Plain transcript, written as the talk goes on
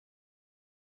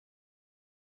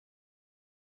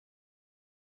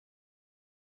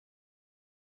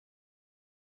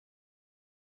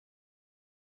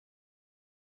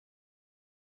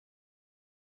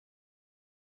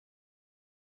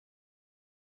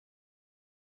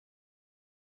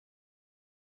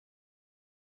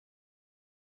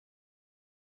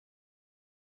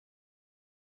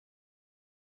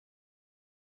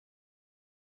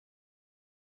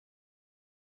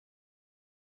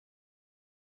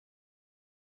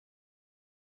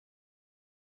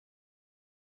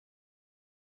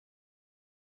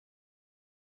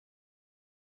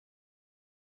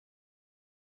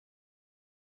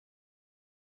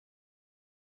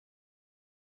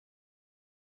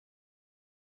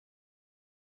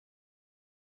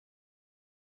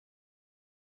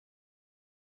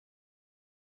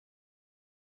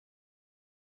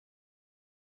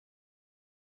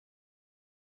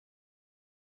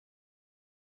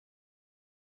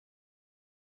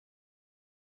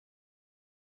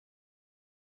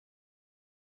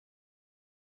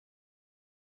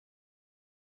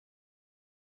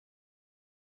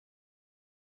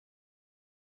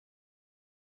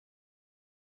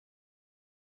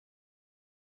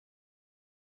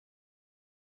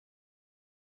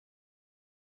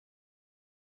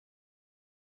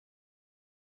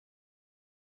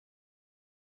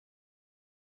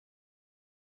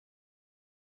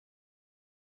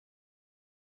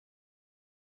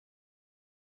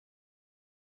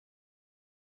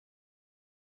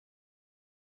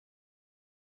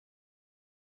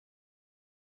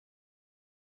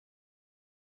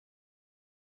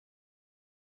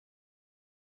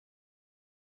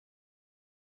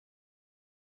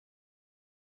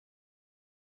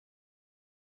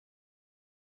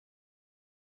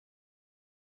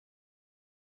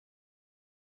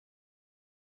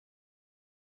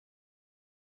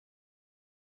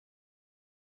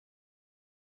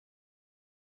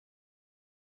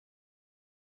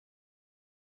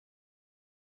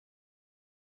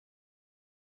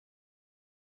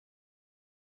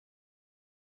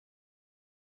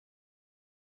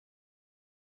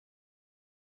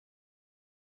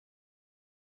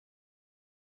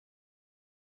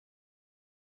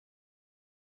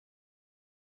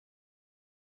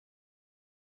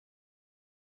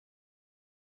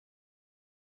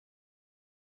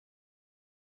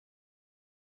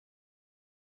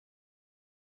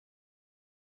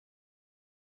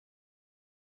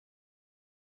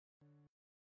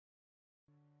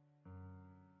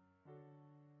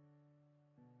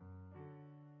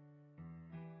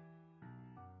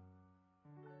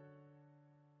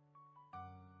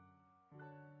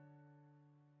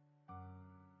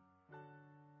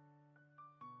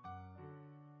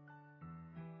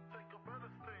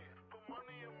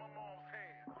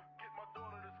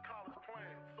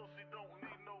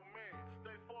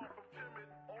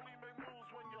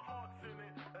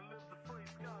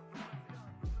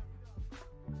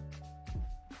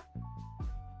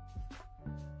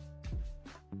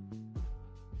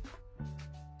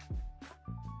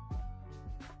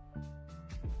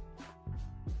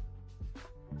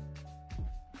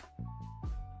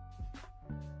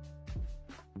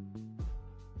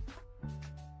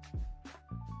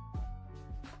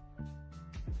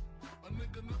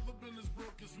been as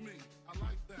broke as me. I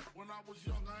like that. When I was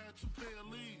young, I had 2 pair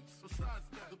of leaves. Besides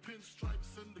that, the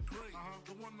pinstripes and the gray.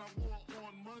 The one I wore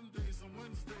on Mondays and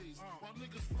Wednesdays. While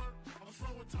niggas flirt, I'm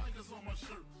throwing tigers on my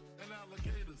shirt and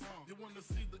alligators. You wanna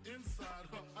see the inside?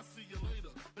 I see you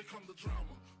later. They come the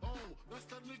drama. Oh, that's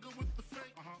that nigga with the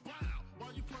fake. Wow,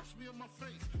 why you punch me in my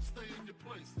face? Stay in your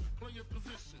place, play your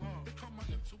position. Become my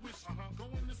intuition. Go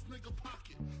in this nigga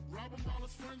pocket, rob him while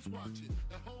his friends watch it.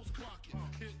 And hoes clock it.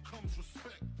 Here comes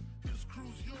respect. His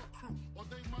crew's your crew, or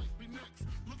they might be next.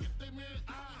 Look at they man,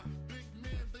 big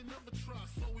man, they never try,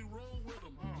 so we roll with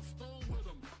them. I stole with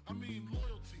them. I mean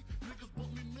loyalty. Niggas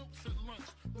bought me milks at lunch.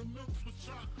 The milks with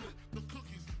chocolate, the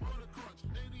cookies, butter crunch,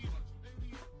 80 lunch.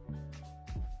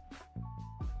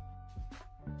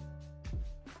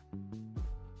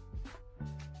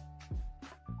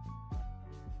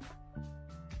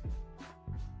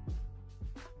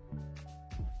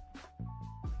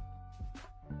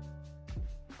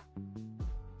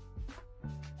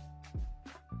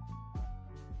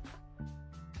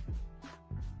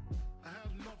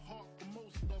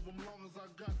 Long as I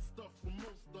got stuff for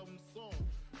most of them solved.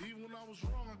 Even when I was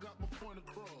wrong, I got my point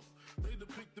across. They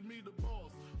depicted me the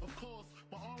boss. Of course,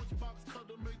 my orange box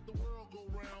cutter make the world go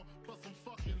round. Plus I'm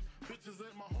fucking bitches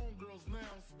ain't my homegirls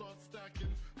now. Start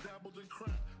stacking, dabbled in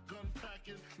crack, gun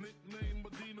packing. Nickname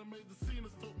Medina, made the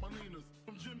scenes, took my Ninas.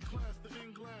 From gym class to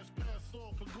in-glass, pass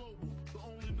off for global. The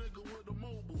only nigga with a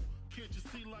mobile. Can't you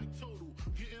see like total?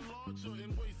 Getting larger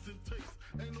in waist and taste.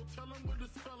 Ain't no telling where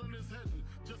this felon is heading.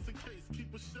 Just in case,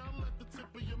 keep a shell at the tip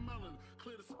of your melon.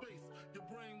 Clear the space. Your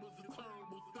brain was a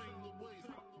terrible thing to waste.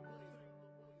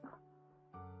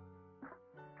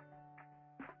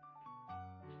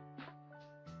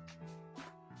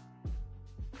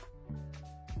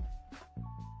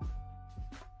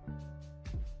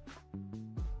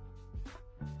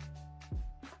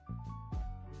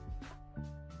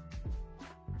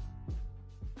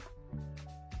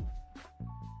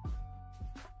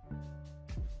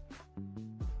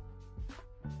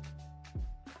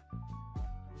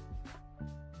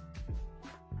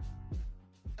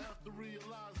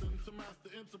 Realizing to master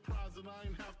enterprise and I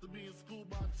ain't have to be in school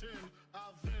by 10.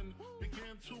 I then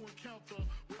began to encounter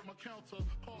with my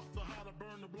counterparts of how to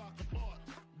burn the block apart.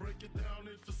 Break it down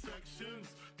into sections.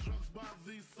 Drugs by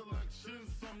these selections.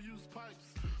 Some use pipes,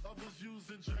 others use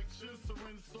injections.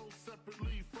 Syringe sold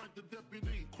separately. Frank the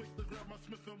deputy, quick to grab my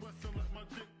Smith & Wesson like my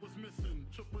dick was missing.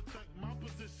 To protect my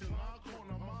position, my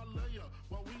corner, my layer.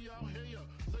 While we out here,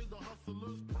 say the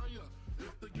hustler's prayer.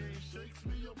 If the game shakes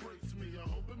me or breaks me, I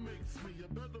hope it makes me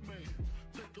a better man.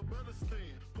 Take a better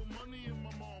stand, put money in my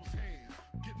mom's hand.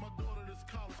 Get my daughter this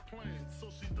college plan,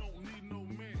 so she don't need no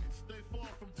man. Stay far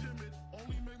from timid,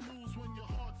 only make moves when your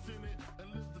heart's in it. And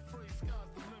live the phrase,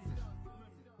 sky's the limit.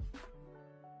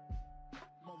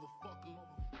 Motherfucker.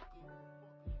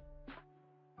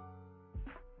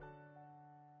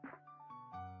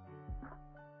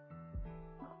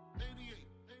 88.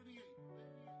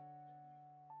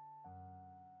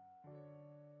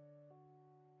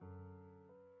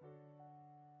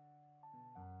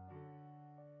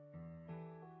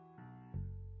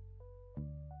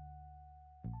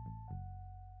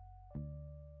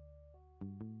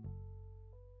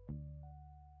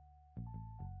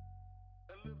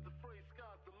 And live the phrase,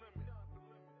 sky's the limit.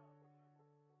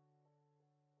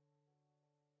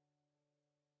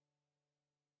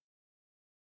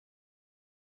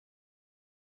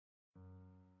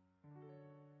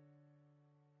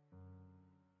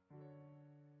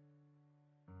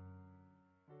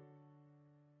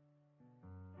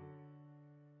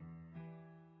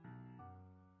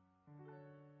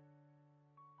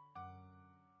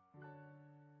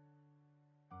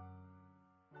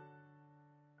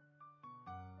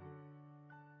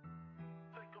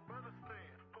 Take a better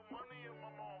stand, put money in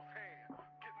my mom's hand.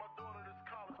 Get my daughter this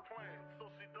college plan, so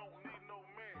she don't need no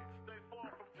man. Stay far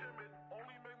from timid,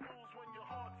 only make moves when your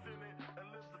heart's in it.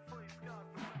 And live the phrase, sky's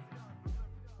the limit.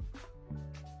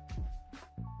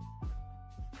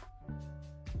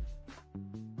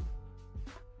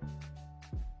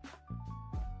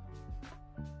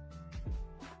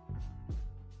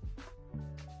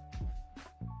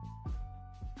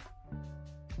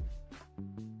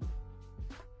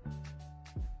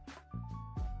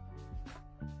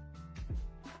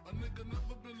 A nigga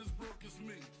never been as broke as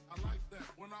me. I like that.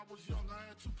 When I was young,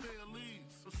 I had 2 pair of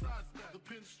leaves. Besides that, the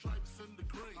pinstripes and the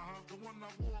gray. The one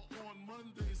I wore on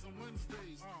Mondays and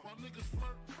Wednesdays. While niggas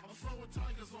flirt, I'm throwing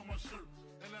tigers on my shirt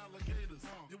and alligators.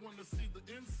 You wanna see the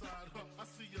inside? I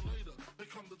see you later. They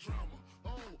come the drama.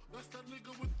 Oh, that's that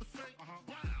nigga with the fake.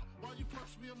 Wow, why Why you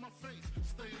punch me in my face?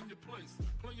 Stay in your place,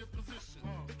 play your position.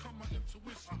 Here come my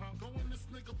intuition. Go in this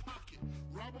nigga pocket,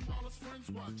 rob him while his friends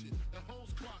watch it, and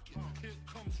hoes clock it. Here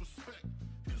comes respect.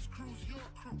 His crew's your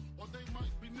crew, or they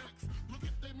might be next. Look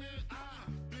at they man,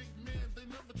 big man, they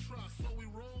never try, so we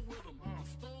roll with them.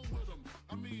 Stole with them,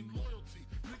 I mean loyalty.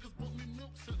 Niggas bought me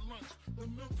milks at lunch, the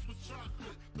milks with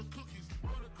chocolate, the cookies,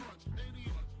 butter crunch, 80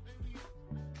 lunch, 80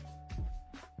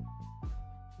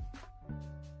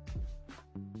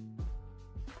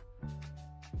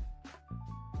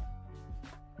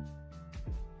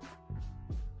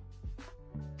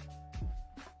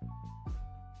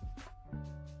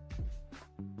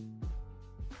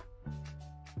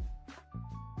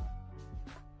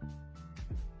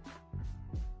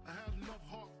 I have enough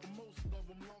heart for most of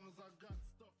them, long as I got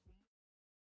stuff.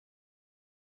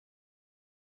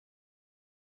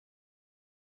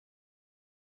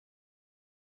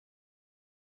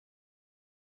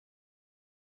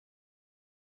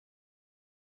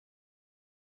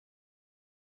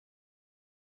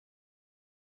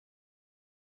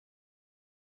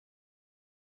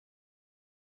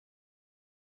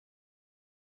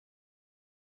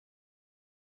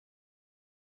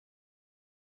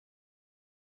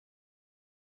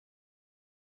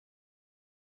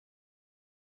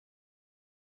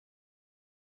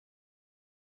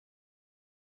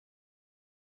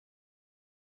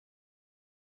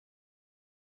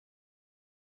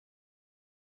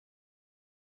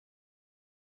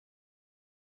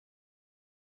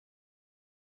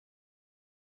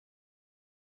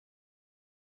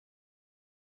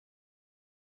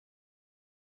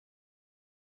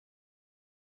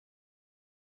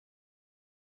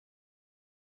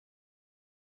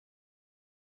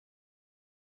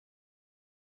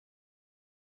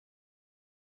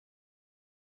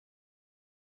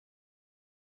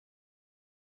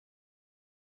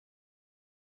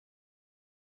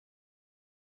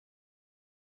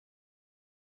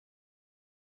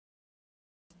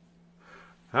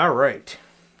 All right.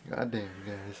 Goddamn,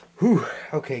 guys. Whew.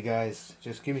 Okay, guys.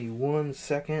 Just give me 1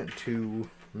 second to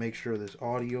make sure this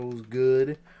audio's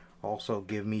good. Also,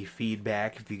 give me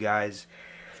feedback if you guys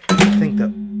think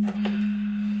that...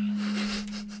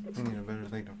 I need a better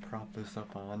thing to prop this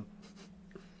up on.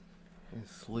 This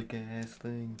slick ass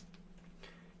thing.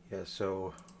 Yeah,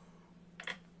 so...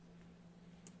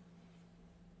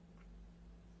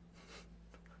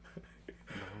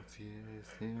 Bouncy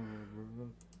ass hammer,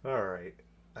 bro. Alright.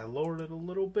 I lowered it a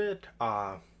little bit.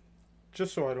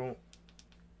 Just so I don't...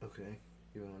 Okay.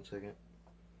 Give me 1 second.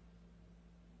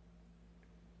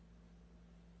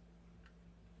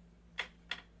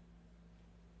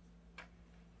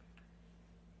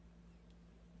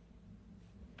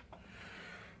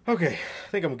 Okay. I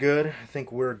think I'm good. I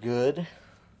think we're good.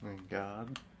 Thank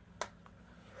God.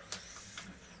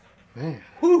 Man.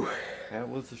 Whew. That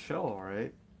was the show,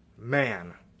 alright.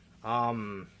 Man.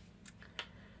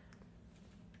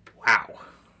 Wow.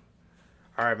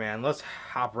 Alright, man. Let's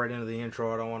hop right into the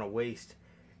intro. I don't want to waste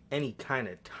any kind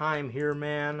of time here,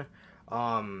 man.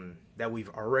 That we've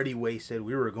already wasted.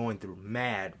 We were going through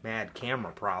mad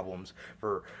camera problems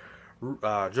for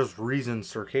just reasons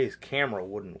Sirkay's camera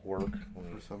wouldn't work.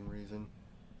 For some reason.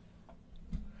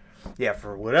 Yeah,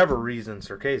 for whatever reason,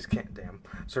 Sirkay's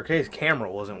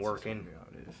camera wasn't working.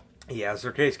 Yeah,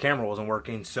 Sirkay's camera wasn't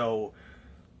working, so...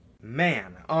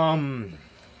 Man,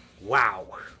 wow,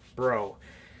 bro.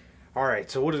 Alright,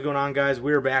 so what is going on, guys?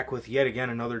 We're back with yet again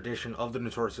another edition of the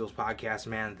Notorious Heels Podcast,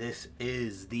 man. This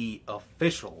is the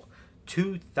official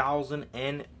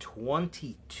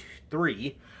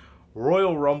 2023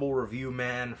 Royal Rumble review,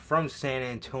 man, from San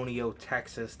Antonio,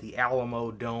 Texas, the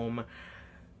Alamo Dome.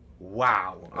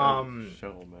 Wow.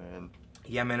 Show, man.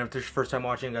 Yeah, man, if this is your first time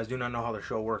watching, you guys do not know how the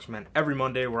show works, man. Every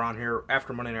Monday, we're on here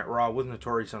after Monday Night Raw with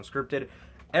Notorious Unscripted.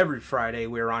 Every Friday,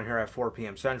 we're on here at 4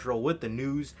 p.m. Central with the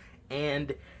news,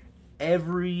 and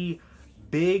every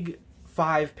Big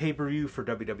 5 pay-per-view for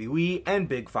WWE and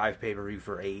Big 5 pay-per-view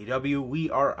for AEW. We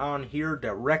are on here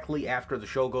directly after the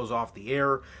show goes off the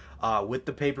air with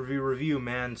the pay-per-view review,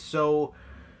 man. So,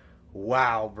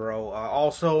 wow, bro.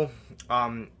 Also,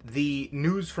 the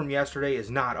news from yesterday is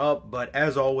not up, but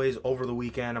as always, over the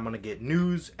weekend, I'm going to get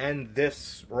news and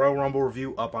this Royal Rumble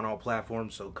review up on all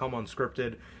platforms, so come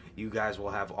Unscripted. You guys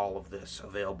will have all of this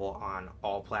available on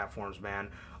all platforms, man.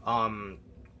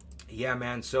 Yeah,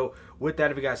 man. So, with that,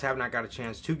 if you guys have not got a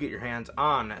chance to get your hands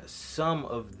on some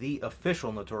of the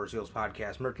official Notorious Heels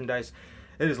Podcast merchandise,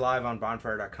 it is live on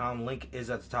bonfire.com. Link is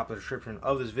at the top of the description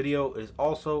of this video. It is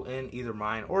also in either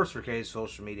mine or Sirkay's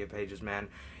social media pages, man.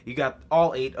 You got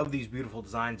all 8 of these beautiful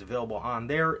designs available on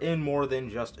there in more than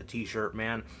just a t-shirt,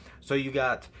 man. So, you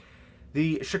got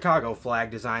the Chicago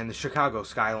flag design, the Chicago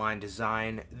skyline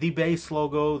design, the base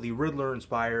logo, the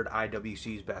Riddler-inspired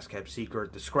IWC's Best Kept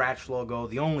Secret, the scratch logo,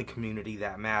 the only community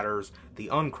that matters, the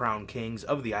uncrowned kings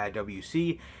of the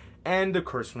IWC, and the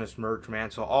Christmas merch,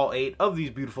 man. So all 8 of these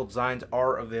beautiful designs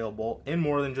are available in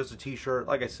more than just a t-shirt,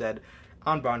 like I said,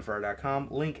 on bonfire.com.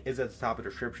 Link is at the top of the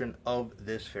description of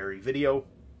this very video,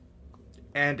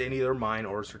 and in either mine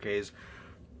or Sir K's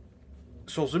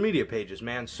social media pages,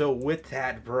 man. So with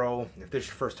that, bro, if this is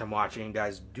your first time watching, and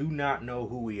guys do not know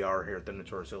who we are here at the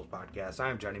Notorious Hills Podcast,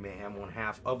 I am Johnny Mayhem, one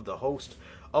half of the host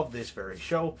of this very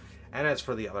show, and as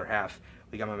for the other half,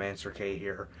 we got my man Sir K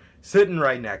here, sitting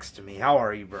right next to me. How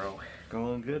are you, bro?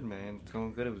 Going good, man. It's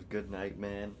going good. It was a good night,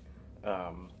 man.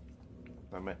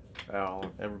 I met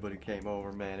everybody came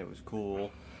over, man. It was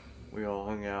cool. We all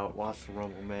hung out, watched the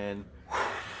Rumble, man.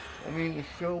 I mean, the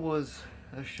show was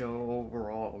a show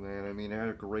overall, man. I mean, it had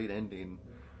a great ending,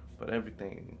 but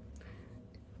everything.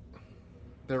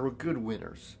 There were good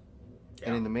winners,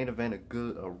 and in the main event,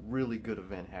 a really good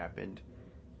event happened.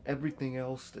 Everything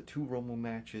else, the 2 Rumble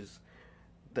matches,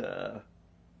 the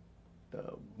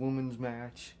women's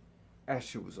match, that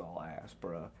shit was all ass,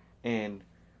 bruh. And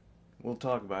we'll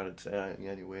talk about it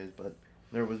anyways, but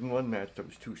there was one match that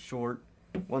was too short,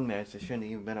 one match that shouldn't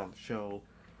have even been on the show.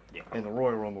 Yeah. And the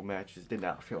Royal Rumble matches did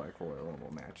not feel like Royal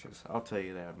Rumble matches. I'll tell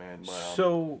you that, man. But,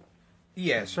 so,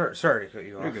 yeah, sorry to cut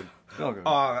you off. You're good. All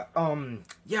good.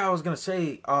 Yeah, I was gonna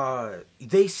say,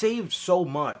 they saved so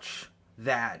much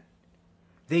that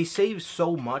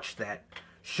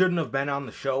shouldn't have been on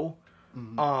the show.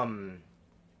 Mm-hmm.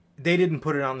 They didn't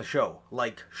put it on the show.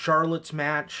 Like, Charlotte's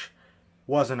match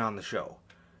wasn't on the show.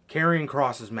 Karrion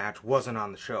Kross's match wasn't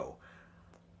on the show.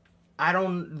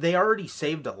 They already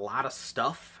saved a lot of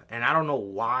stuff, and I don't know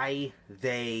why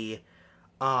they,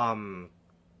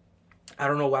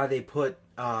 put,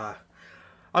 I'll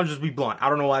just be blunt, I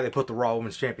don't know why they put the Raw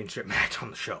Women's Championship match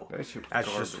on the show. That's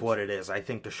just what it is. I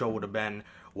think the show would have been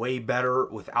way better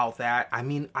without that. I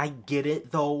mean, I get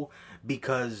it, though,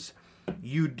 because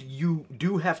you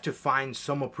do have to find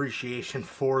some appreciation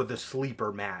for the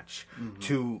sleeper match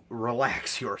to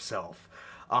relax yourself.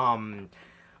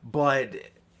 But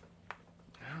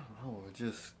oh,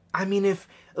 just... I mean, if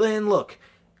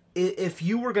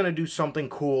you were going to do something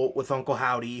cool with Uncle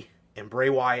Howdy and Bray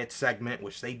Wyatt's segment,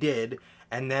 which they did,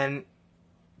 and then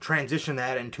transition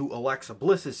that into Alexa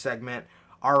Bliss's segment,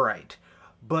 alright.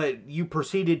 But you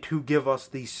proceeded to give us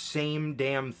the same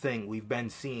damn thing we've been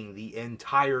seeing the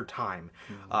entire time.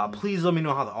 Please let me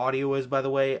know how the audio is, by the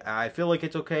way. I feel like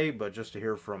it's okay, but just to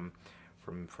hear from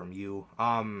you.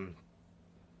 Oh,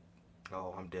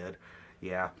 I'm dead.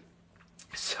 Yeah.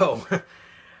 So,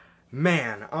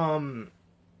 man,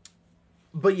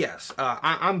 but yes,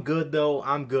 I'm good, though.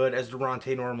 I'm good. As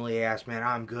Durante normally asks, man,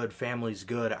 I'm good. Family's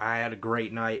good. I had a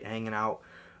great night hanging out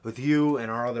with you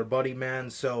and our other buddy, man.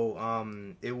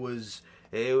 So, it was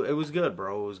good,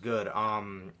 bro. It was good. I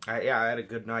had a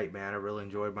good night, man. I really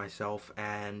enjoyed myself.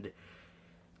 And,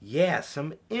 yeah,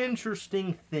 some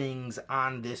interesting things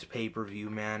on this pay-per-view,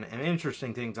 man. And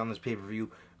interesting things on this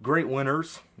pay-per-view. Great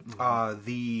winners.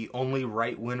 The only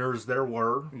right winners there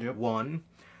were. Yep. Won.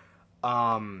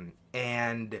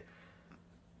 And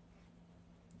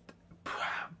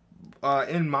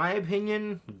in my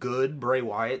opinion, good Bray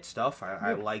Wyatt stuff.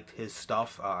 I liked his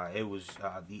stuff. It was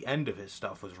the end of his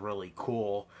stuff was really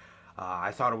cool.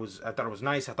 I thought it was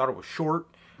nice. I thought it was short.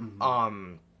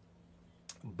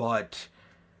 But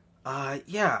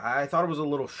yeah, I thought it was a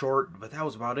little short, but that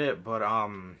was about it. But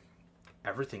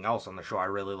everything else on the show I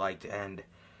really liked. And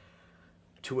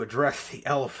to address the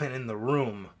elephant in the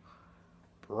room,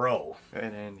 bro. That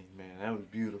ending, man, that was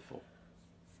beautiful.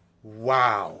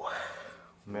 Wow.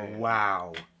 Man.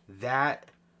 Wow.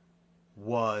 That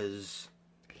was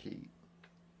heat.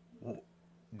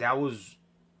 That was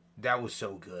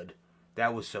so good.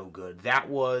 That was so good. That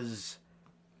was,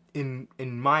 in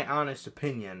my honest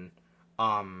opinion,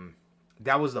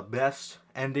 that was the best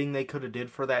ending they could have did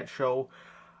for that show.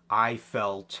 I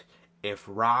felt if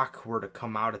Rock were to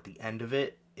come out at the end of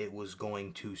it, it was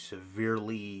going to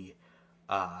severely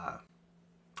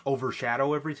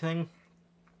overshadow everything.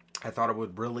 I thought it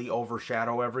would really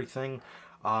overshadow everything,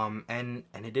 and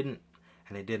it didn't,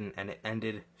 and it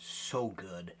ended so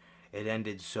good. It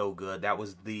ended so good. That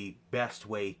was the best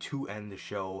way to end the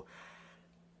show.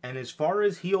 And as far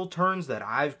as heel turns that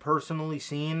I've personally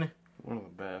seen, one of the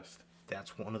best.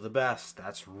 That's one of the best.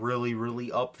 That's really,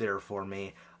 really up there for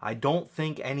me. I don't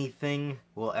think anything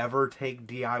will ever take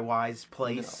DIY's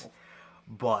place, no.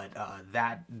 But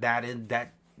that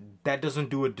doesn't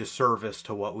do a disservice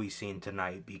to what we've seen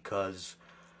tonight, because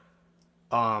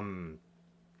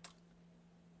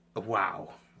wow.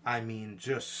 I mean,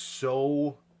 just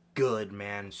so good,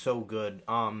 man. So good.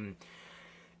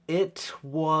 It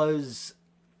was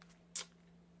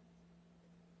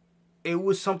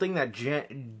something that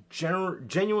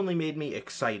genuinely made me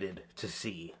excited to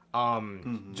see.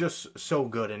 Just so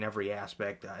good in every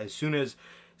aspect. As soon as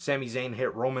Sami Zayn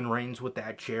hit Roman Reigns with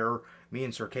that chair, me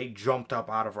and Sir Kate jumped up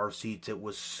out of our seats. It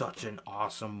was such an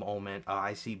awesome moment.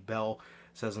 I see Bell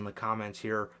says in the comments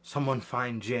here, someone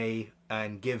find Jay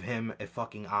and give him a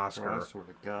fucking Oscar. Oh, I swear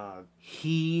to God.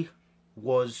 He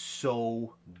was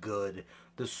so good.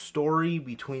 The story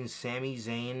between Sami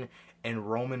Zayn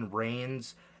and Roman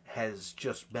Reigns has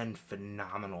just been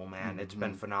phenomenal, man. It's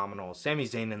been phenomenal. Sami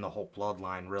Zayn and the whole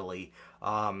bloodline, really.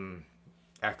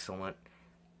 Excellent.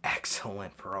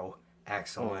 Excellent, bro.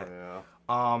 Excellent. Oh,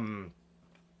 yeah.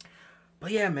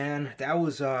 But yeah, man, that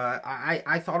was,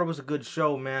 I thought it was a good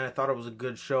show, man. I thought it was a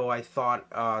good show. I thought,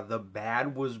 the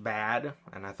bad was bad,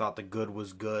 and I thought the good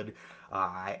was good.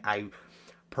 I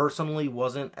personally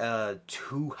wasn't,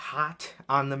 too hot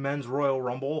on the men's Royal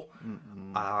Rumble.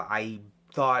 I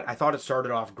thought it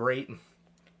started off great,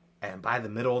 and by the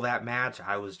middle of that match,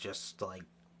 I was just like,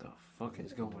 the fuck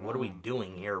is going on? What are we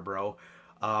doing here, bro?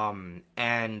 And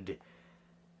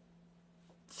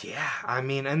yeah, I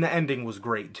mean, and the ending was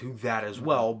great to that as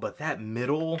well, but that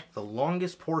middle, the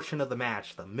longest portion of the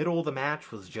match, the middle of the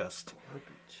match was just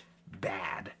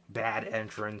bad. Bad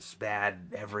entrance,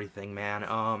 bad everything,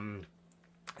 man.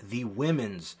 The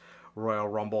women's Royal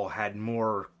Rumble had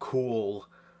more cool,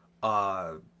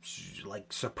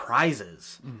 like,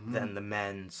 surprises than the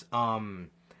men's.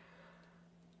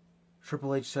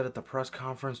 Triple H said at the press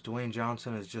conference, Dwayne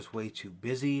Johnson is just way too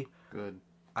busy. Good.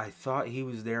 I thought he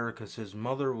was there because his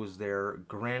mother was there.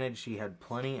 Granted, she had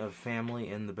plenty of family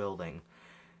in the building.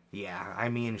 Yeah, I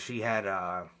mean, she had,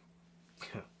 Good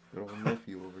old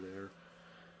nephew over there.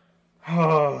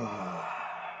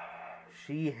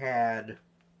 She had,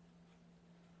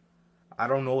 I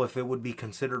don't know if it would be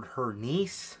considered her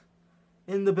niece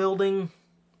in the building.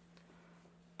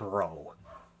 Bro,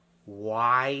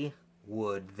 why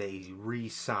would they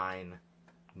re-sign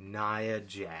Nia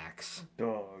Jax?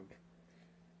 Dog.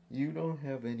 You don't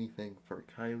have anything for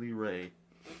Kylie Ray,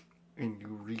 and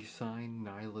you re-sign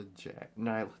Nia Jax.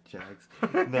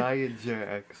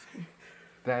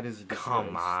 That is a disgrace.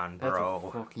 Come on, bro.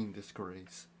 That's a fucking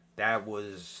disgrace. That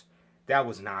was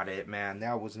not it, man.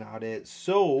 That was not it.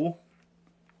 So,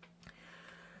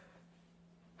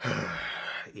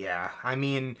 yeah, I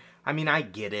mean, I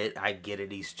get it.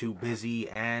 He's too busy,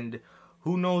 and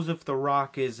who knows if The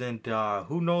Rock isn't,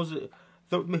 who knows,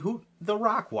 The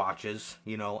Rock watches,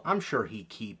 you know, I'm sure he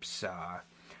keeps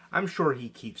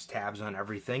tabs on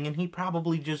everything, and he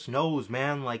probably just knows,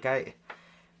 man, like,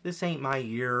 this ain't my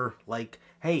year. Like,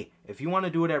 hey, if you want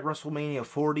to do it at WrestleMania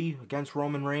 40 against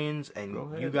Roman Reigns, and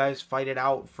you guys fight it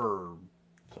out for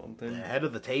something, the head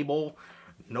of the table,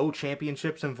 no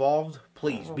championships involved,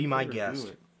 please, be my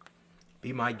guest.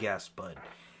 Be my guest, but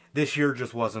this year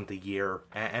just wasn't the year,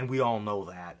 and we all know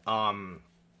that.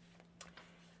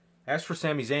 As for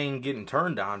Sami Zayn getting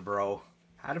turned on, bro,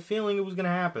 I had a feeling it was going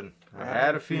to happen. I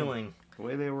had a feeling. The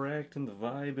way they were acting, the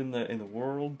vibe in the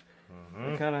world,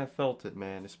 I kind of felt it,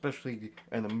 man. Especially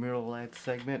in the middle of that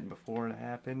segment before it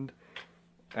happened.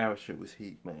 That shit was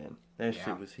heat, man. That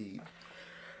shit was heat.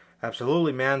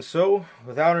 Absolutely, man. So,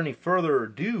 without any further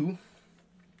ado,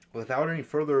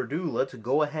 let's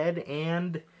go ahead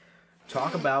and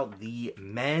talk about the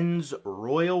men's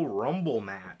Royal Rumble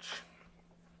match.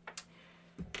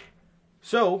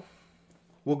 So,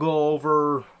 we'll go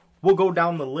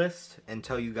down the list and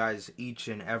tell you guys each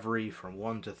and every from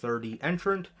 1 to 30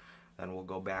 entrant. Then we'll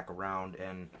go back around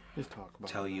and just talk about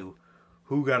tell you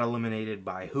who got eliminated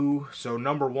by who. So,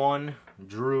 number 1,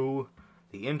 Drew,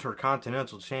 the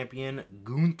Intercontinental Champion,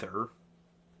 Gunther.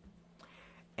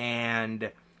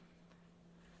 And,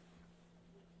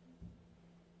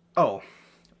 oh,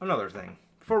 another thing.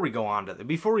 Before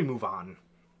we move on.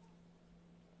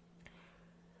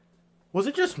 Was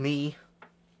it just me?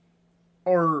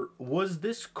 Or was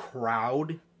this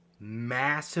crowd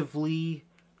massively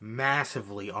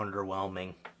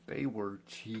underwhelming? They were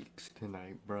cheeks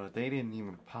tonight, bro. They didn't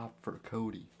even pop for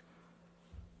Cody.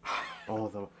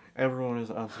 Although everyone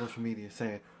is on social media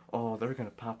saying, oh, they're going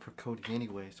to pop for Cody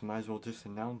anyway, so might as well just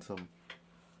announce him.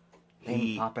 They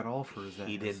didn't pop at all for his ass.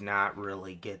 He did not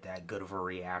really get that good of a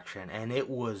reaction. And it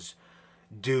was,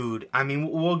 dude, I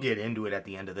mean, we'll get into it at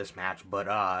the end of this match,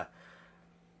 but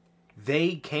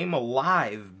they came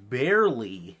alive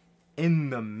barely in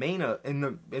the main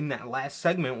in that last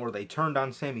segment where they turned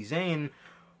on Sami Zayn,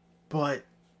 but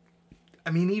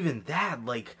I mean even that,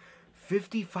 like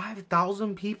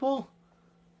 55,000 people,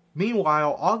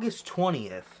 Meanwhile, August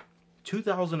 20th,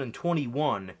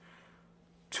 2021,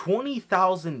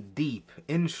 20,000 deep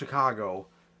in Chicago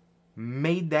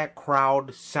made that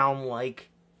crowd sound like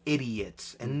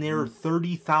idiots. And there are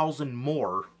 30,000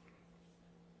 more.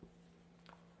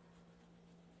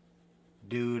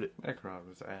 Dude. That crowd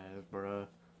was ass, bruh.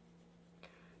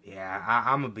 Yeah,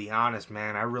 I'm gonna be honest,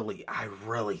 man. I really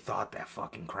thought that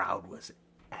fucking crowd was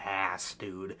ass,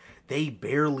 dude. They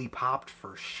barely popped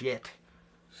for shit.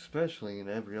 Especially in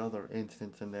every other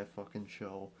instance in that fucking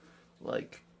show.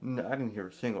 Like, I didn't hear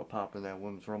a single pop in that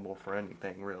Women's Rumble for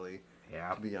anything, really.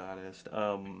 Yeah. To be honest.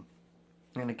 And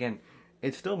again,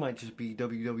 it still might just be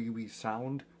WWE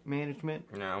sound management.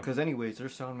 No. Because anyways, their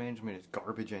sound management is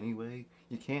garbage anyway.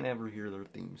 You can't ever hear their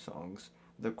theme songs.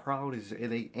 The crowd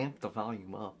they amp the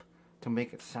volume up to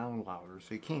make it sound louder,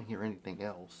 so you can't hear anything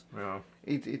else. Yeah.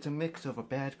 It's a mix of a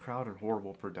bad crowd and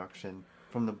horrible production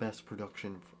from the best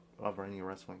production of any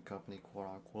wrestling company, quote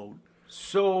unquote.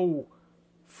 So,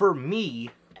 for me,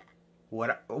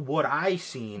 what I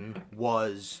seen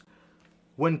was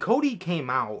when Cody came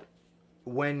out,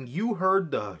 when you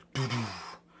heard the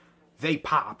they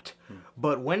popped,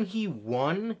 but when he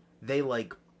won, they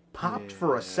like popped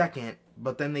for a second,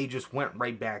 but then they just went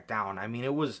right back down. I mean,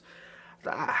 it was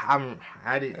I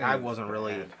wasn't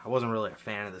really a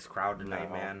fan of this crowd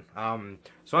tonight, man.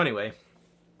 So anyway,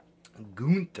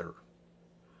 Gunther.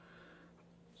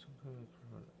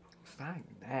 It's not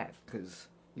even that, because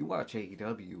you watch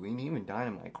AEW, and even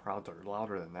Dynamite crowds are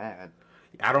louder than that.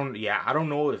 I don't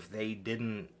know if they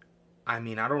didn't. I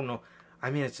mean, I don't know. I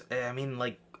mean,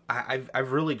 like, I've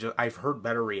heard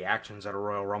better reactions at a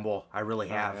Royal Rumble. I really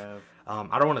have.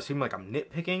 I don't want to seem like I'm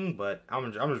nitpicking, but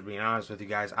I'm just being honest with you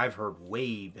guys. I've heard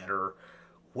way better.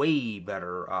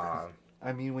 I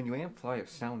mean, when you amplify a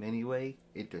sound anyway,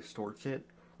 it distorts it.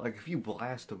 Like, if you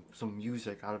blast some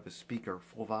music out of a speaker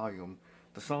full volume,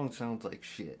 the song sounds like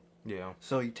shit. Yeah.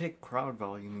 So you take crowd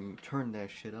volume and you turn that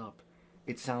shit up,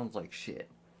 it sounds like shit.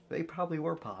 They probably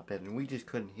were popping, and we just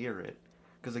couldn't hear it.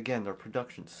 Because, again, their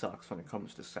production sucks when it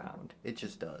comes to sound. It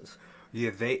just does.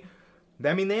 Yeah, they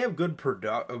have good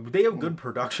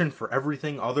production for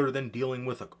everything other than dealing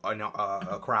with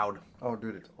a crowd. Oh,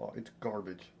 dude, it's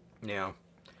garbage. Yeah.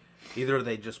 Either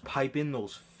they just pipe in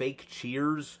those fake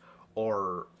cheers,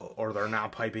 or they're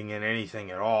not piping in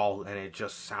anything at all, and it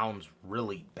just sounds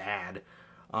really bad.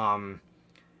 Yeah.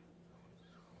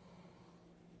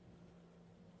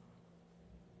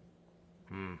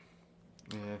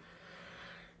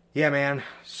 Yeah, man.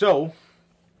 So,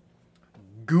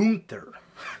 Gunther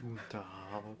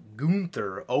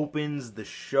opens the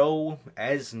show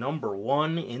as number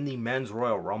 1 in the Men's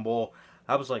Royal Rumble.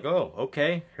 I was like, oh,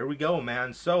 okay, here we go,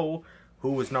 man. So,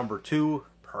 who was number 2?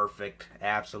 Perfect.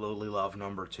 Absolutely love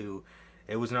number 2.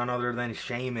 It was none other than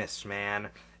Sheamus, man.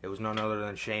 It was none other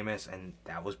than Sheamus, and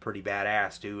that was pretty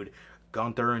badass, dude.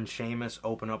 Gunther and Sheamus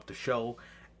open up the show,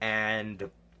 and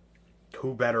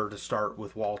who better to start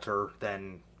with Walter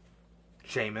than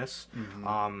Sheamus?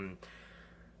 Mm-hmm.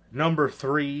 Number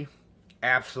 3,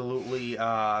 absolutely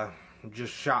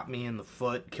just shot me in the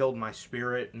foot, killed my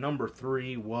spirit. Number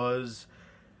 3 was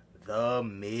The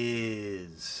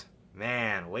Miz.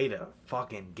 Man, way to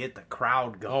fucking get the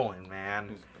crowd going, man.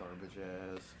 It's garbage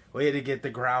ass. Way to get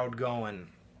the crowd going.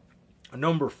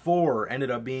 Number 4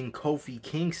 ended up being Kofi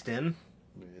Kingston.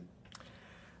 Weird.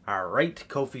 Alright,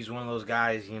 Kofi's one of those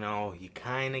guys, you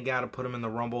kind of got to put him in the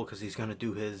Rumble because he's going to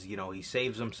do his, he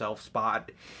saves himself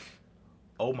spot.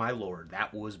 Oh my lord,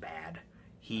 that was bad.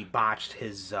 He botched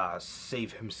his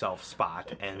save himself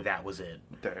spot, and that was it.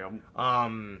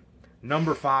 Damn.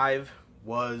 Number 5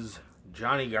 was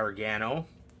Johnny Gargano.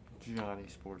 Johnny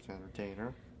Sports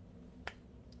Entertainer.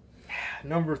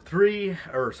 Number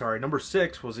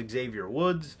 6 was Xavier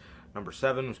Woods. Number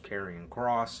 7 was Karrion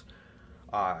Kross.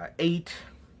 8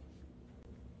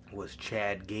 was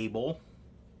Chad Gable.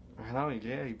 I know,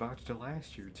 yeah, he botched it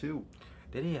last year, too.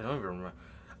 Did he? I don't even remember.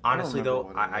 Honestly,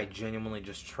 though, I genuinely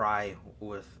just try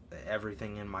with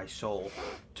everything in my soul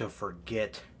to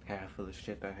forget half of the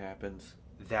shit that happens.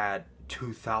 That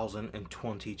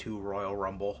 2022 Royal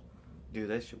Rumble. Dude,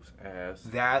 that shit was ass.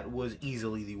 That was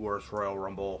easily the worst Royal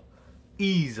Rumble.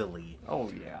 Easily.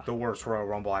 Oh, yeah. The worst Royal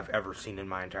Rumble I've ever seen in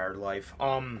my entire life.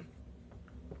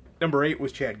 Number 8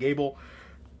 was Chad Gable.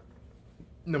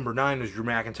 Number 9 was Drew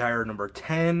McIntyre. Number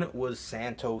 10 was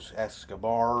Santos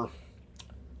Escobar.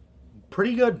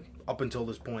 Pretty good up until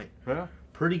this point. Yeah?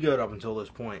 Pretty good up until this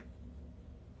point.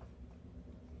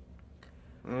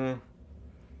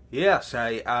 Yes,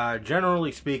 I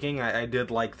generally speaking, I did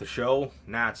like the show.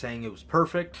 Not saying it was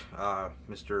perfect.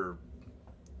 Mr.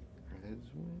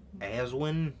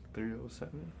 Aswin?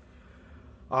 307?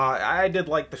 I did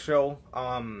like the show,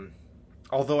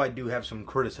 although I do have some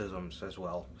criticisms as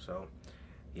well. So,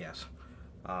 yes.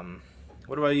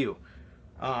 What about you?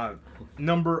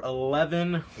 Number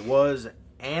 11 was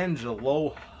Angelo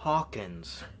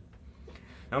Hawkins.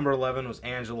 Number 11 was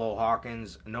Angelo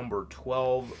Hawkins. Number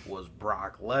 12 was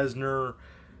Brock Lesnar.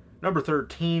 Number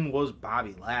 13 was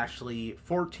Bobby Lashley.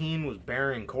 14 was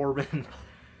Baron Corbin.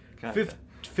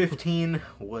 15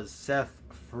 was Seth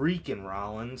freaking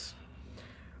Rollins.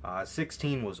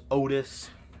 16 was Otis.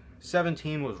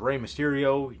 17 was Rey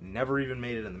Mysterio. He never even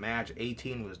made it in the match.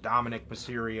 18 was Dominic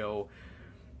Mysterio.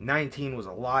 19 was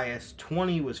Elias.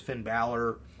 20 was Finn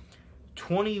Balor.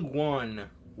 21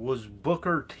 was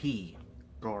Booker T.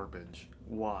 Garbage.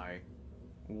 Why?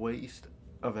 Waste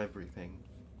of everything.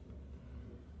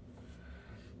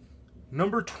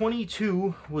 Number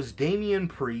 22 was Damian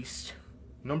Priest.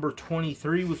 Number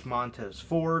 23 was Montez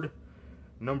Ford.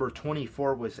 Number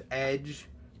 24 was Edge.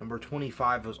 Number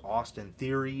 25 was Austin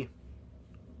Theory.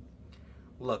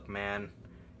 Look, man,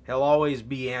 he'll always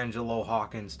be Angelo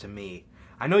Hawkins to me.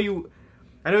 I know you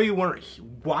weren't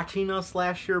watching us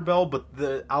last year, Bill, but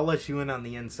I'll let you in on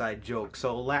the inside joke.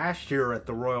 So last year at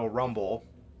the Royal Rumble,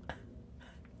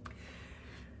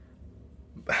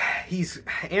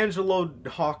 Angelo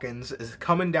Hawkins is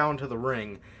coming down to the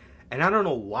ring, and I don't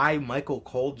know why Michael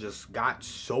Cole just got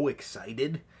so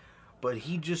excited, but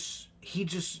he just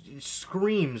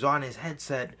screams on his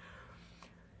headset,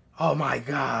 "Oh my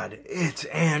God, it's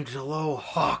Angelo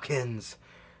Hawkins."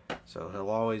 So he'll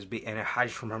always be, and I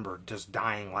just remember just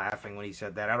dying laughing when he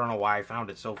said that. I don't know why I found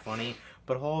it so funny,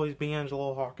 but he'll always be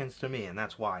Angelo Hawkins to me, and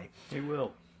that's why. He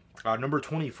will. Number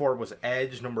 24 was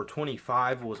Edge. Number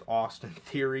 25 was Austin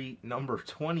Theory. Number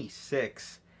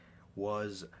 26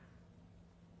 was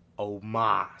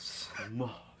Omos.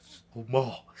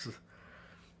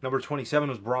 Number 27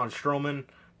 was Braun Strowman.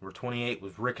 Number 28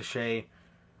 was Ricochet.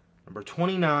 Number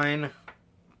 29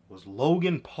 was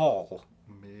Logan Paul.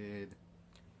 Mid.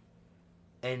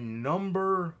 And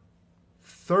number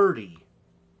 30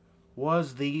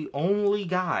 was the only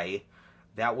guy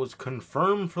that was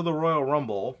confirmed for the Royal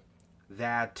Rumble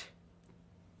that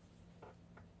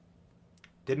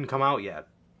didn't come out yet.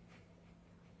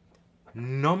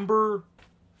 Number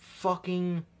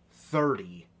fucking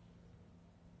 30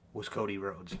 was Cody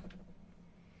Rhodes.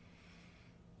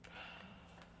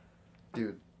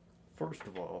 Dude, first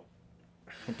of all,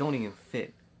 it don't even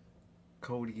fit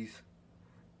Cody's...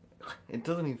 It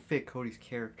doesn't even fit Cody's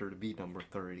character to be number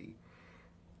 30.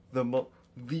 The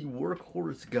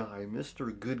workhorse guy,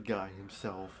 Mr. Good Guy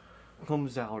himself,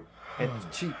 comes out at the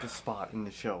cheapest spot in the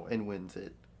show and wins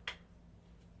it.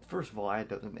 First of all, that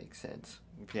doesn't make sense,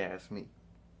 if you ask me.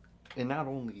 And not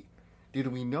only did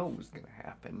we know it was going to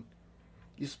happen,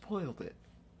 you spoiled it.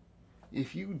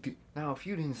 If you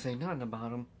didn't say nothing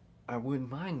about him, I wouldn't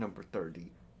mind number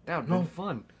 30. That would have been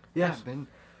fun. Yes.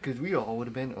 Because we all would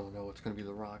have been, oh no, it's going to be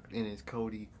The Rock, and it's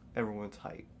Cody, everyone's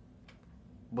hype.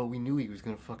 But we knew he was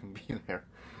going to fucking be there.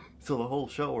 So the whole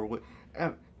show, or what,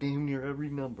 damn near every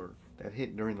number that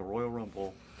hit during the Royal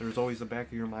Rumble, there's always the back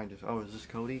of your mind, just, oh, is this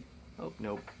Cody? Oh,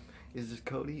 nope. Is this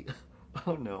Cody?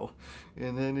 Oh, no.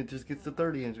 And then it just gets to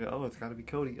 30, and oh, it's got to be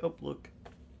Cody. Oh, look,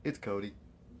 it's Cody.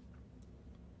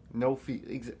 No fee.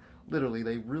 Literally,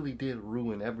 they really did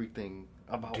ruin everything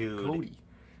about Cody.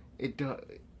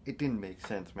 It didn't make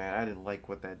sense, man. I didn't like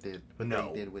what that did. What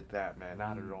they did with that, man.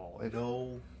 Not at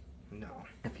all. No.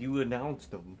 If you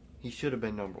announced him, he should have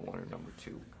been number 1 or number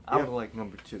 2. I would like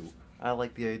number 2. I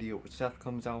like the idea where Seth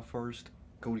comes out first,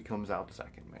 Cody comes out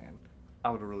second, man.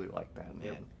 I would have really liked that,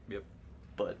 man. Yep.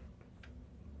 But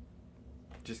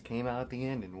just came out at the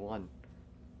end and won.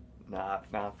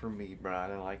 Not for me, bro. I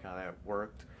didn't like how that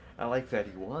worked. I like that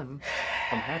he won.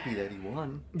 I'm happy that he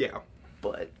won. Yeah.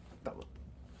 But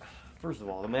first of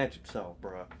all, the match itself,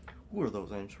 bro. Who are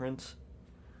those entrants?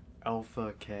 Alpha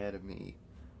Academy,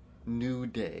 New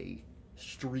Day,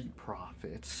 Street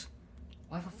Profits.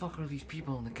 Why the fuck are these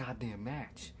people in the goddamn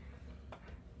match?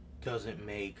 Doesn't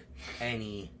make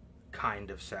any kind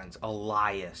of sense.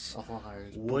 Elias.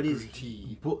 What Booker is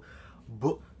T.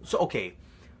 So, okay.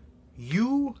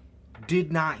 You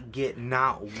did not get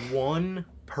not one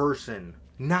person,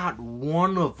 not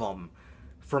one of them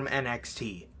from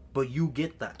NXT, but you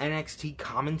get the NXT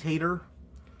commentator?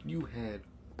 You had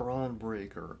Braun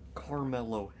Breaker,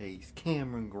 Carmelo Hayes,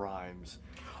 Cameron Grimes.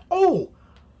 Oh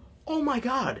my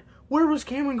God! Where was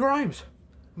Cameron Grimes?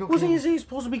 Wasn't he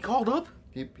supposed to be called up?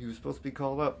 He was supposed to be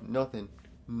called up. Nothing.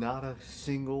 Not a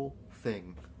single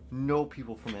thing. No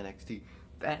people from NXT.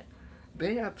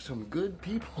 They have some good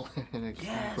people in NXT,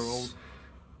 yes. girls.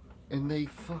 And they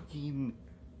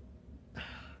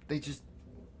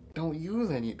don't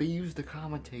use any. They use the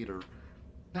commentator.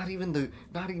 Not even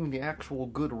the actual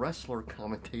good wrestler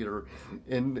commentator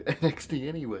in NXT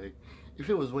anyway. If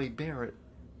it was Wade Barrett,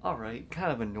 alright,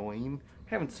 kind of annoying.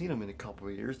 Haven't seen him in a couple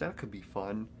of years. That could be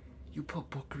fun. You put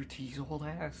Booker T's old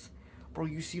ass. Bro,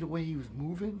 you see the way he was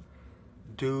moving?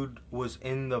 Dude was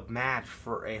in the match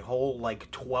for a whole,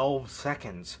 12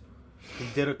 seconds. He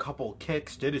did a couple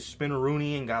kicks, did his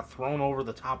spinneroonie, and got thrown over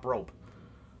the top rope.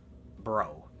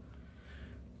 Bro.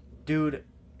 Dude,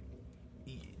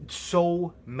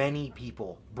 so many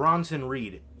people. Bronson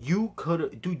Reed. You could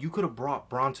have brought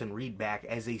Bronson Reed back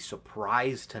as a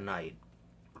surprise tonight.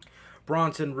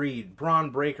 Bronson Reed, Braun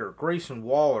Breaker, Grayson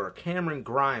Waller, Cameron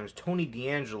Grimes, Tony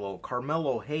D'Angelo,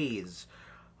 Carmelo Hayes.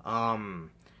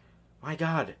 My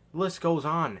God, the list goes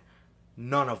on.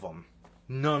 None of them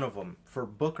for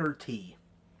Booker T.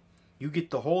 You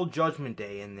get the whole Judgment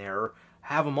Day in there,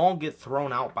 have them all get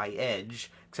thrown out by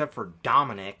Edge, except for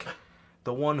Dominic,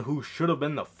 the one who should have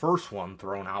been the first one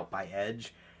thrown out by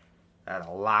Edge. I had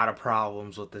a lot of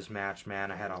problems with this match,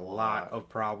 man. I had a lot of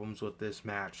problems with this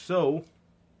match. So,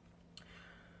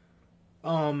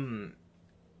 another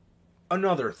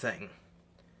thing.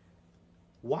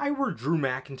 Why were Drew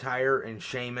McIntyre and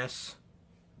Sheamus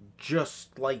just,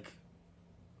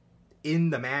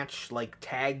 in the match,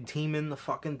 tag teaming the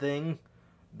fucking thing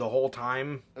the whole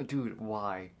time? Dude,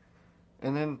 why?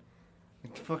 And then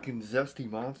fucking Zesty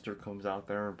Monster comes out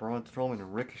there and Braun Strowman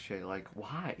and Ricochet,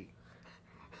 why?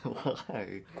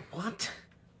 Why? What?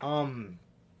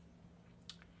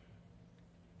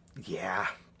 Yeah,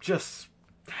 just,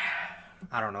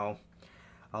 I don't know.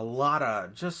 A lot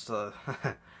of,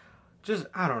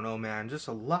 I don't know, man. Just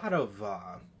a lot of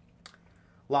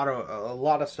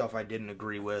stuff I didn't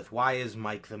agree with. Why is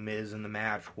Mike the Miz in the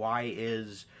match? Why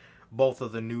is both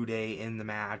of the New Day in the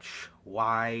match?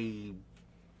 Why?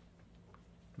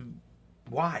 Bro,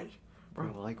 why?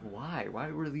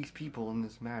 Why were these people in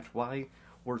this match? Why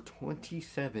were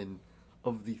 27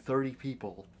 of the 30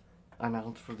 people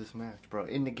announced for this match, bro?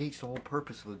 It negates the whole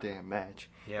purpose of the damn match.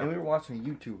 Yeah. And we were watching a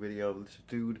YouTube video of this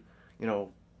dude,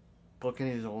 booking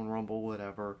his own Rumble,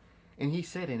 whatever. And he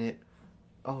said in it,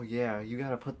 oh yeah, you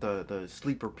gotta put the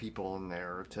sleeper people in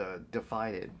there to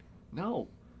divide it. No.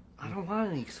 I don't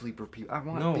want any sleeper people. I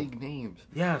want big names.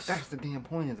 Yes. That's the damn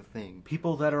point of the thing.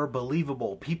 People that are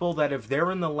believable. People that if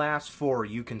they're in the last four,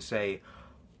 you can say,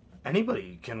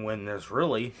 anybody can win this,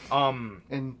 really.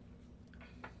 And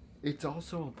it's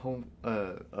also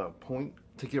a point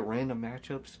to get random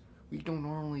matchups we don't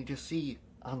normally just see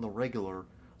on the regular,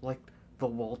 like the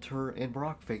Walter and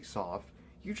Brock face-off.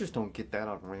 You just don't get that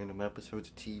on random episodes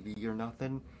of TV or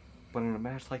nothing. But in a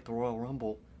match like the Royal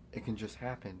Rumble, it can just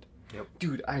happen. Yep.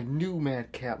 Dude, I knew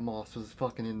Madcap Moss was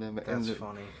fucking in them. That's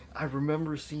funny. I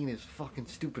remember seeing his fucking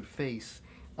stupid face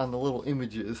on the little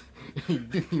images. He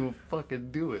didn't even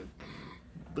fucking do it.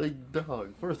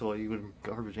 Dog. First of all, he was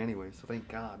garbage anyway, so thank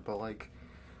God. But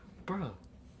bruh,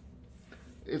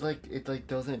 it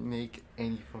doesn't make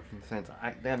any fucking sense.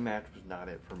 That match was not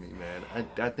it for me, man.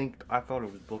 I thought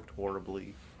it was booked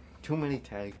horribly. Too many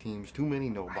tag teams, too many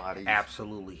nobodies. I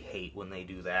absolutely hate when they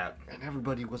do that. And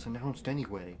everybody was announced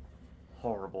anyway.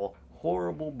 Horrible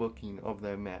booking of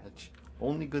that match.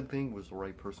 Only good thing was the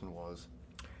right person was.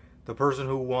 The person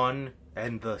who won,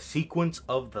 and the sequence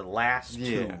of the last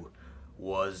two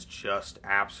was just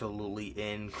absolutely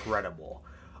incredible.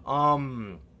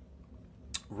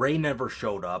 Ray never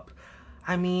showed up.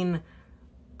 I mean,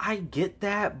 I get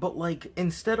that, but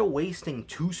instead of wasting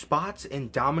two spots in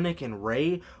Dominic and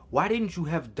Ray, why didn't you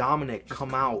have Dominic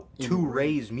come out to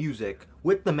Ray's music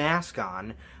with the mask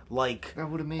on, that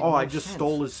would have made I just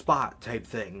stole his spot type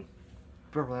thing.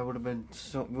 Bro, that would have been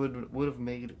would have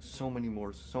made so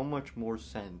much more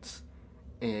sense,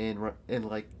 and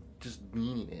just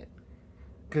meaning it,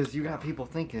 because you got people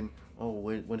thinking, oh,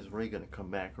 when is Ray gonna come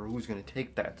back, or who's gonna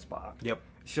take that spot? Yep,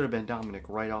 it should have been Dominic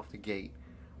right off the gate.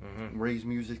 Mm-hmm. Ray's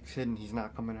music's hidden, he's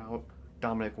not coming out.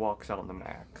 Dominic walks out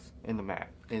in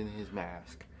his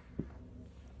mask.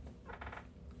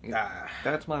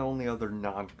 That's my only other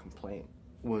non-complaint,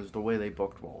 was the way they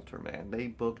booked Walter, man. They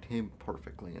booked him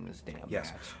perfectly in this damn match.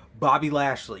 Bobby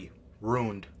Lashley,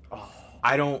 ruined. Oh,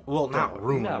 not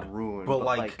ruined,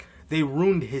 but they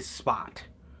ruined his spot.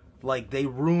 They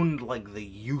ruined, the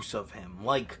use of him.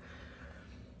 I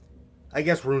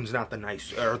guess ruined's not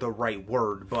the right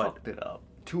word, but... Fucked it up.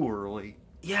 Too early.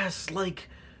 Yes,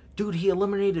 dude, he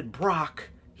eliminated Brock.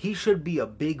 He should be a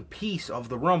big piece of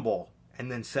the Rumble.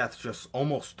 And then Seth just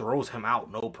almost throws him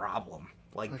out, no problem.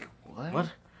 What?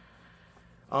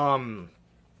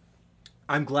 I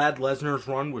I'm glad Lesnar's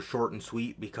run was short and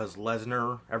sweet because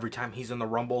Lesnar, every time he's in the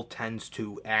Rumble, tends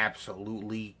to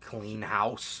absolutely clean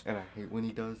house. And I hate when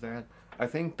he does that. I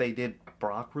think they did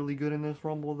Brock really good in this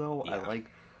Rumble, though. Yeah.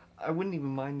 I wouldn't even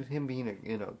mind him being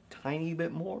in a tiny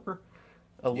bit more,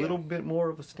 a little bit more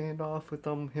of a standoff with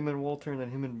him and Walter, and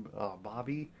then him and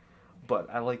Bobby. But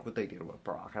I like what they did with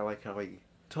Brock. I like how he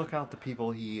took out the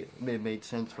people it made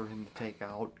sense for him to take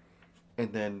out.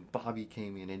 And then Bobby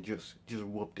came in and just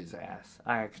whooped his ass.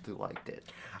 I actually liked it.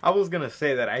 I was going to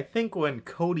say that I think when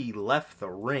Cody left the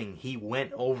ring, he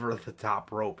went over the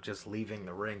top rope, just leaving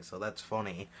the ring. So that's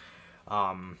funny.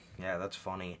 Yeah, that's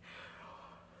funny.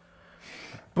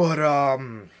 But,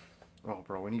 Oh,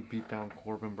 bro, when he beat down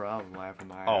Corbin, bro, I was laughing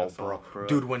my ass off, bro.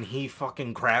 Dude, when he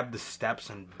fucking grabbed the steps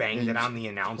and banged it on the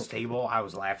announce table, I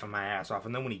was laughing my ass off.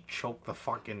 And then when he choked the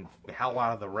fucking hell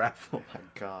out of the ref. Oh, my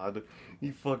God.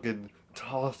 He fucking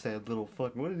tossed that little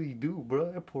fucking... What did he do,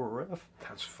 bro? That poor ref.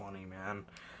 That's funny, man.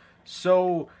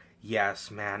 So, yes,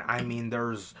 man. I mean,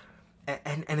 there's...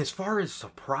 And as far as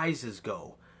surprises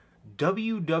go,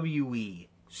 WWE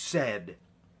said...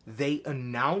 They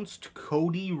announced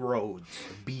Cody Rhodes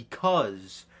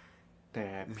because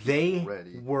they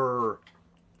were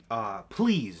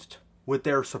pleased with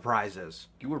their surprises.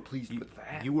 You were pleased with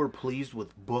that? You were pleased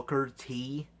with Booker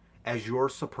T as your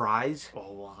surprise?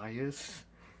 Elias.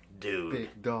 Dude.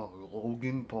 Big Dog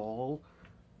Logan Paul.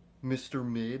 Mr.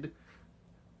 Mid.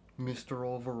 Mr.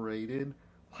 Overrated.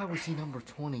 Why was he number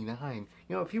 29?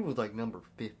 You know, if he was like number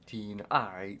 15,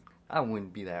 alright, I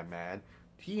wouldn't be that mad.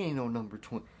 He ain't no number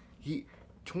 20.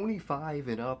 25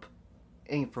 and up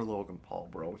ain't for Logan Paul,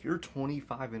 bro. If you're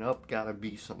 25 and up, gotta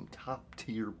be some top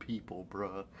tier people,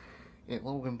 bro. And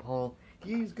Logan Paul,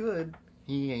 he's good.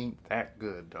 He ain't that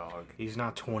good, dog. He's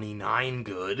not 29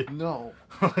 good. No.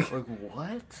 Like,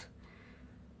 what?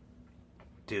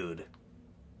 Dude.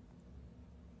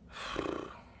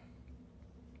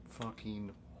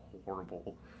 Fucking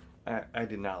horrible. I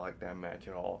did not like that match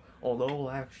at all. Although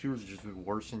last year was just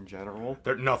worse in general.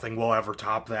 Nothing will ever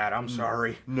top that. I'm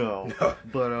sorry. No.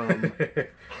 But,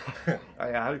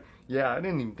 I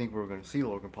didn't even think we were going to see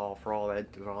Logan Paul for all that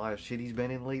shit he's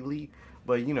been in lately.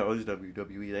 But, you know, it's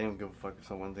WWE. They don't give a fuck if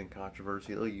someone's in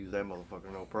controversy. They'll use that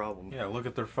motherfucker, no problem. Yeah, look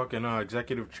at their fucking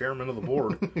executive chairman of the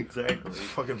board. Exactly.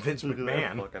 Fucking Vince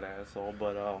McMahon. Fucking asshole.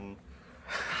 But, I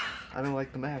didn't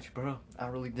like the match, bro. I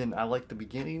really didn't. I liked the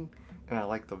beginning. And I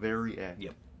like the very end.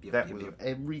 Yep.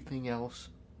 Everything else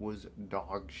was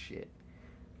dog shit.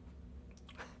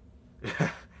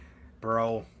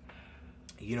 Bro,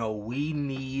 you know, we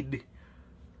need...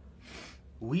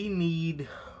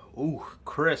 Ooh,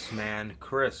 Chris, man.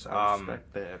 Chris. I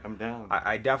respect that. I'm down.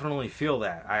 I definitely feel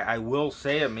that. I will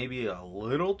say it may be a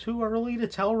little too early to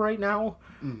tell right now.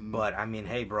 Mm-hmm. But, I mean,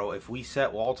 hey, bro, if we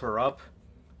set Walter up,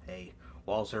 hey...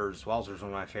 Walter's one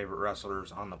of my favorite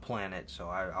wrestlers on the planet, so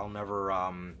I'll never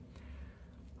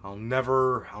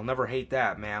hate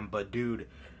that, man. But dude,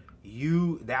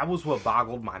 that was what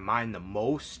boggled my mind the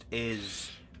most, is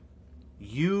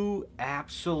you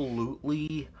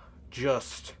absolutely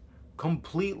just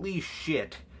completely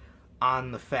shit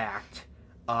on the fact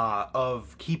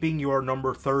of keeping your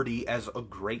number 30 as a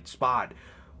great spot.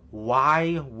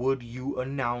 Why would you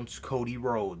announce Cody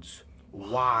Rhodes?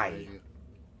 Why?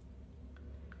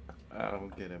 I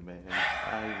don't get it, man.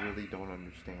 I really don't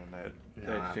understand that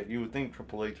shit. You would think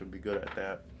Triple H would be good at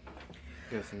that.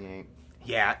 Guess he ain't.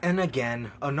 Yeah, and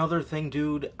again, another thing,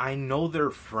 dude, I know they're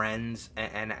friends,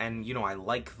 and you know, I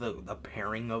like the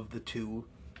pairing of the two.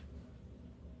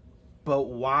 But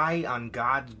why on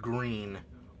God's green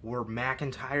were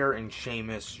McIntyre and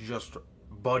Sheamus just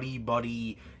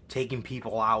buddy taking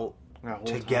people out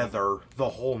together the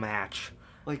whole match?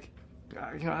 Like...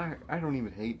 You know, I don't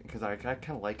even hate, because I kind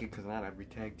of like it, because not every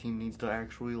tag team needs to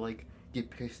actually, like, get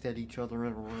pissed at each other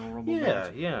in a Royal Rumble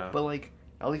match. Yeah. But, like,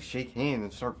 at least shake hands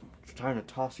and start trying to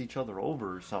toss each other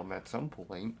over or something at some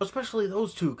point. Especially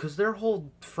those two, because their whole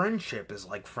friendship is,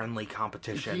 like, friendly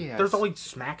competition. Yes. There's always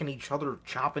smacking each other,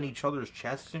 chopping each other's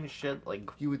chests and shit. Like,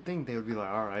 you would think they would be like,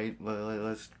 all right,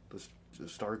 let's just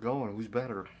start going. Who's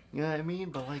better? You know what I mean?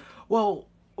 But, like... Well...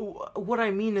 What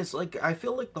I mean is, like, I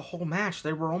feel like the whole match,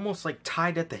 they were almost, like,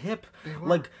 tied at the hip.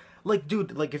 Like,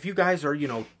 dude, like, if you guys are, you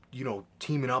know,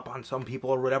 teaming up on some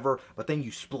people or whatever, but then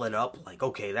you split up, like,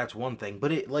 okay, that's one thing.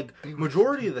 But it, like,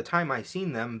 majority of the time I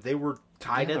seen them, they were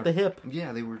tied at the hip.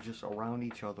 Yeah, they were just around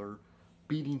each other,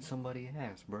 beating somebody's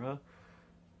ass, bruh.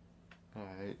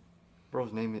 Alright.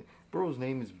 Bro's name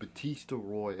is Batista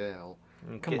Royale.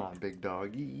 Come on, big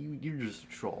dog. You're just a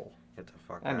troll. Get the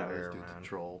fuck out of here, man. A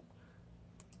troll.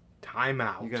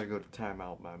 Timeout. You gotta go to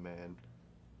timeout, my man.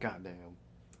 Goddamn.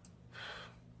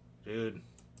 Dude.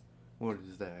 What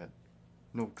is that?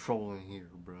 No trolling here,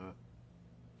 bruh.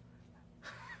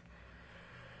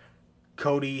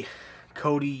 Cody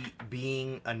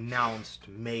being announced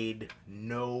made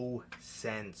no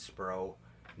sense, bro.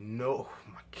 No,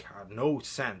 oh my God, no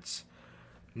sense.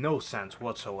 No sense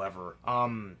whatsoever.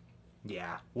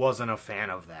 Yeah, wasn't a fan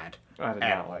of that. I did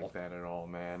not like that at all,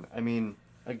 man. I mean,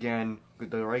 again,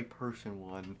 the right person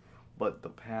won, but the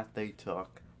path they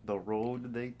took, the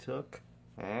road they took,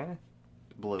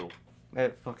 blew.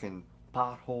 That fucking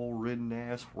pothole-ridden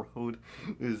ass road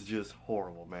is just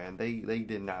horrible, man. They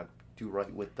did not do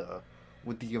right with the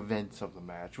events of the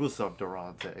match. What's up,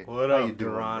 Durante? What How up, you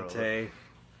doing, Durante? brother?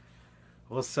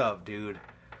 What's up, dude?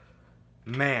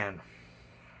 Man.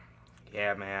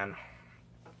 Yeah, man.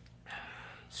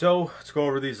 So, let's go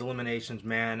over these eliminations,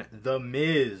 man. The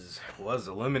Miz was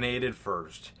eliminated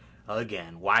first.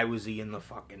 Again, why was he in the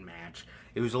fucking match?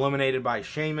 He was eliminated by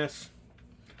Sheamus.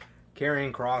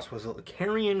 Karrion Kross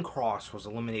was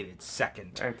eliminated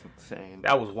second. That's insane.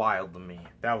 That was wild to me.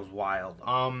 That was wild.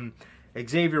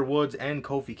 Xavier Woods and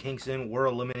Kofi Kingston were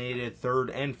eliminated third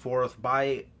and fourth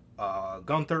by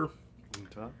Gunther.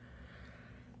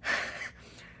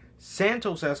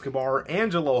 Santos Escobar,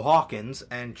 Angelo Hawkins,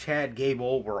 and Chad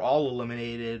Gable were all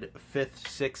eliminated 5th,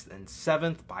 6th, and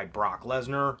 7th by Brock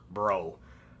Lesnar. Bro,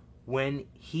 when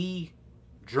Brock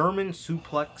German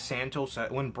suplexed Santos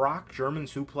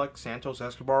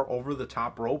Escobar over the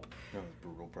top rope, That was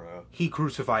brutal, bro. he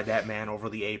crucified that man over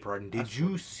the apron. Did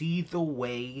you see the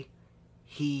way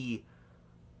he...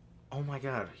 Oh my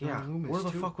God, yeah. Where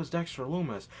the fuck was Dexter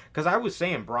Lumis? Because I was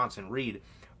saying Bronson Reed.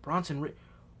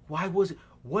 Why was it...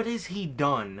 What has he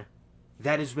done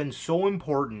that has been so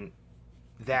important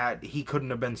that he couldn't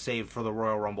have been saved for the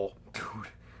Royal Rumble? Dude,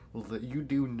 you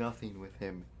do nothing with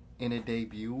him in a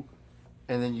debut,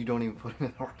 and then you don't even put him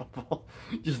in the Rumble.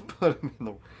 Just put him in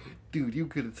the... Dude, you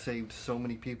could have saved so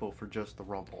many people for just the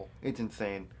Rumble. It's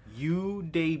insane. You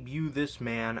debut this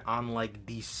man on like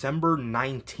December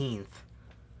 19th,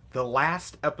 the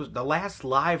last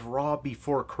live Raw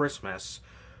before Christmas,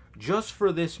 just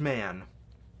for this man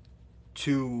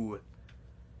to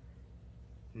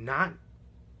not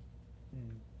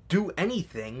do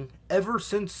anything ever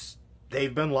since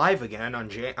they've been live again on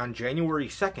January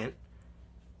 2nd.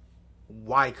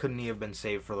 Why couldn't he have been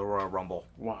saved for the Royal Rumble?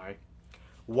 Why?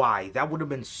 That would have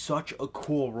been such a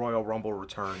cool Royal Rumble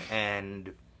return,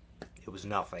 and it was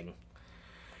nothing.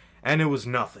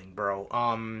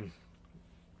 Bro.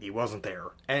 He wasn't there.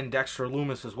 And Dexter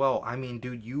Lumis as well. I mean,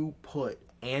 dude, you put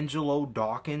Angelo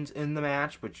Dawkins in the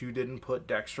match, but you didn't put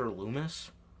Dexter Lumis?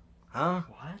 Huh?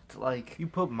 What? Like... You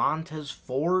put Montez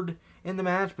Ford in the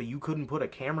match, but you couldn't put a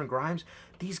Cameron Grimes?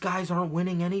 These guys aren't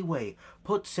winning anyway.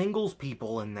 Put singles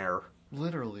people in there.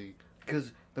 Literally.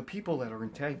 Because the people that are in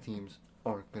tag teams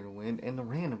aren't going to win, and the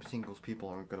random singles people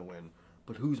aren't going to win.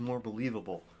 But who's more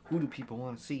believable? Who do people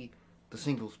want to see? The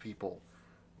singles people.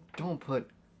 Don't put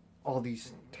all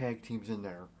these tag teams in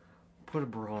there. Put a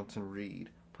Bronson Reed.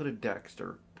 Put a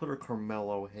Dexter. Put a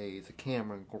Carmelo Hayes. A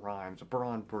Cameron Grimes. A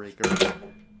Braun Breaker.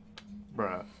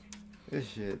 Bruh. This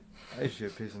shit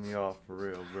pissing me off for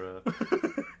real, bruh.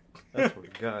 I swear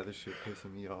to God, this shit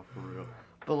pissing me off for real.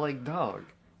 But like, dog,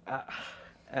 I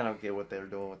don't get what they're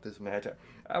doing with this match.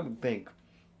 I would think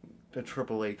the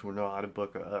Triple H would know how to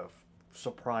book a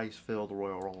surprise-filled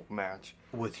Royal Rumble match.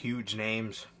 With huge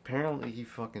names. Apparently he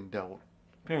fucking don't.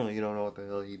 Apparently you don't know what the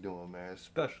hell he's doing, man.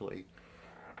 Especially,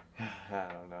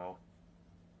 I don't know.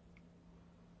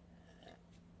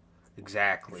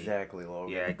 Exactly,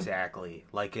 Logan. Yeah, exactly.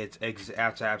 Like, that's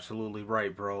absolutely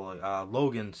right, bro.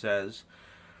 Logan says,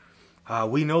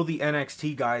 we know the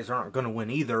NXT guys aren't going to win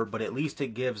either, but at least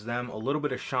it gives them a little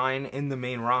bit of shine in the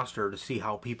main roster to see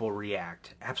how people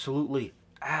react. Absolutely,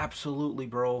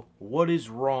 bro. What is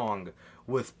wrong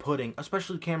with putting,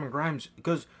 especially Cameron Grimes,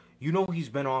 because you know he's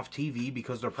been off TV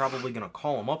because they're probably going to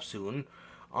call him up soon.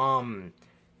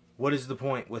 What is the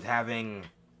point with having...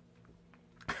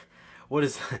 What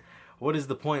is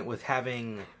the point with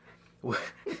having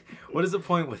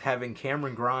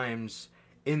Cameron Grimes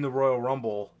in the Royal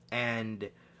Rumble and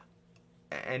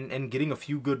getting a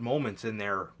few good moments in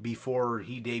there before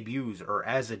he debuts or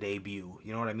as a debut?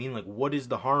 You know what I mean? Like, what is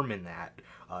the harm in that?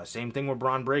 Same thing with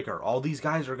Braun Breaker. All these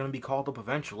guys are going to be called up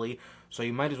eventually, so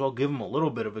you might as well give them a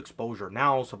little bit of exposure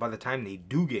now, so by the time they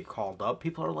do get called up,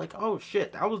 people are like, oh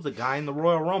shit, that was the guy in the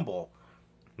Royal Rumble.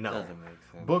 No. Doesn't make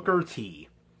sense. Booker T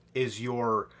is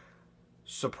your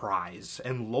surprise,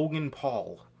 and Logan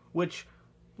Paul, which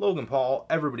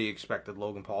everybody expected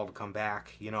Logan Paul to come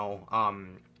back, you know,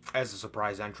 as a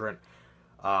surprise entrant.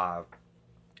 I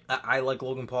like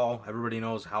Logan Paul. Everybody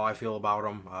knows how I feel about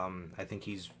him. I think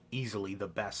he's easily the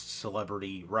best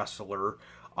celebrity wrestler.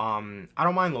 I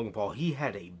don't mind Logan Paul. He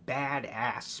had a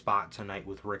badass spot tonight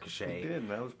with Ricochet. He did.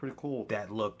 That was pretty cool. That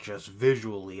looked just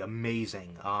visually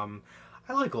amazing. I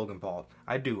like Logan Paul.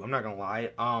 I do. I'm not gonna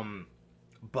lie.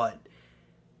 But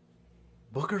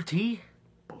Booker T,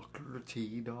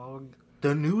 dog.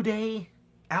 The New Day,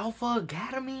 Alpha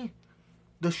Academy,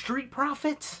 the Street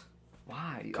Profits.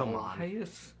 Why? Come on. The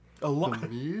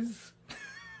Miz?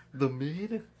 The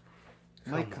Mid?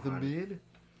 Mike the Mid?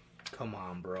 Come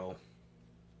on, bro.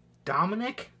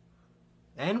 Dominic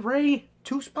and Ray,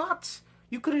 2 spots.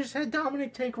 You could have just had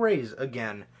Dominic take Ray's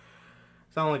again.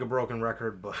 Sound like a broken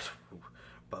record,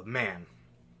 but man.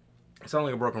 It's not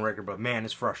like a broken record, but man,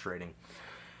 it's frustrating.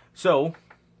 So,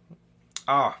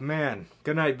 man.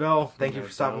 Good night, Bell. Thank you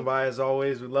for stopping by as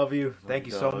always. We love you. Thank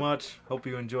you so much. Hope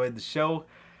you enjoyed the show.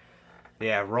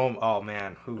 Yeah, Rome. Oh,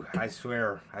 man. I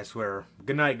swear.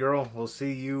 Good night, girl. We'll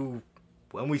see you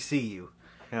when we see you.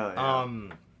 Hell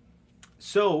yeah.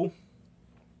 So.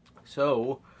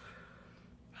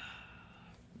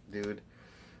 Dude.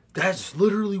 That's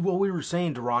literally what we were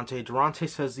saying, Durante. Durante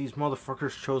says these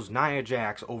motherfuckers chose Nia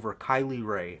Jax over Kylie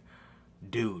Ray.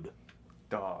 Dude.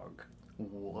 Dog.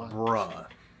 What? Bruh.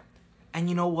 And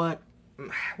you know what?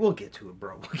 We'll get to it,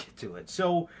 bro. We'll get to it.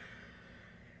 So,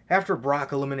 after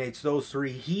Brock eliminates those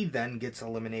 3, he then gets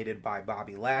eliminated by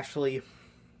Bobby Lashley.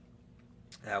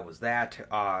 That was that.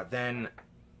 Then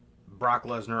Brock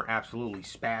Lesnar absolutely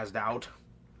spazzed out.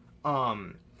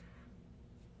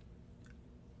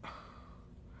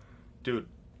 Dude,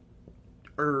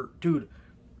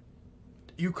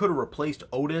 you could have replaced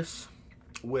Otis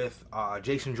with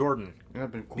Jason Jordan.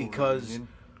 That'd been cool, because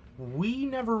we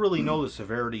never really know the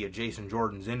severity of Jason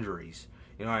Jordan's injuries.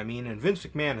 You know what I mean? And Vince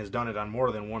McMahon has done it on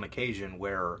more than one occasion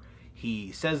where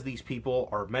he says these people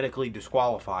are medically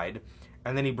disqualified,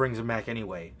 and then he brings them back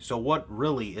anyway. So what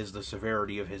really is the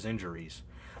severity of his injuries?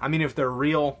 I mean, if they're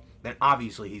real, then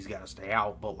obviously he's got to stay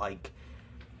out. But, like,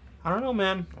 I don't know,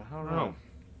 man. I don't know.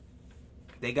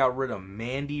 They got rid of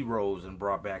Mandy Rose and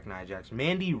brought back Nia Jax.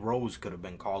 Mandy Rose could have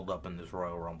been called up in this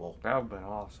Royal Rumble. That would have been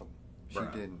awesome. She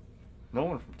didn't. No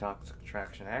one from Toxic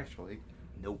Attraction, actually.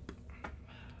 Nope.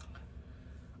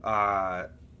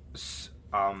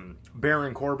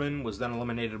 Baron Corbin was then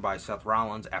eliminated by Seth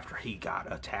Rollins after he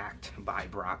got attacked by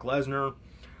Brock Lesnar.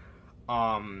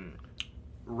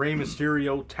 Rey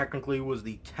Mysterio technically was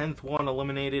the 10th one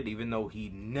eliminated, even though he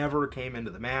never came into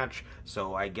the match.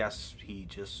 So I guess he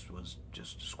was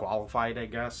disqualified, I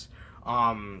guess.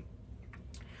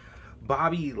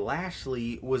 Bobby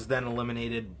Lashley was then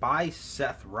eliminated by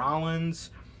Seth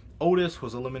Rollins. Otis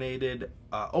was eliminated.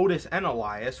 Otis and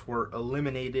Elias were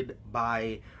eliminated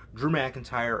by Drew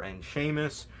McIntyre and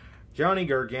Sheamus. Johnny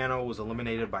Gargano was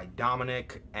eliminated by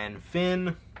Dominic and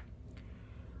Finn.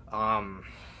 I'm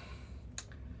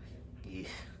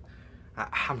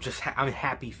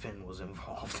happy Finn was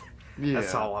involved. Yeah.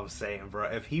 That's all I'm saying,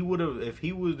 bro. If he would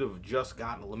have just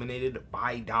gotten eliminated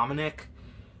by Dominic,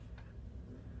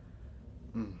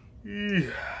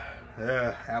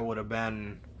 that would have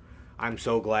been. I'm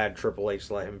so glad Triple H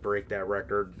let him break that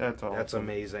record. That's awesome. That's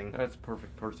amazing. That's a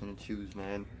perfect person to choose,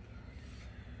 man.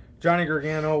 Johnny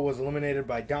Gargano was eliminated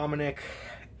by Dominic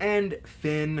and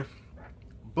Finn.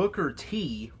 Booker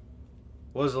T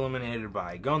was eliminated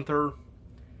by Gunther.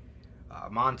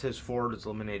 Montez Ford was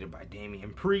eliminated by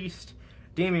Damian Priest.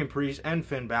 Damian Priest and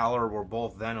Finn Balor were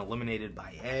both then eliminated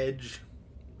by Edge.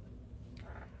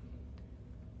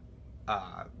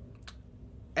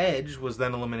 Edge was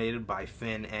then eliminated by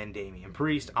Finn and Damian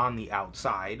Priest on the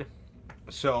outside.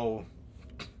 So,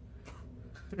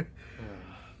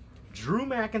 Drew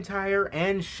McIntyre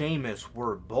and Sheamus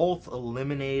were both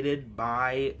eliminated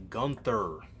by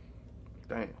Gunther.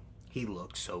 Damn. He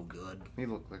looked so good. He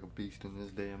looked like a beast in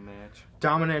this damn match.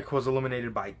 Dominic was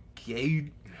eliminated by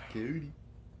Cody.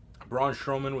 Braun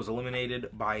Strowman was eliminated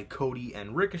by Cody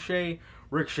and Ricochet.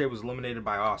 Ricochet was eliminated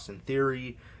by Austin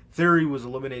Theory. Theory was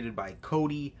eliminated by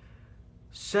Cody.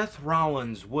 Seth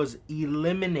Rollins was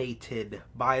eliminated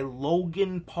by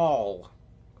Logan Paul.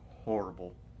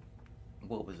 Horrible.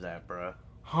 What was that, bruh?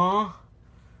 Huh?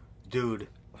 Dude,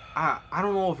 I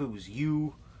don't know if it was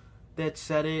you that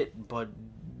said it, but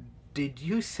did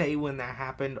you say when that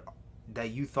happened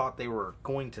that you thought they were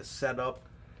going to set up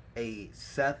a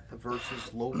Seth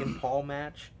versus Logan Paul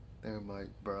match? They might,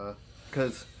 bruh.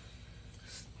 Because,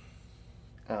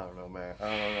 I don't know, man.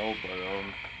 I don't know,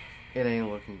 but it ain't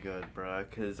looking good, bruh.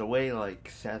 Because the way, like,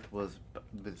 Seth was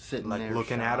sitting like there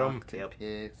looking at him, and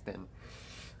pissed, and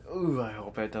ooh, I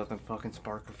hope that doesn't fucking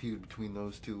spark a feud between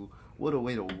those two. What a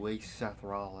way to waste Seth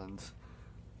Rollins.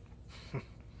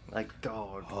 Like,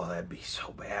 dog. Oh, that'd be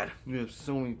so bad. You have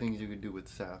so many things you could do with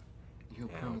Seth. You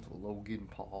Yeah. put with Logan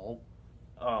Paul.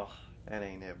 Oh, that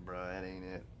ain't it, bro. That ain't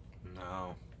it.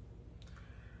 No.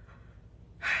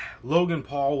 Logan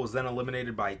Paul was then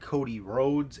eliminated by Cody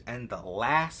Rhodes, and the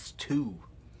last two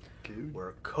Dude.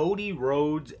 were Cody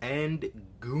Rhodes and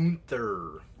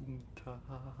Gunther.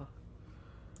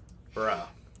 Bruh.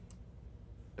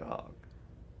 Dog.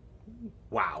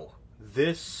 Wow.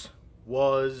 This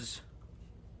was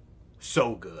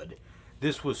so good.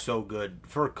 This was so good.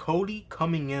 For Cody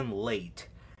coming in late,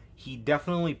 he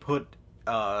definitely put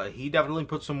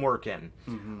some work in.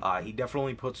 Mm-hmm. He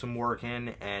definitely put some work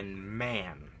in, and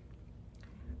man.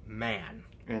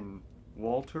 And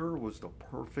Walter was the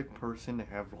perfect person to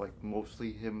have, like,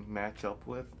 mostly him match up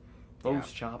with.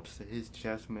 Those chops to his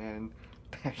chest, man.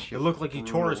 That shit It looked like he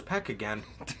tore his brutal. pec again.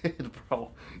 Did,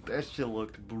 bro. That shit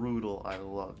looked brutal. I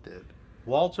loved it.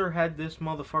 Walter had this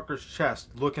motherfucker's chest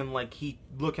looking like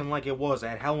it was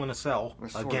at Hell in a Cell I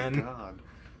swear again. to God.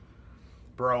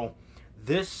 Bro,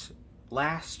 this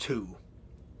last two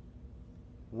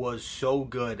was so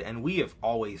good, and we have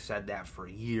always said that for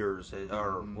years,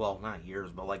 or well, not years,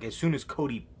 but like as soon as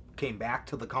Cody came back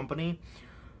to the company,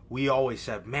 we always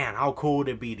said, man, how cool would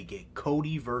it be to get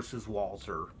Cody versus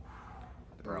Walter?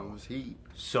 Bro, Those heat.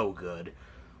 so good.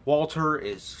 Walter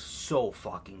is so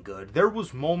fucking good. There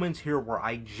was moments here where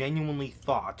I genuinely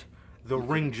thought the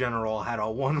Ring General had a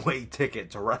one-way ticket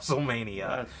to WrestleMania.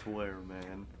 I swear,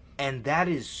 man. And that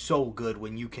is so good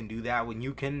when you can do that, when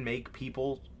you can make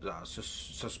people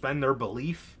suspend their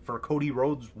belief for Cody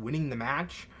Rhodes winning the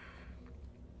match.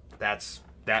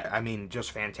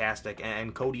 Just fantastic.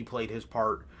 And Cody played his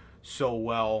part so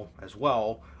well as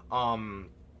well.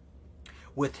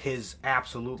 With his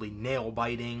absolutely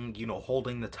nail-biting,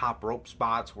 holding the top rope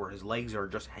spots where his legs are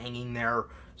just hanging there.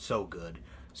 So good.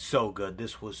 So good.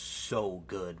 This was so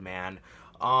good, man.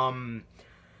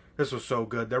 This was so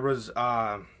good. There was,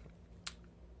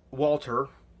 Walter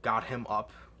got him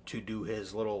up to do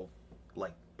his little,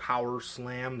 like, power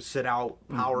slam, sit-out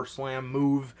power slam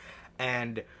move,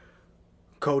 and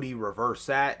Cody reversed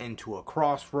that into a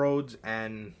crossroads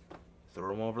and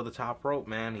threw him over the top rope,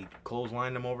 man. He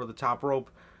clotheslined him over the top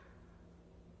rope.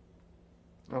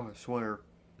 Oh, I swear.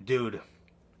 Dude,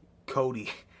 Cody,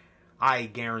 I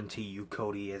guarantee you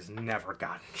Cody has never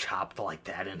gotten chopped like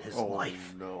that in his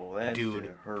life. No, that Dude,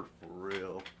 shit hurt for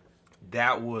real.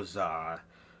 That was,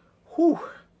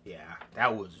 yeah,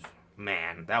 that was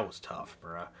tough,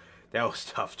 bruh. That was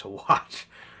tough to watch.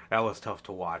 That was tough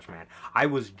to watch, man. I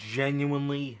was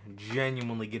genuinely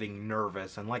getting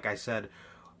nervous, and like I said,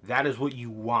 that is what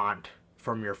you want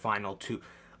from your final two.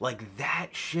 Like, that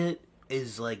shit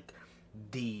is like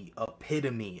the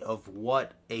epitome of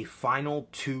what a final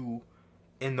two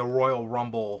in the Royal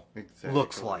Rumble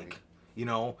looks like.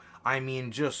 I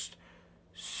mean, just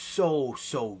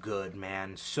so good,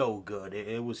 man. So good.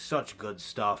 It was such good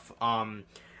stuff. And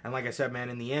like I said,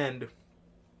 man, in the end,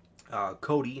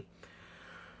 Cody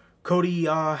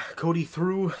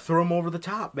threw him over the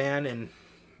top, man, and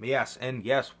yes,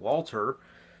 Walter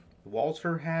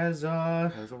has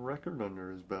a record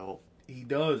under his belt. He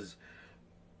does.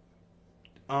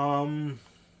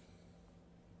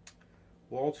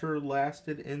 Walter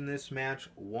lasted in this match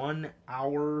 1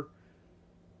 hour.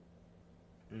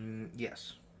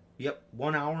 Yes. Yep,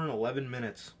 1 hour and 11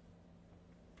 minutes.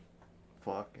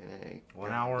 Fucking A.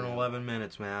 1 hour and 11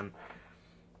 minutes, man.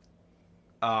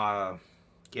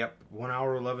 Yep, 1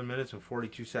 hour, 11 minutes, and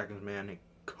 42 seconds, man.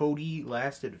 Cody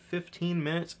lasted 15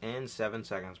 minutes and 7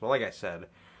 seconds. But like I said,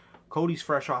 Cody's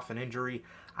fresh off an injury.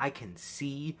 I can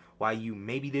see why you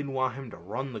maybe didn't want him to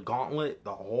run the gauntlet,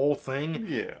 the whole thing.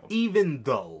 Yeah. Even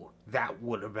though that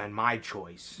would have been my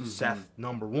choice. Seth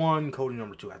number 1, Cody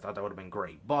number 2. I thought that would have been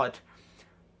great. But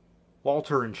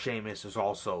Walter and Sheamus is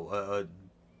also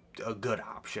a good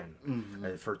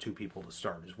option for two people to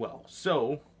start as well.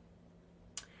 So,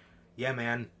 yeah,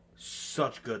 man.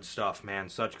 Such good stuff, man.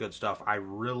 Such good stuff. I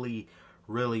really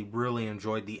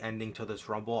enjoyed the ending to this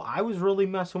Rumble. I was really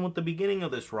messing with the beginning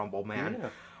of this Rumble, man. Yeah.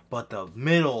 But the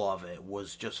middle of it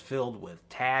was just filled with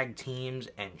tag teams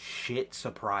and shit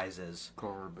surprises.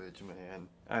 Garbage, man.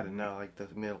 I did not like the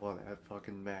middle of that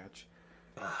fucking match.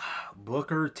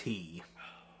 Booker T.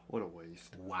 What a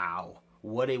waste. Wow.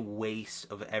 What a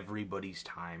waste of everybody's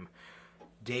time.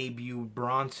 Debut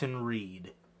Bronson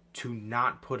Reed to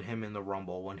not put him in the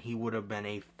Rumble when he would have been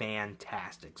a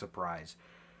fantastic surprise.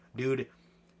 Dude,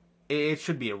 it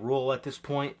should be a rule at this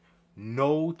point.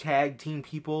 No tag team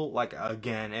people, like,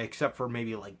 again, except for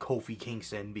maybe like Kofi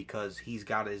Kingston because he's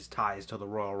got his ties to the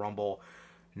Royal Rumble.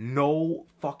 No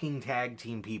fucking tag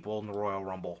team people in the Royal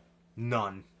Rumble.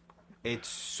 None. It's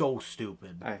so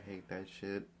stupid. I hate that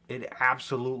shit. It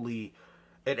absolutely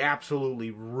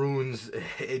ruins.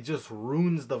 It just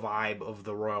ruins the vibe of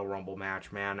the Royal Rumble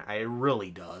match, man. It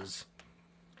really does.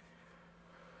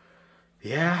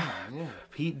 Yeah.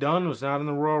 Pete Dunne was not in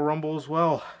the Royal Rumble as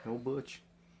well. No Butch.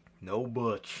 No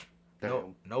Butch.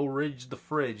 Damn. No Ridge the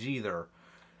Fridge either.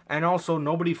 And also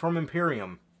nobody from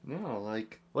Imperium. No,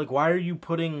 like why are you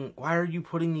putting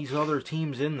these other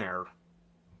teams in there?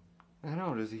 I don't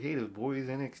know, does he hate his boys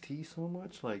NXT so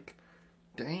much? Like,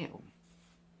 damn.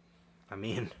 I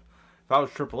mean, if I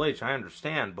was Triple H, I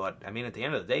understand, but I mean, at the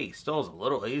end of the day, he still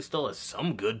has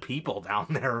some good people down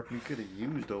there. You could have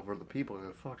used over the people in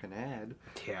the fucking ad.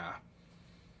 Yeah.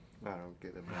 I don't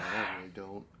get it, man. I really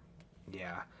don't.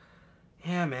 Yeah.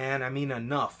 Yeah, man. I mean,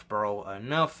 enough, bro.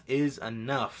 Enough is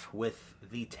enough with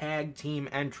the tag team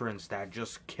entrance that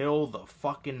just kill the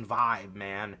fucking vibe,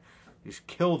 man. Just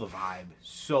kill the vibe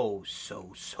so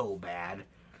bad.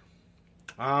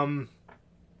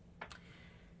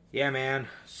 Yeah, man.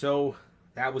 So,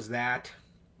 that was that.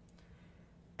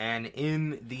 And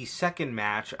in the second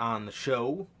match on the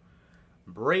show,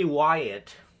 Bray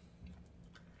Wyatt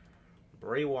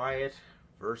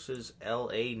versus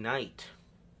LA Knight.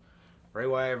 Bray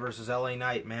Wyatt versus LA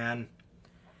Knight, man.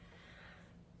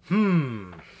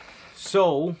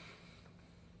 So,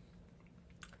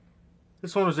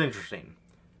 this one was interesting.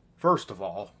 First of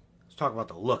all, let's talk about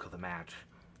the look of the match.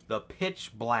 The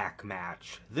pitch black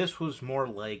match. This was more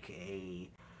like a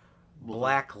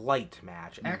black light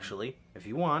match. Actually, if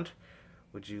you want,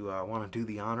 would you want to do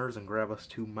the honors and grab us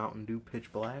 2 Mountain Dew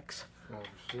pitch blacks? Oh,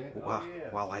 shit.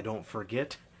 While I don't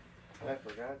forget. I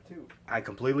forgot, too. I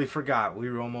completely forgot.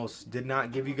 We almost did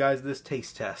not give you guys this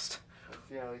taste test. Let's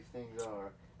see how these things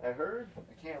are. I heard,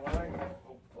 I can't lie.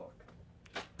 Oh,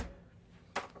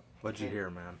 fuck. What'd you hear,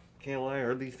 man? Can't lie, I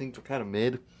heard these things are kind of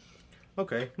mid.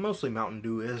 Okay, mostly Mountain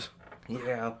Dew is.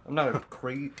 Yeah, I'm not a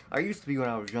crazy. I used to be when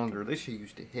I was younger. This shit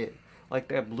used to hit. Like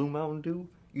that blue Mountain Dew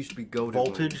used to be goated.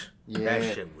 Voltage? Yeah,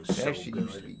 that shit was so that shit good.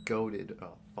 used to be goated.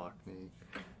 Oh, fuck me.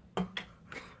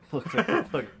 Look at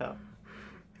fuck out.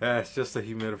 Yeah, it's just a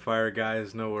humidifier,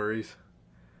 guys. No worries.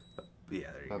 Yeah,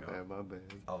 there you go. My bad.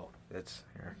 Oh, it's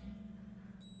here.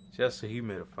 Just a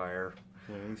humidifier.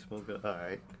 Yeah, you smoke it.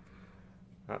 Alright.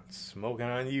 Not smoking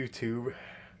on YouTube.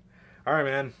 Alright,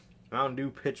 man. Mountain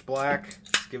Dew Pitch Black.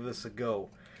 Let's give this a go.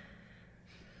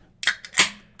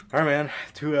 Alright, man.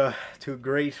 To a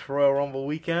great Royal Rumble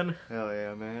weekend. Hell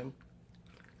yeah, man.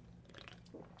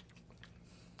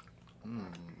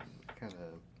 Kind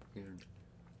of weird.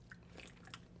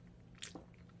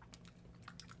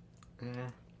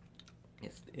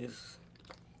 Yes, it is.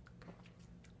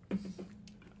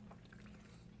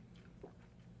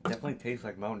 Definitely tastes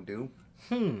like Mountain Dew.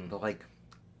 But like,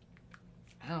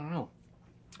 I don't know.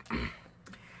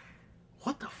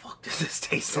 What the fuck does this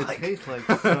taste like? It tastes like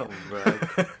something,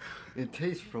 bro. It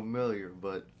tastes familiar,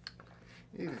 but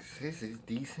this is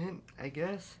decent, I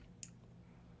guess.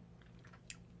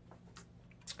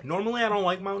 Normally I don't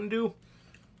like Mountain Dew.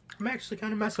 I'm actually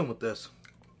kind of messing with this.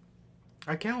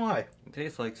 I can't lie. It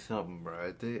tastes like something,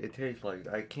 bro. It tastes like,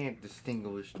 I can't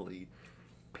distinguishedly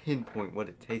pinpoint what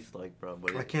it tastes like, bro.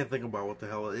 But I can't think about what the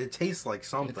hell it tastes like.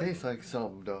 Something. It tastes like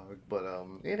something, dog. But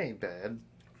it ain't bad.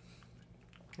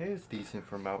 It's decent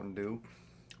for Mountain Dew.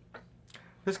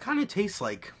 This kind of tastes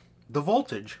like the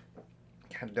Voltage.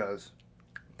 It does.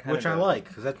 Which I like,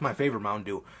 because that's my favorite Mountain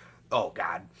Dew. Oh,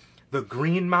 God. The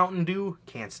green Mountain Dew,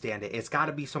 can't stand it. It's got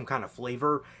to be some kind of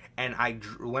flavor. And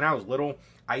when I was little,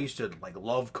 I used to like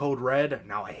love Code Red.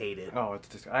 Now I hate it. Oh, it's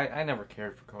just I never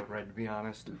cared for Code Red, to be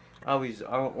honest. I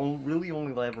really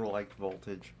only ever liked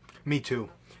Voltage. Me too.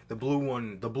 The blue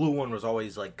one was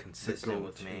always like consistent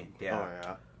with me. Yeah.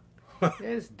 Oh yeah.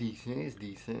 It's decent. It's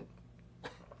decent.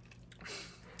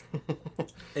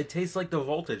 It tastes like the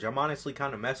Voltage. I'm honestly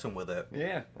kind of messing with it.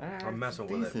 Yeah, I'm messing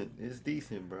with it. It's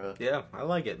decent, bro. Yeah, I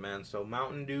like it, man. So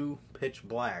Mountain Dew Pitch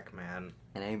Black, man.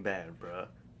 It ain't bad, bro.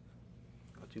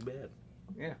 Not too bad.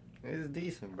 Yeah, it's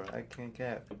decent, bro. I can't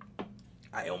cap.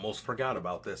 I almost forgot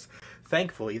about this.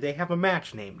 Thankfully, they have a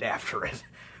match named after it,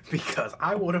 because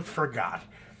I would have forgot.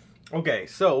 Okay,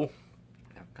 so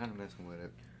I'm kind of messing with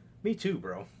it. Me too,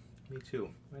 bro. Me too.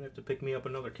 Might have to pick me up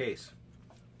another case.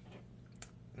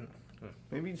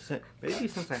 Maybe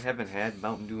since I haven't had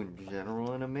Mountain Dew in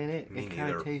general in a minute, it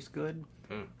kind of tastes good.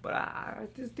 But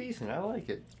it's decent. I like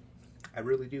it. I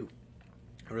really do.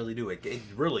 I really do. It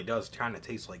really does kind of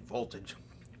taste like Voltage.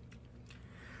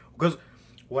 Because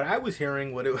what I was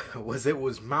hearing, it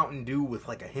was Mountain Dew with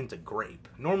like a hint of grape.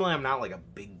 Normally, I'm not like a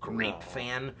big grape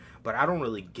fan, but I don't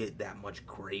really get that much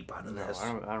grape out of this.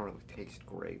 I don't really taste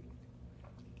grape.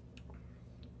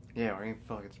 Yeah, we ain't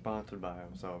fucking sponsored by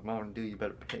them, so Mountain Dew, you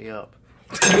better pay up.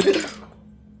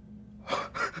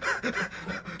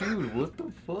 Dude, what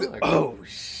the fuck? Oh,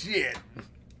 shit.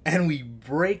 And we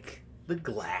break the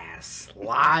glass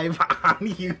live on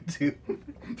YouTube.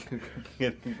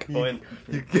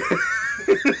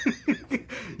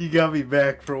 You got me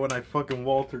back for when I fucking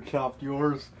Walter chopped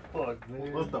yours. Fuck,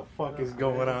 man. What the fuck is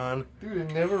going on? Dude,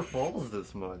 it never falls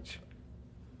this much.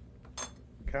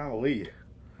 Golly.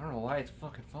 I don't know why it's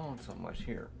fucking falling so much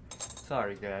here.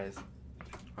 Sorry, guys.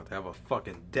 I'll have to have a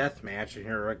fucking death match in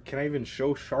here. Can I even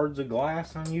show shards of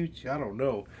glass on YouTube? I don't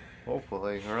know.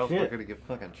 Hopefully, or else we're gonna get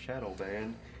fucking shadow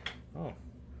banned.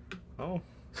 Oh,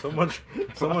 so much.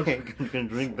 I ain't gonna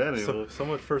drink that anymore. So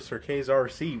much for Sir K's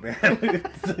RC, man.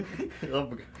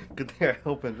 Good thing I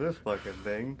opened this fucking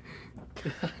thing.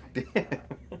 God damn.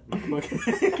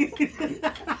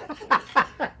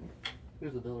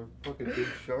 There's another fucking big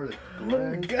shard of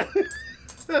glass.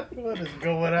 What is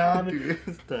going on? Dude,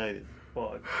 it's tiny as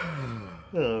fuck.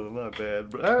 Oh, my bad,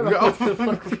 bro. I don't know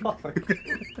what the fuck.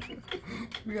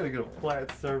 We gotta get a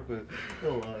flat surface.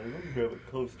 Hold on, let me grab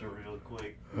a coaster real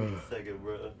quick. Wait a second,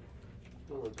 bro.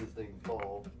 Don't let this thing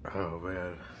fall. Oh,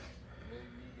 man.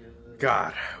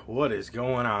 God, what is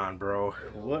going on, bro?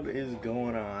 What is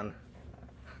going on?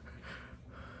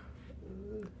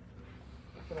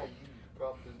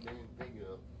 Prop this damn thing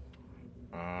up.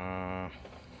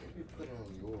 Maybe put it on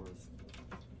yours.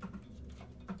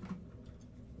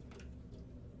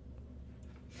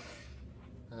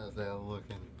 How's that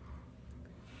looking?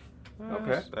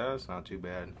 Okay. That's not too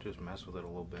bad. Just mess with it a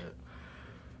little bit.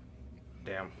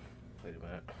 Damn. Wait a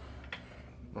minute.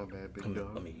 My bad, big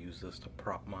dog. Let me use this to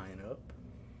prop mine up.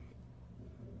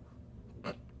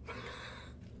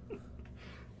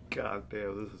 God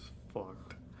damn, this is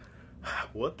fucked.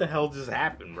 What the hell just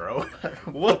happened, bro?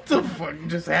 What the fuck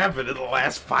just happened in the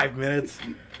last 5 minutes?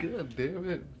 God damn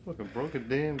it. Fucking broken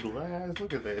damn glass.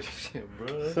 Look at that shit,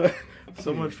 bro.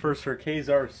 So much for Sir K's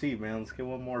RC, man. Let's get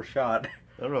one more shot.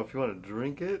 I don't know if you want to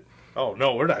drink it. Oh,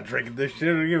 no, we're not drinking this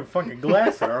shit. We're getting fucking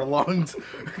glass in our lungs.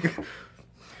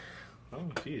 Oh,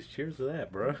 jeez. Cheers to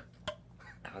that, bro.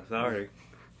 I'm sorry.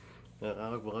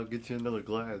 I'll get you another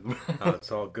glass. Oh,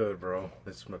 it's all good, bro.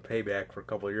 This is my payback for a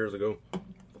couple of years ago.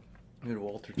 Dude,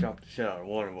 Walter chopped the shit out of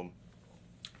one of them.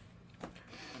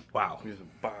 Wow. He was a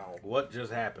bow. What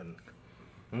just happened?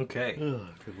 Okay. Oh,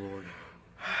 good lord.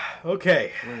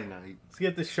 Okay. What a night. Let's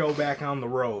get the show back on the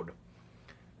road.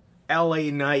 LA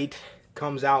Knight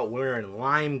comes out wearing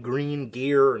lime green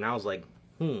gear, and I was like,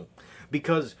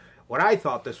 Because what I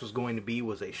thought this was going to be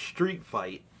was a street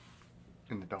fight.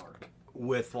 In the dark.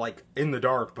 With, like, in the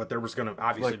dark, but there was going to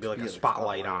obviously be, like, a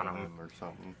spotlight on him. Or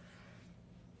something.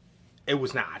 It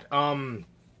was not.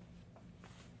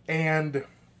 And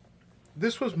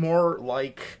this was more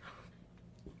like,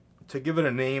 to give it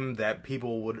a name that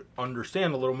people would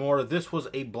understand a little more, this was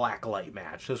a black light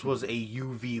match. This was a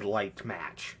UV light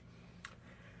match.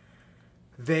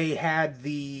 They had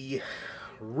the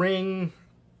ring,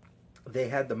 they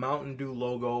had the Mountain Dew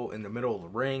logo in the middle of the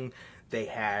ring. They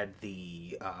had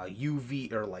the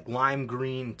UV, or like lime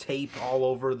green tape all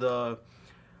over the...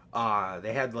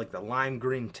 they had like the lime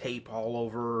green tape all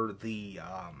over the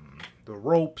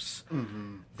ropes.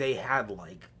 Mm-hmm. They had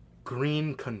like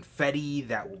green confetti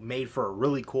that made for a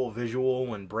really cool visual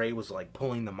when Bray was like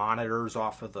pulling the monitors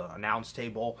off of the announce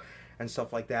table and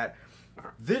stuff like that.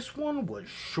 This one was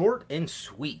short and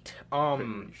sweet.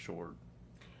 Pretty short.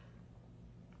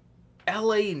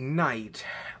 LA Knight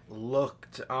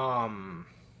looked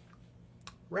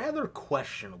rather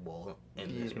questionable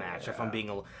in this match, if I'm being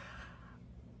a...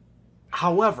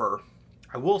 However,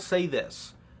 I will say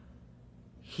this.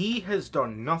 He has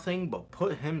done nothing but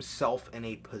put himself in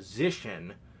a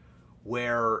position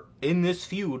where, in this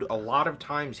feud, a lot of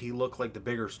times he looked like the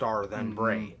bigger star than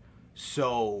Bray.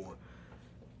 So,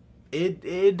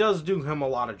 it does do him a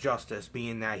lot of justice,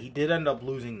 being that he did end up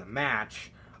losing the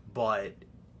match, but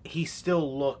he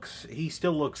still looks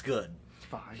good.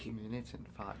 5 minutes and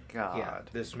 5... God. Yeah,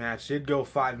 this match did go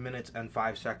 5 minutes and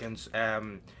 5 seconds.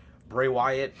 Bray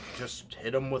Wyatt just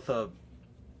hit him with a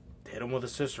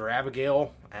Sister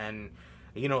Abigail, and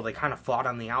you know, they kind of fought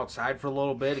on the outside for a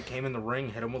little bit. He came in the ring,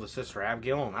 hit him with a Sister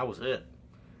Abigail, and that was it.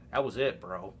 That was it,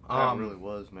 bro. That really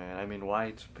was, man. I mean,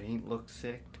 Wyatt's paint looked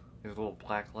sick. His little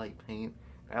black light paint,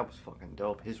 that was fucking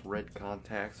dope. His red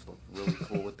contacts looked really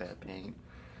cool with that paint.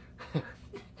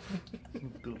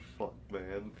 Good fuck,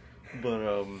 man.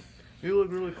 But he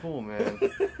looked really cool, man.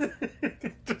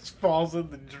 Just falls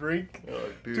in the drink.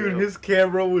 Oh, dude, his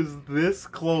camera was this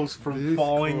close from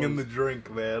falling in the drink,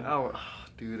 man.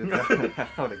 Dude, I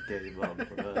would have gave up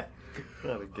for that. I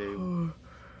would have gave up.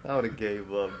 I would have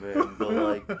gave up, man. But,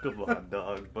 like, come on,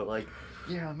 dog. But, like,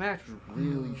 yeah, the match was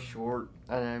really short.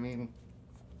 And, I mean,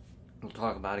 we'll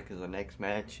talk about it because the next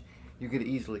match, you could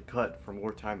easily cut for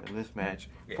more time in this match.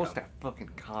 Yeah. Plus that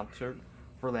fucking concert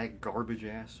for that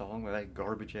garbage-ass song or that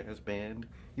garbage-ass band.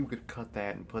 You could cut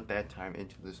that and put that time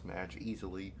into this match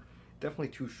easily. Definitely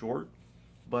too short.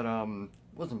 But,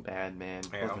 wasn't bad, man.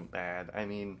 Yeah. Wasn't bad. I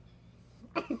mean,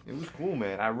 it was cool,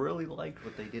 man. I really liked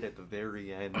what they did at the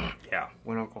very end. Yeah.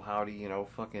 When Uncle Howdy, you know,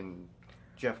 fucking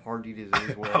Jeff Hardy did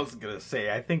his way. I was gonna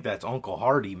say, I think that's Uncle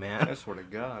Hardy, man. I swear to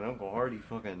God, Uncle Hardy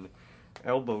fucking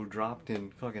elbow dropped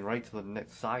in fucking right to the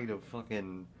next side of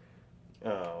fucking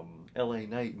LA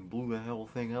Knight and blew the whole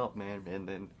thing up, man. And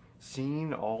then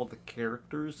seeing all the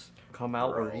characters come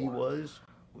out where he was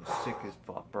sick as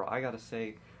fuck, bro. I gotta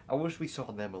say, I wish we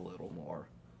saw them a little more.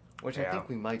 Which I think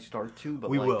we might start to, but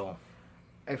we like, will.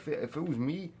 If it was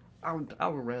me, I would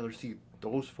rather see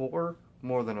those four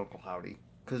more than Uncle Howdy.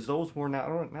 Because those four not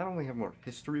only have more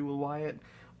history with Wyatt,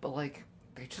 but like,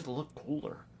 they just look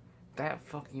cooler. That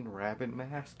fucking rabbit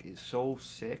mask is so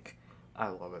sick. I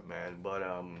love it, man. But,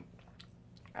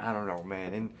 I don't know,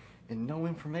 man. And no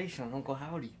information on Uncle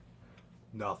Howdy.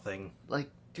 Nothing. Like,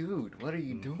 dude, what are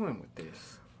you doing with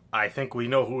this? I think we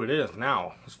know who it is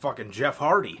now. It's fucking Jeff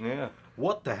Hardy. Yeah.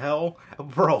 What the hell?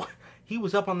 Bro, he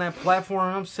was up on that platform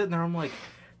and I'm sitting there, I'm like,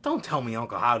 don't tell me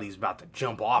Uncle Howdy's about to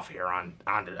jump off here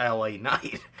onto LA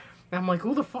Knight. And I'm like,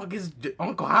 who the fuck is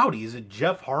Uncle Howdy? Is it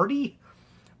Jeff Hardy?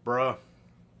 Bruh.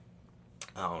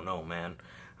 I don't know, man.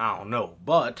 I don't know.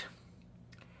 But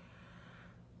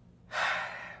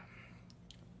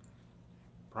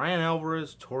Brian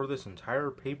Alvarez tore this entire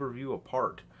pay-per-view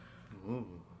apart. Ooh.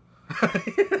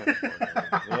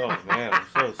 Oh man, I'm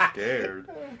so scared.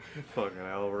 Fucking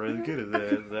Alvarez, get his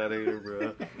ass out of here,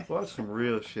 bro. Watch some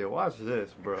real shit. Watch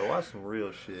this, bro. Watch some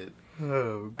real shit.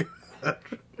 Oh, God.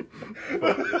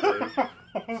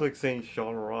 It's like saying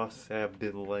Sean Ross Sapp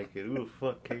didn't like it. Who the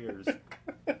fuck cares?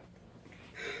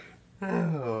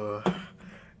 Oh.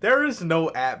 There is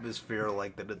no atmosphere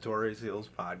like the Notorious Heels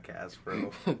podcast,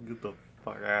 bro. Get the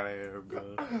fuck out of here,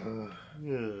 bro.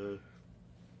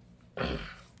 Yeah.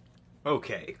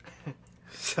 Okay.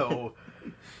 So,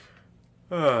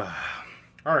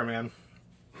 alright, man.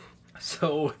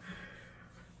 So,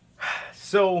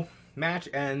 match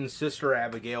ends, Sister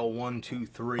Abigail, 1, 2,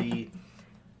 3.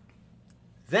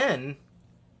 Then,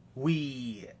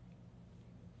 we,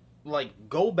 like,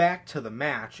 go back to the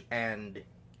match, and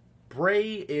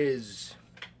Bray is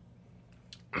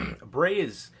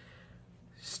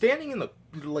standing in the,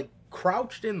 like,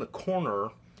 crouched in the corner.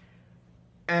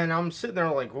 And I'm sitting there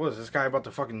like, what is this guy about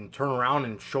to fucking turn around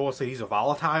and show us that he's a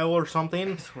volatile or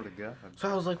something? I swear to God. So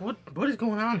I was like, what is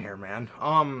going on here, man?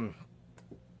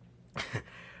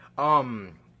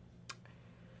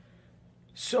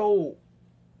 So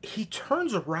he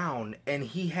turns around and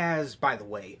he has, by the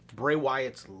way, Bray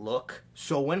Wyatt's look.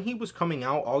 So when he was coming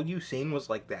out, all you seen was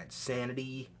like that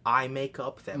Sanity eye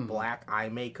makeup, that black eye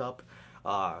makeup,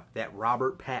 that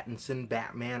Robert Pattinson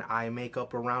Batman eye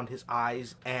makeup around his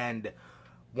eyes. And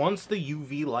once the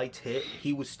UV lights hit,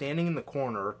 he was standing in the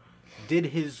corner, did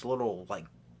his little, like,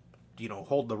 you know,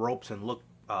 hold the ropes and look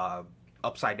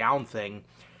upside down thing,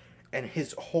 and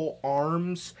his whole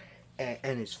arms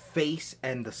and his face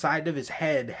and the side of his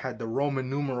head had the Roman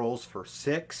numerals for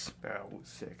 6. That was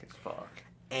sick as fuck.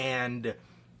 And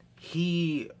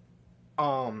he,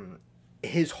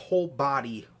 his whole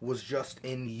body was just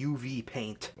in UV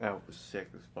paint. That was sick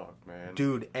as fuck, man.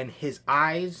 Dude, and his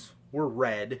eyes were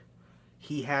red.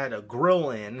 He had a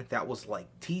grill in that was like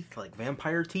teeth, like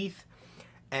vampire teeth.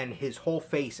 And his whole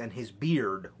face and his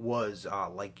beard was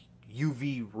like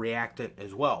UV reactant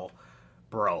as well.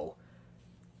 Bro,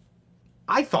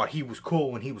 I thought he was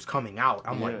cool when he was coming out.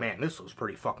 I'm like, man, this was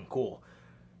pretty fucking cool.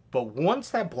 But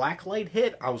once that black light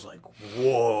hit, I was like,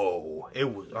 whoa.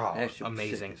 It was that shit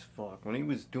amazing. Was sick as fuck. When he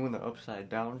was doing the upside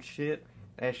down shit,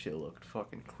 that shit looked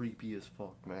fucking creepy as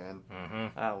fuck, man.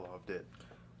 Mm-hmm. I loved it.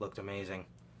 Looked amazing.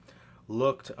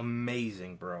 Looked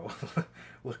amazing, bro.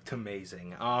 Looked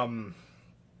amazing.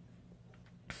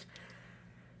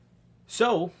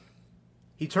 So,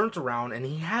 he turns around and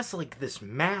he has like this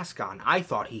mask on. I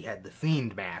thought he had the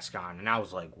Fiend mask on, and I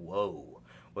was like, whoa,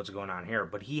 what's going on here?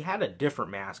 But he had a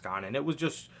different mask on, and it was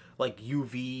just like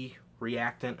UV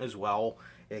reactant as well.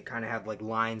 It kind of had like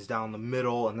lines down the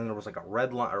middle, and then there was like a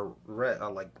red line, or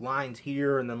like lines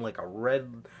here, and then like a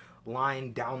red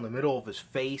line down the middle of his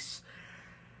face.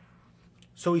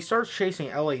 So he starts chasing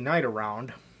LA Knight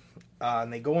around,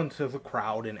 and they go into the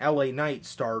crowd, and LA Knight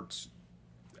starts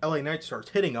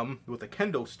hitting him with a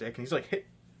kendo stick, and he's like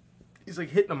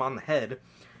hitting him on the head,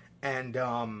 and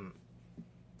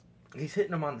he's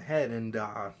hitting him on the head, and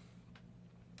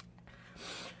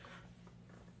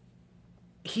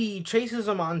he chases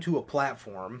him onto a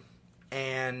platform,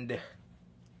 and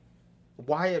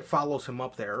Wyatt follows him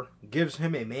up there, gives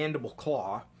him a mandible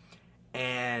claw,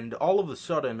 and all of a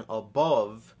sudden,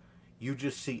 above, you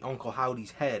just see Uncle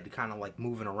Howdy's head kind of like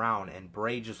moving around, and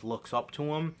Bray just looks up to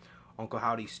him. Uncle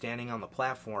Howdy's standing on the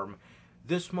platform.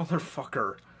 This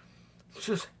motherfucker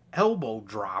just elbow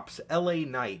drops LA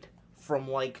Knight from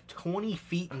like 20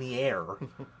 feet in the air.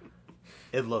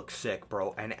 It looks sick,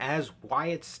 bro. And as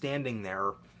Wyatt's standing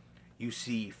there, you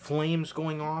see flames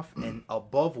going off, and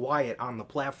above Wyatt on the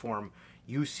platform,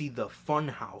 you see the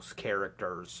Funhouse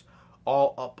characters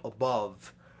all up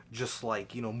above, just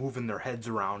like, you know, moving their heads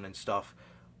around and stuff.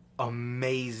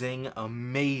 Amazing,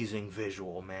 amazing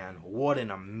visual, man. What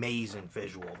an amazing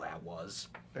visual that was.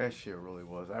 That shit really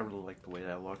was. I really liked the way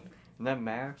that looked. And that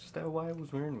mask that Wyatt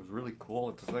was wearing was really cool.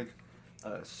 It's like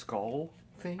a skull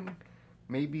thing.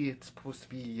 Maybe it's supposed to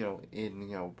be, you know, in,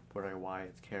 you know, Bray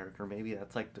Wyatt's character. Maybe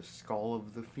that's like the skull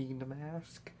of the Fiend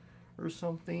mask or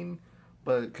something.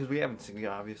 But, because we haven't seen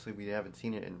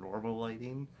it in normal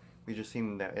lighting. We just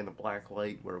seen that in the black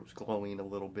light where it was glowing a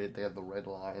little bit. They had the red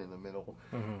line in the middle.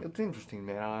 Mm-hmm. It's interesting,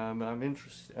 man. I'm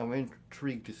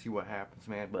intrigued to see what happens,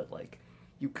 man. But like,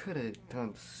 you could have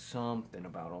done something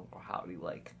about Uncle Howdy,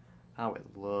 like how it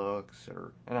looks,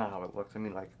 or not how it looks. I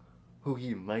mean, like who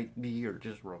he might be, or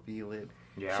just reveal it.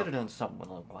 Yeah. Should have done something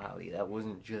with Uncle Howdy. That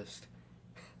wasn't just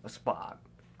a spot.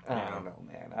 I don't know,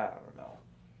 man. I don't know.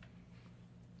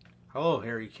 Hello,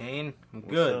 Harry Kane. I'm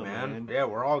good, up, man. Yeah,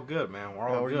 we're all good, man. We're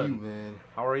all good. How are you, man?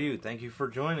 How are you? Thank you for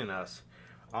joining us.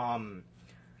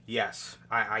 Yes,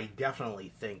 I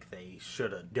definitely think they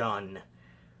should have done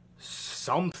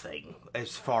something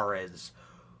as far as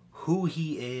who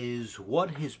he is,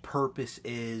 what his purpose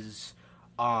is.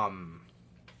 I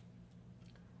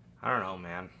don't know,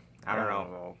 man. I don't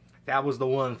know. That was the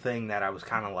one thing that I was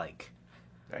kind of like...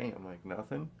 Damn, like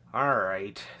nothing?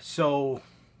 Alright, so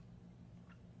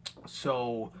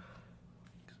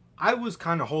I was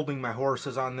kind of holding my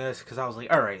horses on this because I was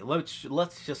like, all right, let's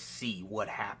just see what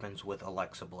happens with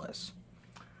Alexa Bliss.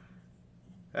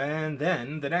 And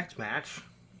then the next match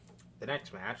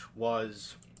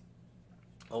was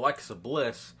Alexa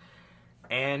Bliss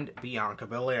and Bianca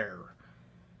Belair.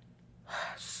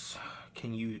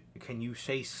 Can you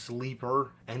say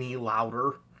sleeper any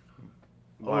louder?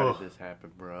 Why did this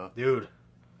happen, bro? Dude.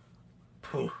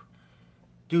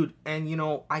 Dude, and you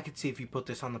know, I could see if you put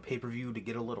this on the pay-per-view to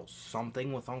get a little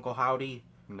something with Uncle Howdy.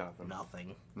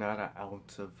 Nothing. Not an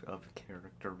ounce of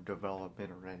character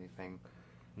development or anything.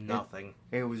 Nothing.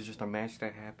 It was just a match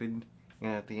that happened,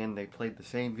 and at the end they played the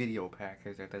same video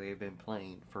package that they've been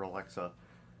playing for Alexa.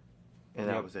 And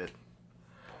that was it.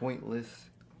 Pointless.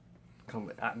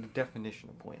 The definition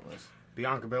of pointless.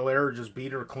 Bianca Belair just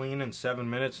beat her clean in 7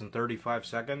 minutes and 35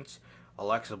 seconds.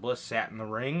 Alexa Bliss sat in the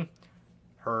ring.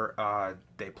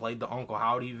 They played the Uncle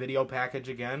Howdy video package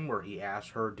again, where he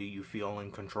asked her, "Do you feel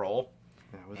in control?"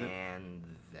 That was it.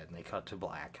 And then they cut to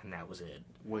black, and that was it.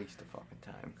 Waste of fucking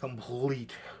time.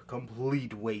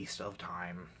 Complete waste of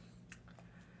time.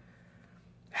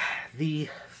 The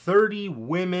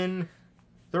 30-woman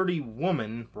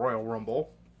Royal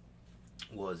Rumble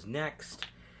was next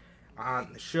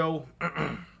on the show.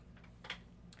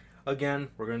 Again,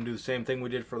 we're going to do the same thing we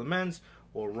did for the men's.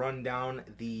 We'll run down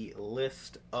the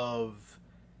list of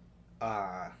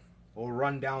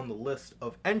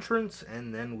entrants,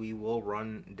 and then we will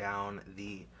run down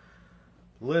the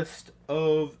list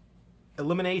of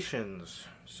eliminations.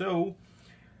 So,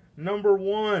 number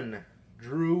 1,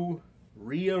 drew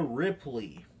Rhea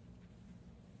Ripley.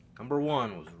 Number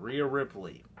 1 was Rhea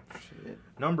Ripley. Shit.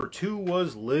 Number 2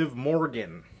 was Liv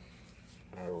Morgan.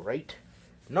 Alright.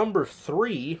 Number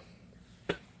 3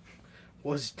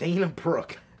 was Dana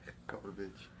Brooke.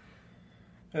 Garbage.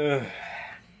 Only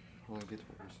gets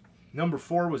worse. Number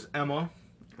 4 was Emma.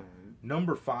 Okay.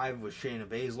 Number 5 was Shayna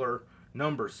Baszler.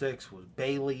 Number 6 was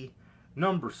Bayley.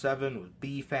 Number 7 was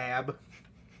B-Fab.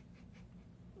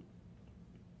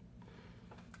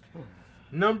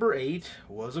 Number 8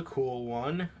 was a cool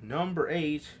one. Number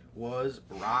 8 was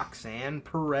Roxanne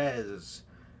Perez.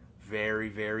 Very,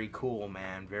 very cool,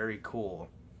 man. Very cool.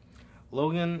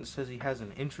 Logan says he has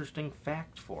an interesting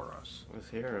fact for us. Let's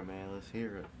hear it, man. Let's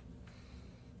hear it.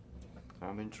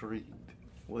 I'm intrigued.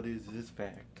 What is this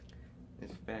fact?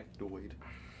 This factoid.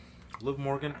 Liv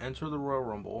Morgan entered the Royal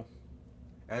Rumble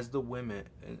as the women's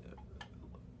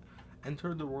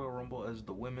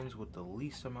with the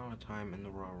least amount of time in the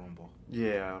Royal Rumble.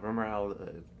 Yeah, remember how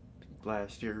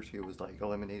last year she was like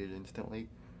eliminated instantly?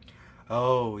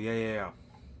 Oh, yeah.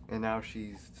 And now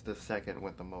she's the second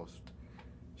with the most.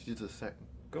 She's the second.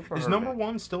 Good for her. Is number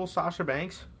one still Sasha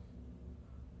Banks?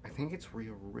 I think it's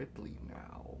Rhea Ripley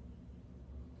now.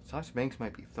 Sasha Banks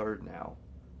might be third now.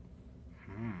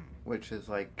 Which is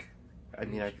like, I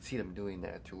mean, I can see them doing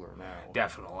that to her now.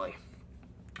 Definitely.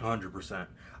 100%.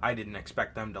 I didn't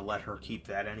expect them to let her keep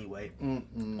that anyway.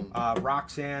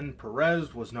 Roxanne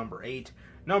Perez was number 8.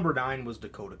 Number 9 was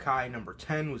Dakota Kai. Number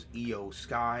 10 was Io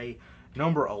Sky.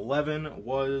 Number 11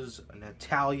 was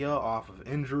Natalya off of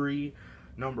injury.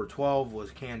 Number 12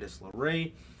 was Candice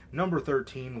LeRae. Number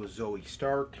 13 was Zoe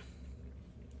Stark.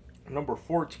 Number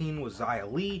 14 was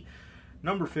Xia Li.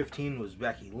 Number 15 was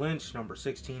Becky Lynch. Number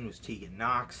 16 was Tegan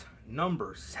Nox.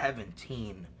 Number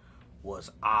 17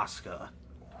 was Asuka.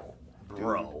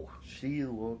 Bro. Dude, she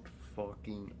looked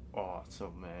fucking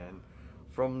awesome, man.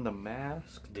 From the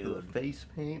mask to the face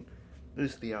paint,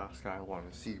 this is the Asuka I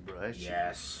want to see, bro. That shit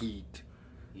is heat.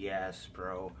 Yes,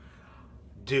 bro.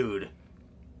 Dude.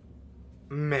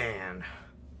 Man.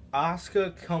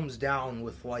 Asuka comes down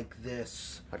with like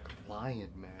this... like lion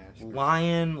mask.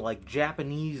 Lion, like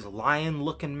Japanese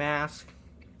lion-looking mask.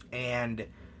 And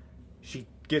she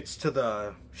gets to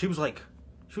the... She was like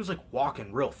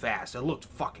walking real fast. It looked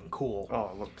fucking cool.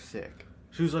 Oh, it looked sick.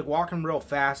 She was like walking real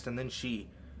fast, and then she,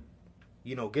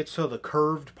 you know, gets to the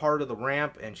curved part of the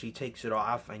ramp, and she takes it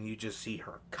off, and you just see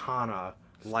her kind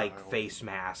like face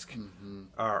mask,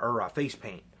 or face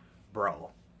paint,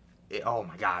 bro. Oh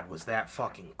my god, was that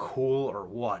fucking cool or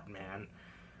what, man?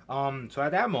 So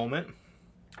at that moment,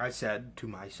 I said to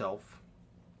myself,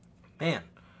 man,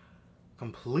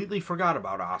 completely forgot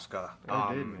about Asuka.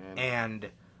 I did, man. And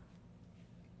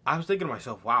I was thinking to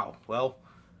myself, wow, well,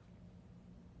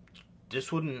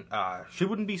 this wouldn't, she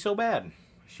wouldn't be so bad.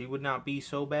 She would not be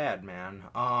so bad, man.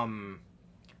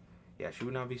 Yeah, she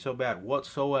would not be so bad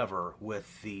whatsoever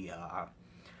with the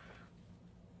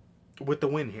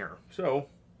win here. So,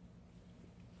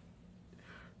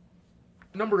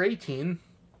 number 18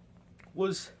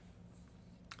 was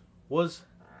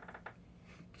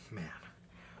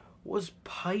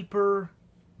Piper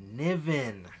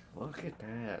Niven. Look at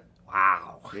that.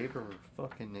 Wow. Gave her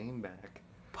fucking name back.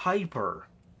 Piper.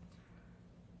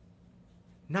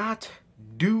 Not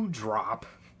Dewdrop.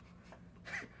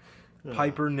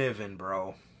 Piper Niven,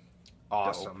 bro.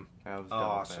 Awesome. That was dope,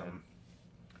 awesome. Man.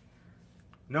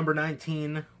 Number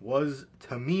 19 was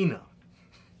Tamina.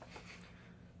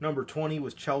 Number 20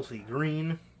 was Chelsea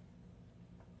Green.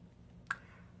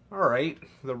 Alright,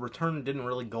 the return didn't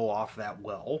really go off that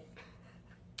well.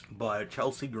 But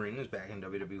Chelsea Green is back in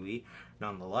WWE,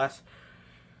 nonetheless.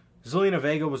 Zelina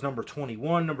Vega was number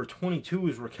 21. Number 22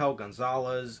 was Raquel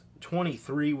Gonzalez.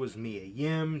 23 was Mia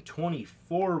Yim.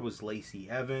 24 was Lacey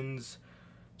Evans.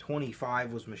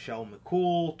 25 was Michelle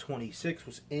McCool. 26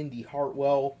 was Indy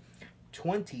Hartwell.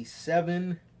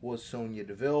 27 was Sonya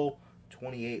Deville.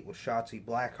 28 was Shotzi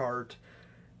Blackheart.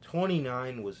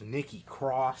 29 was Nikki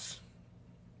Cross.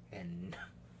 And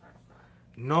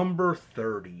number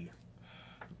 30.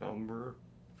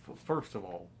 First of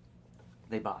all,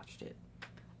 they botched it.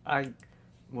 I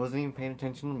wasn't even paying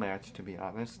attention to the match, to be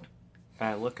honest. And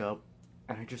I look up,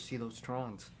 and I just see those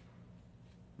Trons.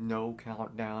 No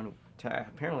countdown.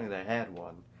 Apparently they had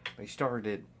one. They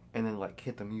started, and then like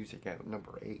hit the music at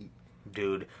number 8.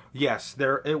 Dude, yes,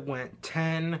 it went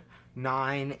 10,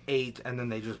 9, 8, and then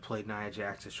they just played Nia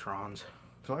Jax's Trons.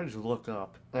 So I just look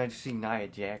up, and I just see Nia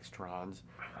Jax Trons.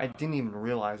 I didn't even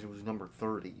realize it was number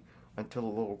 30 until a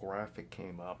little graphic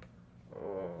came up.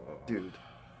 Dude,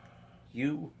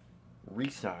 you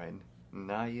re-sign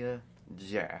Nia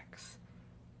Jax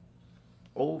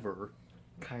over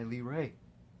Kylie Ray.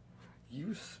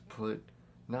 You put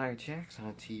Nia Jax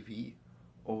on TV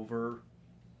over,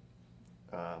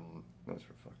 what's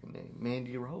her fucking name?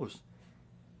 Mandy Rose.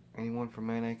 Anyone from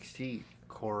NXT.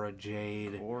 Cora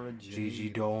Jade. Gigi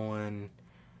Dolan.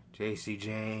 JC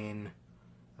Jane.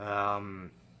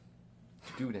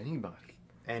 Dude, anybody.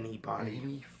 Anybody.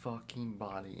 Any fucking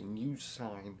body. And you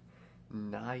sign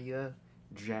Nia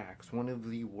Jax, one of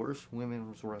the worst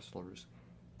women's wrestlers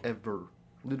ever.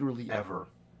 Literally ever.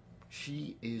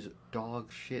 She is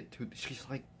dog shit too. She's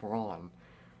like Braun.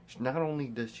 Not only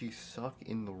does she suck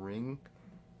in the ring,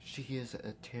 she is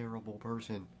a terrible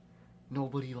person.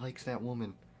 Nobody likes that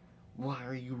woman. Why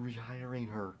are you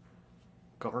rehiring her?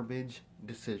 Garbage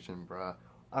decision, bruh.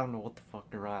 I don't know what the fuck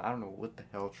they're on. I don't know what the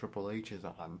hell Triple H is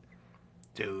on.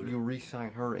 Dude. You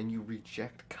re-sign her and you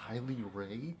reject Kylie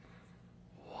Ray?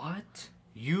 What?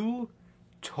 You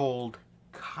told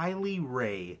Kylie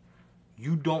Ray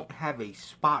you don't have a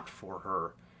spot for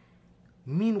her.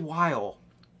 Meanwhile,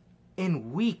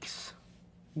 in weeks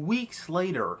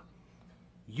later,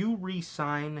 you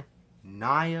re-sign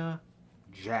Nia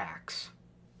Jax.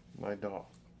 My dog.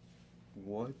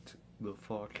 What the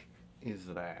fuck is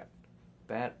that?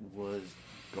 That was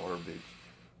garbage.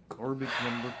 Garbage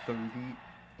number 30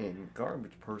 and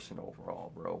garbage person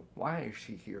overall, bro. Why is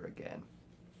she here again?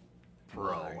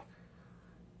 Bro. Why?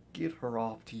 Get her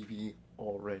off TV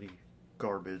already.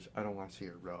 Garbage. I don't want to see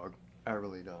her, dog. I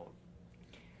really don't.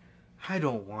 I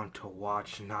don't want to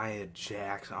watch Nia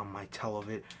Jax on my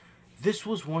television. This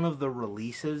was one of the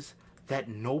releases that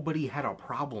nobody had a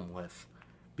problem with.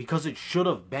 Because it should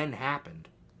have been happened.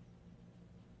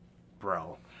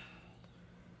 Bro.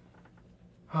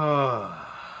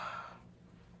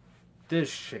 This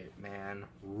shit, man.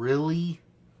 Really?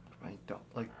 My dog.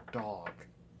 Like, dog.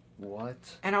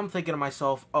 What? And I'm thinking to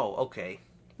myself, oh, okay.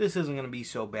 This isn't going to be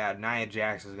so bad. Nia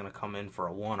Jax is going to come in for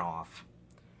a one-off.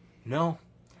 No.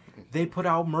 They put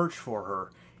out merch for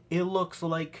her. It looks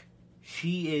like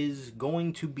she is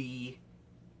going to be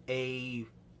a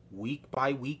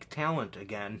week-by-week talent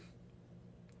again.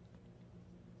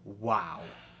 Wow.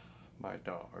 My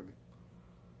dog.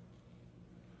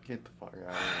 Get the fuck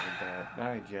out of here with that.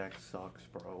 Nia Jax sucks,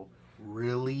 bro.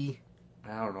 Really?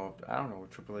 I don't know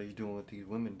what Triple H is doing with these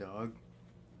women, dog.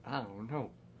 I don't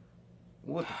know.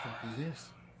 What the fuck is this?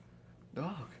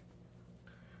 Dog.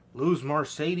 Lose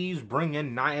Mercedes, bring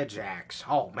in Nia Jax.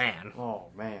 Oh, man. Oh,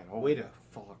 man. Oh, Wait a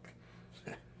fuck.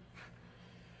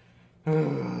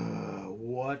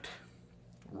 What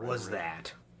was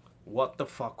that? What the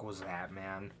fuck was that,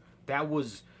 man? That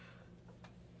was...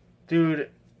 Dude,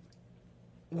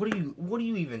 what do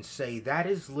you even say? That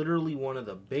is literally one of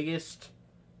the biggest...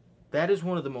 That is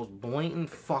one of the most blatant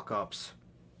fuck-ups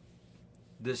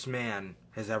this man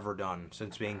has ever done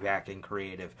since being back in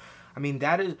creative. I mean,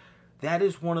 that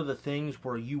is one of the things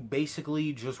where you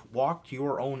basically just walked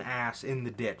your own ass in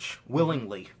the ditch,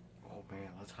 willingly. Oh, man,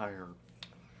 let's hire...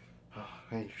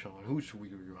 Hey, Sean, who should we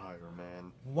hire,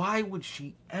 man? Why would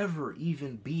she ever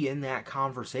even be in that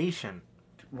conversation?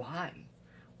 Why?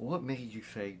 What made you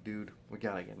say, dude, we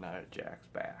gotta get Nia Jax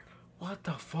back? What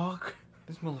the fuck?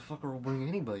 This motherfucker will bring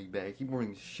anybody back. He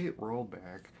brings shit roll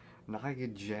back. Nia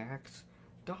Jax?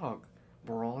 Dog.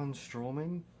 Braun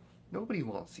Strowman? Nobody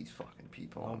wants these fucking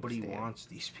people. Nobody wants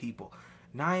these people.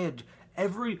 Nia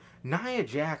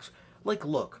Jax, like,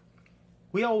 look,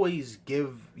 we always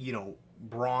give,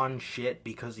 Braun shit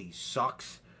because he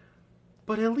sucks,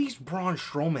 but at least Braun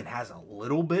Strowman has a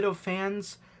little bit of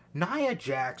fans. Nia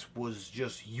Jax was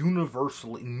just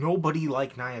universally, nobody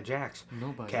liked Nia Jax.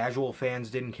 Nobody. Casual fans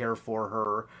didn't care for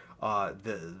her.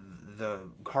 The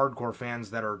hardcore fans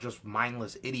that are just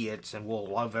mindless idiots and will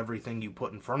love everything you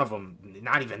put in front of them,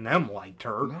 not even them liked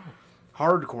her. No.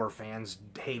 Hardcore fans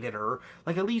hated her.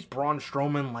 Like, at least Braun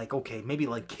Strowman, like, okay, maybe,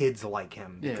 like, kids like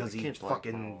him. Yeah, because he's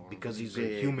fucking, like, because he's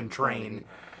big, a human train.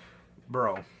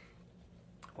 Bro.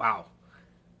 Wow.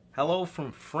 Hello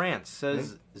from France,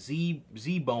 says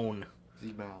Z-Bone.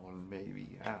 Z-Bone,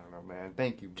 maybe. I don't know, man.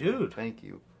 Thank you, bro. Dude. Thank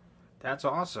you. That's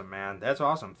awesome, man. That's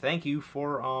awesome. Thank you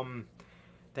for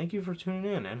tuning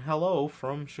in. And hello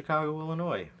from Chicago,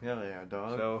 Illinois. Hell yeah,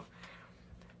 dog. So,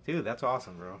 dude, that's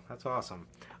awesome, bro. That's awesome.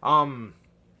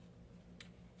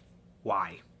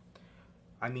 Why?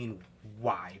 I mean,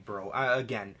 why, bro?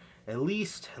 Again, at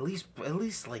least,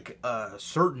 like a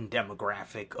certain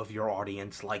demographic of your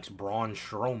audience likes Braun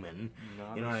Strowman.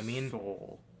 Not you know what I mean?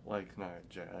 Soul like Nia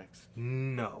Jax.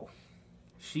 No,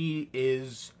 she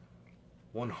is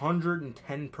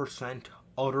 110%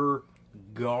 utter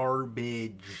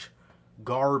garbage.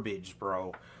 Garbage,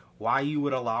 bro. Why you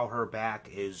would allow her back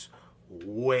is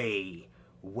way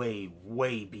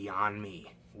beyond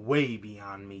me. Way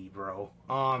beyond me, bro.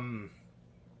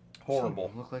 Horrible.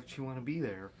 She looked like she wanted to be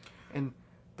there. And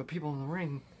the people in the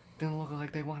ring didn't look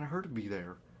like they wanted her to be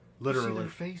there. Literally. You see their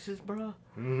faces, bro?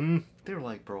 Mm-hmm. They're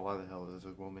like, bro, why the hell is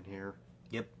this woman here?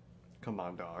 Yep. Come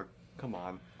on, dog. Come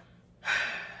on.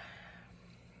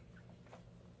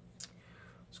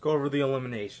 Let's go over the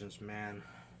eliminations, man.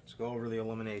 Let's go over the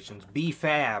eliminations.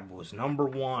 B-Fab was number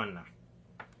 1.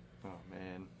 Oh,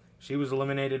 man. She was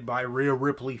eliminated by Rhea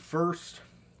Ripley first.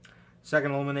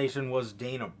 Second elimination was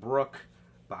Dana Brooke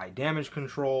by Damage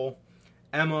Control.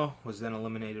 Emma was then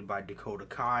eliminated by Dakota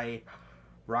Kai.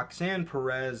 Roxanne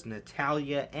Perez,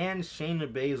 Natalya, and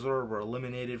Shayna Baszler were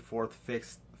eliminated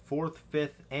 4th, 5th,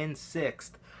 and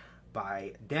 6th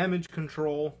by Damage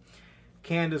Control.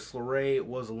 Candice LeRae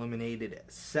was eliminated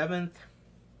 7th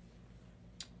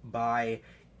by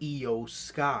Io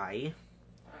Sky.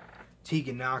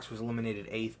 Tegan Nox was eliminated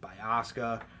 8th by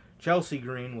Asuka. Chelsea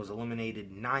Green was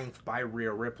eliminated 9th by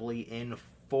Rhea Ripley in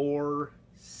 4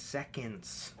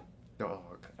 seconds.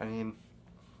 Dog. I mean,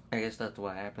 I guess that's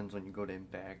what happens when you go to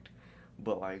Impact.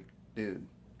 But, like, dude,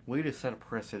 way to set a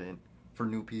precedent for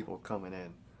new people coming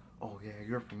in. Oh, yeah,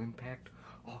 you're from Impact?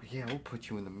 Oh, yeah, we'll put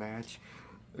you in the match.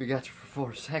 We got you for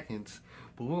 4 seconds,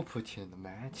 but we'll put you in the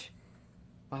match.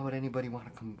 Why would anybody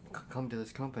want to come to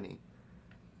this company?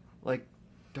 Like,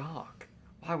 dog,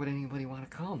 why would anybody want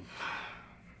to come?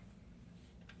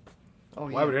 Oh,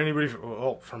 yeah. Why would anybody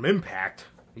from Impact,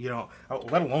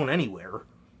 let alone anywhere,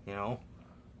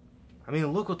 I mean,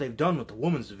 look what they've done with the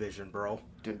women's division, bro.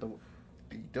 Dude, the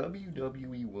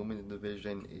WWE women's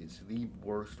division is the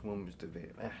worst women's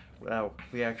division. Well,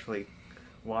 we actually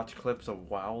watched clips of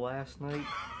WoW last night.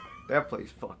 That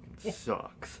place fucking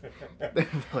sucks. That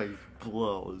place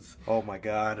blows. Oh my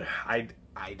god, I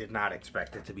did not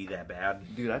expect it to be that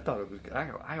bad. Dude, I thought it was.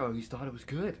 I always thought it was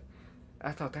good.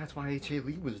 I thought that's why H.A.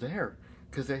 Lee was there,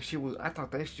 cause that shit was. I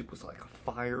thought that shit was like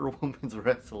a fire women's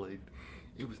wrestling.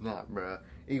 It was not, bruh.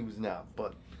 It was not.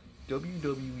 But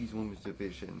WWE's women's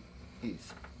division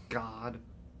is god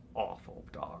awful,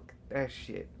 dog. That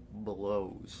shit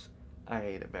blows. I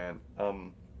hate it, man.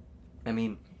 I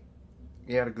mean,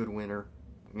 you had a good winner.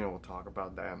 We'll talk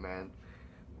about that, man.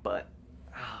 But,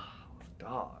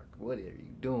 dog, what are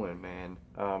you doing, man?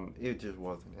 It just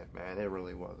wasn't it, man. It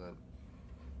really wasn't.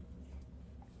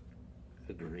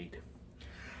 Agreed.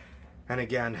 And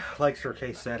again, like Sir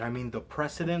K said, I mean, the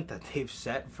precedent that they've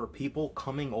set for people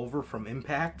coming over from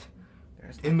Impact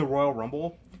in the Royal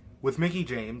Rumble with Mickie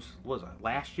James, what was it,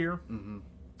 last year? Mm-hmm.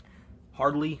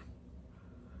 Hardly.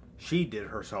 She did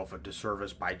herself a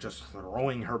disservice by just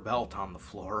throwing her belt on the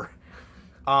floor.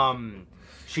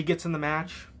 She gets in the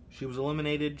match. She was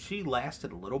eliminated. She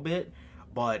lasted a little bit,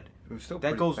 but it was still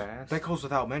that fast. goes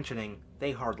without mentioning.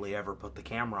 They hardly ever put the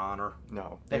camera on her.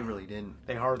 No, they really didn't.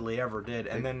 They hardly ever did.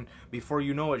 And then before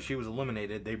you know it, she was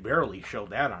eliminated. They barely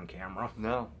showed that on camera.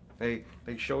 No, they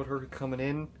showed her coming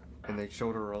in, and they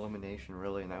showed her elimination,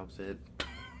 really, and that was it.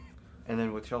 And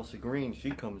then with Chelsea Green,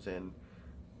 she comes in,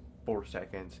 4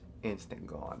 seconds, instant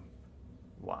gone.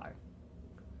 Why?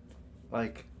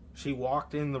 Like, she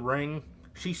walked in the ring.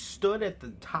 She stood at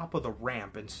the top of the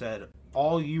ramp and said,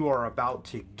 "All you are about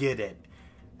to get it."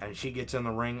 And she gets in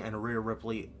the ring, and Rhea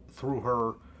Ripley threw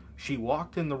her. She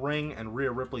walked in the ring, and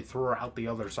Rhea Ripley threw her out the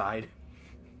other side.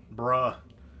 Bruh.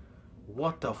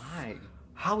 What the why?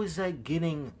 How is that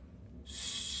getting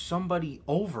somebody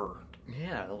over?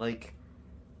 Yeah, like,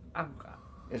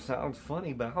 it sounds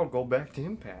funny, but I'll go back to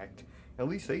Impact. At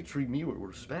least they treat me with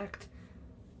respect.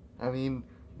 I mean,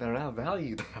 they're not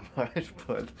valued that much,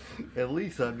 but at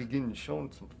least I'd be getting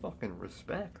shown some fucking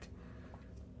respect.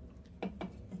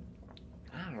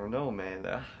 I don't know,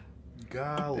 man.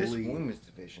 Golly. This women's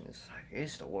division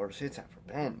it's the worst it's ever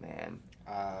been, man.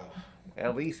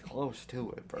 At least close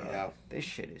to it, bro. Yeah. This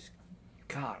shit is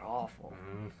god awful.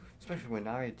 Especially when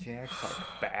Nia Jax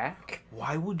back.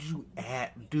 Why would you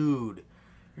dude?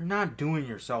 You're not doing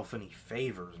yourself any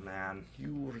favors, man.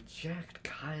 You reject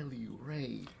Kylie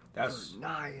Ray for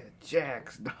Nia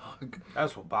Jax, dog.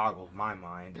 That's what boggles my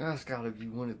mind. That's gotta be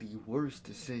one of the worst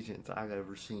decisions I've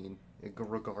ever seen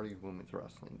regarding women's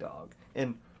wrestling, dog.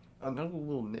 And another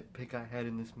little nitpick I had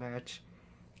in this match,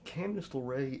 Candice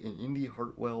LeRae and Indy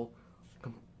Hartwell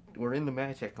were in the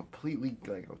match at completely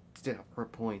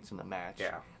different points in the match.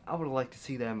 Yeah. I would have liked to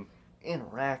see them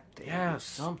interact or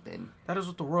something. That is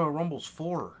what the Royal Rumble's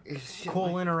for. It's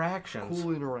cool interactions.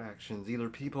 Cool interactions. Either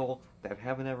people that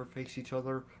haven't ever faced each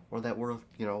other or that were,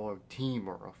 a team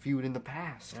or a feud in the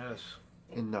past. Yes.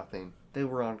 And nothing. They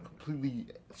were on completely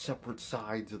separate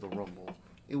sides of the Rumble.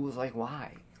 It was like,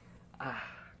 why?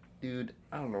 Dude,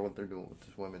 I don't know what they're doing with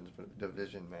this women's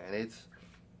division, man. It's,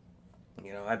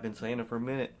 I've been saying it for a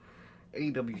minute.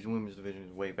 AEW's women's division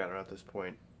is way better at this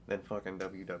point than fucking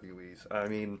WWE's. I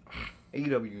mean,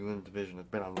 AEW's women's division has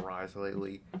been on the rise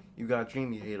lately. You got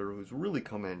Jamie Hayter, who's really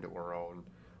come into her own.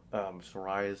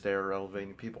 Soraya's there,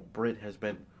 elevating people. Britt has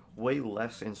been way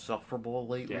less insufferable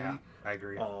lately. Yeah, I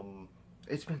agree.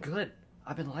 It's been good.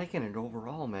 I've been liking it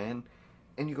overall, man.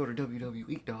 And you go to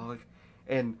WWE, dog,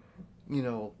 and,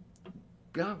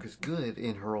 Bianca's good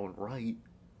in her own right.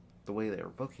 The way they're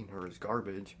booking her is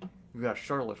garbage. You got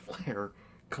Charlotte Flair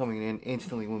coming in,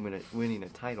 instantly winning a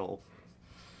title,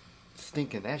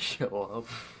 stinking that show up.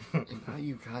 And now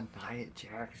you got Nia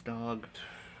Jax, dog,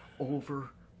 over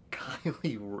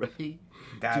Kylie Ray.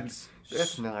 That's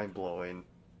mind-blowing.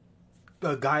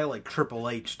 A guy like Triple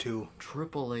H, too.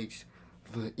 Triple H,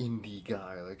 the indie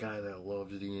guy, the guy that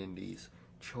loves the indies,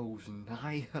 chose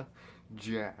Nia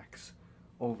Jax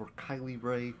over Kylie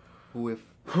Ray, who if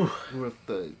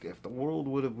the world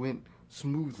would have went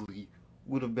smoothly,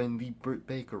 would have been the Britt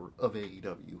Baker of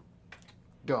AEW.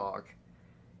 Dog,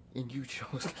 and you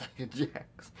chose Nia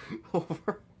Jax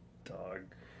over dog.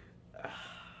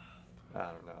 I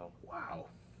don't know. Wow.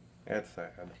 That's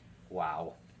sad.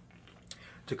 Wow.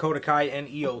 Dakota Kai and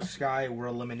Io Sky were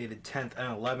eliminated 10th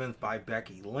and 11th by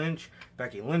Becky Lynch.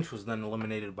 Becky Lynch was then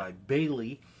eliminated by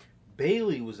Bayley.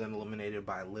 Bayley was then eliminated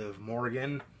by Liv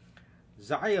Morgan.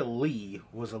 Xia Li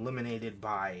was eliminated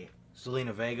by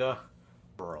Zelina Vega.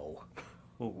 Bro,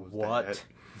 what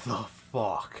the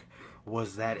fuck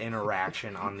was that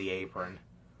interaction on the apron?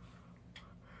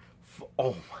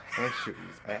 Oh my. That shit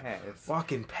was ass.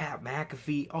 Fucking Pat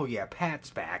McAfee. Oh yeah,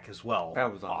 Pat's back as well.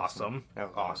 That was awesome. That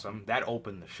was awesome. That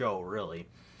opened the show, really.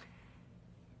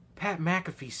 Pat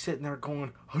McAfee sitting there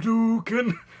going,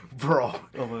 Hadouken! Bro.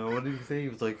 Oh man, what did he say? He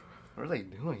was like, what are they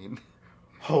doing?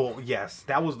 Oh, yes.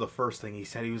 That was the first thing he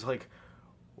said. He was like,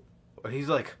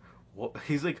 what?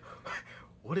 He's like,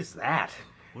 what is that?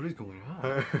 What is going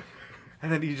on?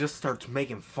 And then he just starts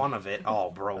making fun of it. Oh,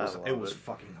 bro, it was it.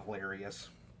 fucking hilarious.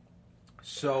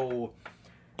 So,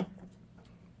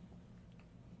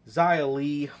 Xia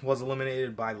Li was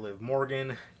eliminated by Liv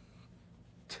Morgan.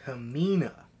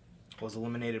 Tamina was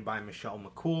eliminated by Michelle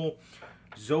McCool.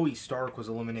 Zoe Stark was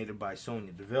eliminated by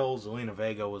Sonya Deville. Zelina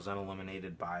Vega was then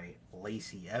eliminated by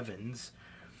Lacey Evans.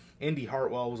 Indy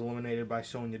Hartwell was eliminated by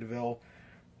Sonya Deville.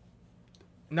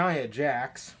 Nia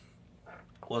Jax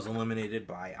was eliminated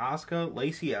by Asuka,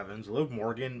 Lacey Evans, Liv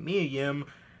Morgan, Mia Yim,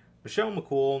 Michelle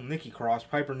McCool, Nikki Cross,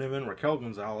 Piper Niven, Raquel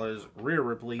Gonzalez, Rhea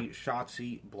Ripley,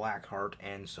 Shotzi, Blackheart,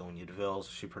 and Sonya Deville. So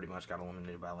she pretty much got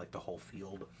eliminated by like the whole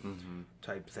field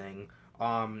type thing.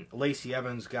 Lacey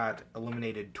Evans got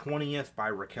eliminated 20th by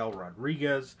Raquel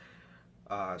Rodriguez.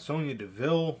 Sonya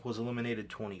Deville was eliminated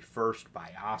 21st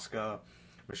by Asuka.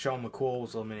 Michelle McCool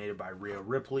was eliminated by Rhea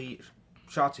Ripley.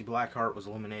 Shotzi Blackheart was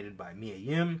eliminated by Mia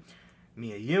Yim.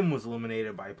 Mia Yim was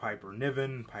eliminated by Piper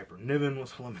Niven. Piper Niven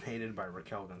was eliminated by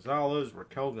Raquel Gonzalez.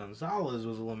 Raquel Gonzalez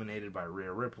was eliminated by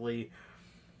Rhea Ripley.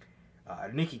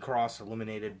 Nikki Cross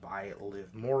eliminated by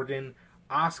Liv Morgan.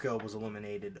 Asuka was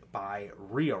eliminated by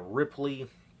Rhea Ripley.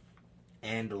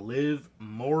 And Liv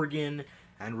Morgan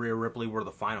and Rhea Ripley were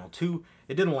the final two.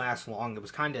 It didn't last long. It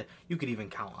was kind of, you could even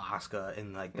count Asuka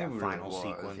in like that final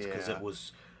sequence because it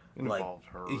was like, involved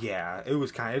her. Yeah, it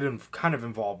was kind of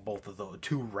involved both of the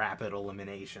two rapid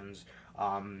eliminations.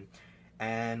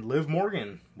 And Liv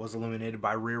Morgan was eliminated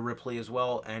by Rhea Ripley as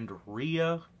well, and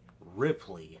Rhea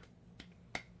Ripley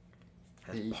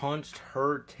has punched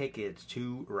her tickets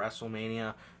to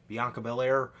WrestleMania. Bianca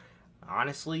Belair,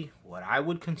 honestly, what I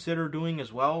would consider doing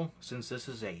as well, since this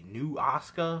is a new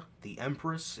Asuka, the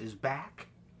Empress is back,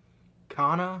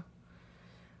 Kana.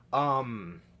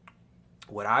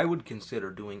 What I would consider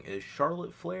doing is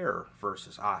Charlotte Flair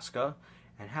versus Asuka,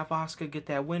 and have Asuka get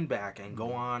that win back and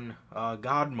go on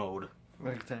God mode.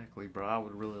 Exactly, bro. I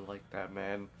would really like that,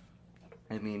 man.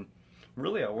 I mean,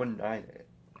 really, I wouldn't mind it.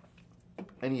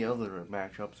 Any other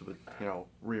matchups with,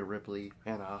 Rhea Ripley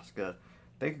and Asuka,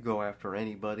 they could go after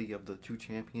anybody of the two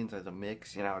champions as a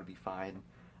mix, and I would be fine.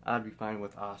 I'd be fine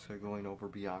with Asuka going over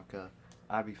Bianca.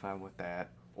 I'd be fine with that.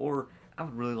 Or, I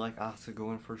would really like Asuka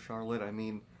going for Charlotte. I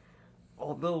mean,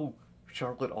 although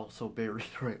Charlotte also buried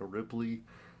Rhea Ripley,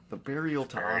 the burial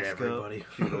to Asuka,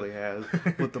 she really has,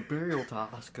 but the burial to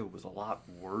Asuka was a lot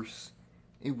worse.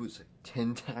 It was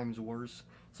 10 times worse.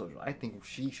 So I think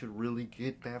she should really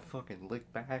get that fucking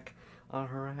lick back on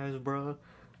her ass, bruh.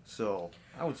 So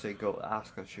I would say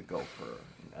Asuka should go for,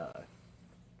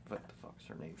 what the fuck's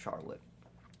her name, Charlotte.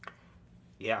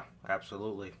 Yeah,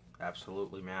 absolutely.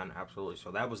 Absolutely, man. Absolutely.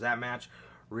 So that was that match.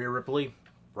 Rhea Ripley,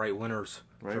 right winners.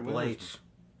 Right Triple winners. H,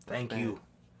 thank you.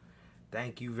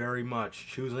 Thank you very much.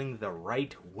 Choosing the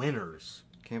right winners.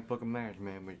 Can't book a match,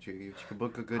 man, with you. You can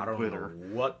book a good I don't winner.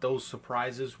 know what those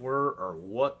surprises were or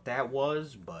what that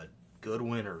was, but good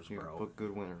winners, You bro. can book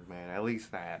good winners, man. At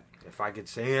least that. If I could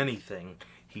say anything,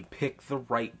 he picked the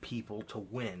right people to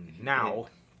win. Now,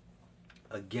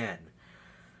 again,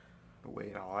 The way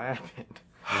it all happened.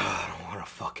 I don't want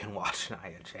to fucking watch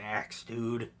Nia Jax,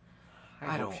 dude.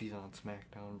 I hope she's on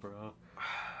SmackDown, bro.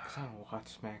 Because I don't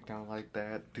watch SmackDown like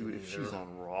that. Dude, if she's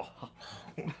on Raw.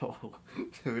 No.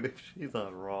 Dude, if she's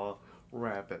on Raw,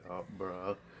 wrap it up,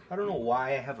 bro. I don't know why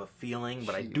I have a feeling,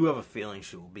 but I do have a feeling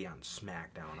she will be on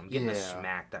SmackDown. I'm getting a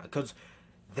SmackDown. Because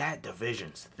that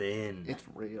division's thin. It's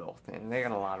real thin. They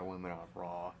got a lot of women on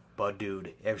Raw. But,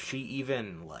 dude, if she's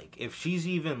even like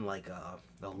a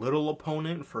little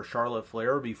opponent for Charlotte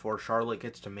Flair before Charlotte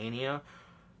gets to Mania,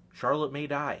 Charlotte may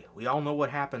die. We all know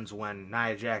what happens when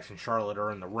Nia Jax and Charlotte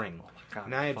are in the ring. God,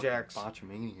 Nia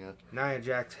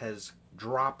Jax has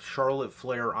dropped Charlotte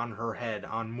Flair on her head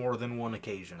on more than one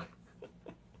occasion.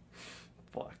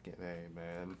 Fucking A,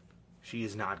 man. She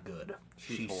is not good.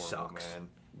 She horrible, sucks. Man.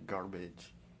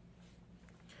 Garbage.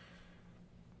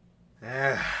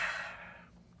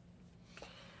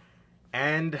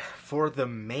 And for the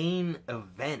main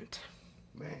event,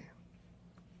 Man.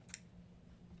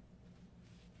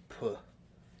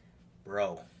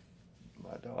 Bro.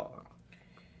 My dog.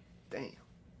 Damn.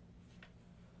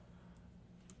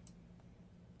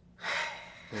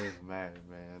 It's mad,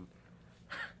 man.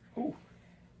 Ooh.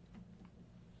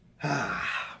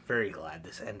 Very glad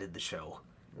this ended the show.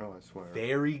 Oh, I swear.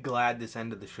 Very glad this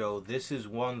ended the show. This is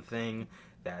one thing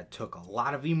that took a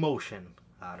lot of emotion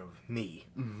out of me,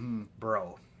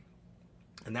 bro.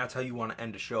 And that's how you want to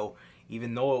end a show.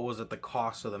 Even though it was at the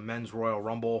cost of the Men's Royal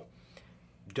Rumble,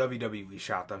 WWE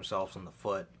shot themselves in the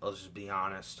foot. Let's just be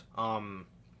honest.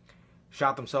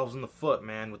 Shot themselves in the foot,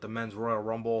 man, with the Men's Royal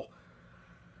Rumble.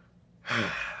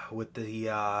 With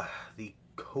the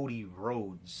Cody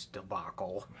Rhodes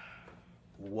debacle.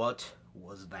 What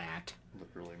was that?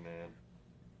 Literally, man.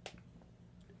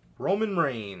 Roman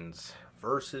Reigns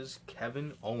versus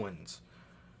Kevin Owens.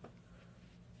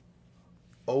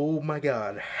 Oh my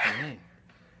God. Man,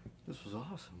 this was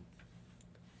awesome.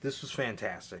 This was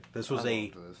fantastic. This was I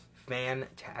a loved this.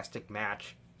 fantastic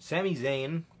match. Sami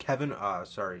Zayn, Sami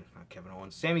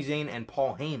Zayn and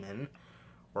Paul Heyman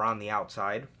were on the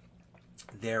outside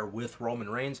there with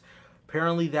Roman Reigns.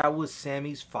 Apparently that was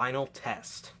Sami's final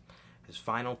test. His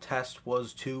final test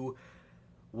was to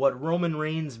what Roman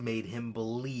Reigns made him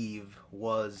believe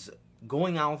was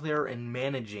going out there and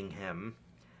managing him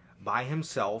by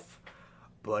himself,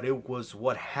 but it was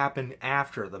what happened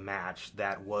after the match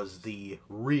that was the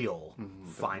real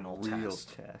final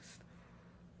test.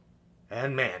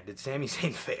 And man, did Sami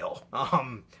Zayn fail.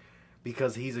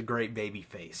 Because he's a great baby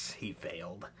face. He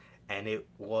failed. And it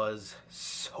was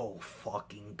so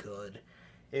fucking good.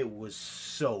 It was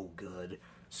so good.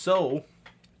 So,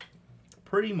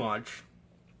 pretty much,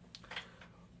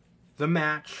 the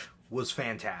match was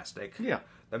fantastic. Yeah.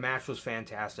 The match was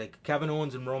fantastic. Kevin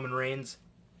Owens and Roman Reigns,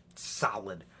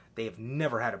 solid. They have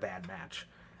never had a bad match.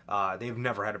 They've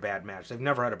never had a bad match. They've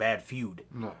never had a bad feud.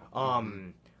 No.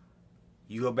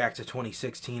 You go back to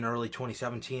 2016, early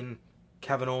 2017,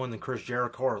 Kevin Owens and Chris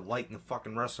Jericho are lighting the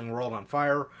fucking wrestling world on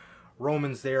fire.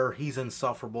 Roman's there. He's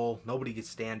insufferable. Nobody can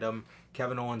stand him.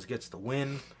 Kevin Owens gets the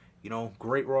win. You know,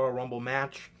 great Royal Rumble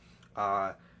match.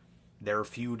 Their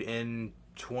feud in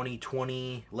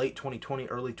 2020, late 2020,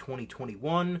 early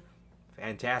 2021.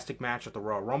 Fantastic match at the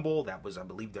Royal Rumble. That was, I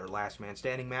believe, their last man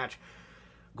standing match.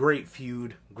 Great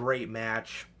feud. Great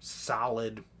match.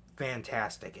 Solid.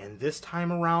 Fantastic. And this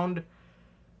time around,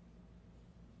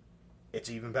 it's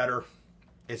even better.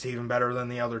 It's even better than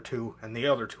the other two. And the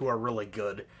other two are really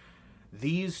good.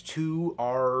 These two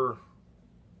are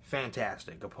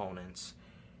fantastic opponents.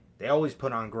 They always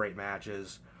put on great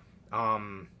matches.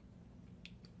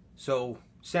 So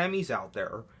Sami's out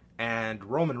there, and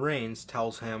Roman Reigns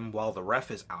tells him while the ref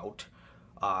is out.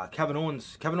 Kevin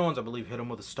Owens, I believe, hit him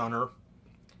with a stunner.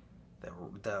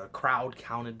 The crowd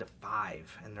counted to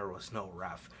 5, and there was no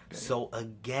ref. Okay. So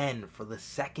again, for the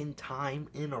second time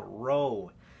in a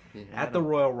row, at the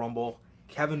Royal Rumble,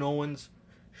 Kevin Owens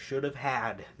should have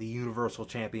had the Universal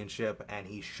Championship, and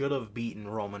he should have beaten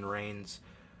Roman Reigns.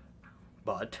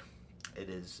 But it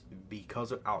is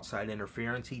because of outside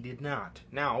interference he did not.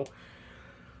 Now,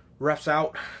 ref's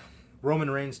out.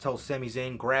 Roman Reigns tells Sami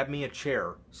Zayn, grab me a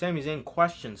chair. Sami Zayn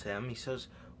questions him. He says,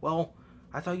 well,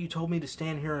 I thought you told me to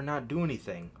stand here and not do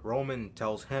anything. Roman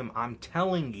tells him, I'm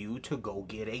telling you to go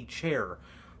get a chair.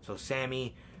 So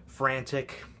Sami,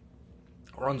 frantic,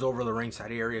 runs over the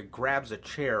ringside area, grabs a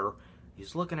chair.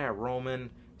 He's looking at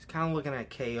Roman. He's kind of looking at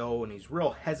KO, and he's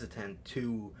real hesitant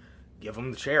to give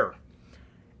him the chair.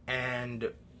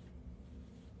 And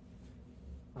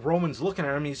Roman's looking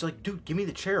at him, and he's like, dude, give me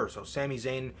the chair. So Sami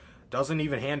Zayn doesn't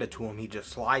even hand it to him. He just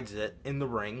slides it in the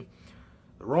ring.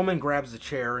 Roman grabs the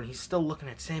chair, and he's still looking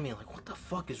at Sami like, what the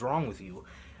fuck is wrong with you?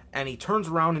 And he turns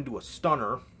around into a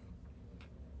stunner.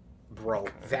 Bro,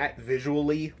 that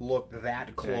visually looked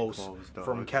that close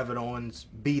from Kevin Owens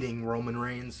beating Roman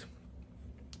Reigns.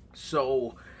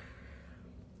 So,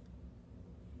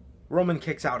 Roman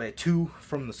kicks out at 2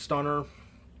 from the stunner.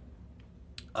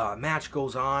 Match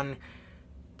goes on.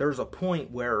 There's a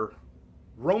point where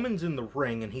Roman's in the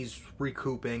ring and he's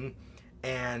recouping,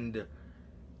 and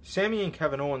Sami and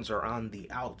Kevin Owens are on the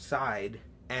outside,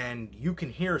 and you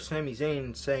can hear Sami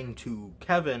Zayn saying to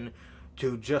Kevin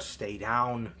to just stay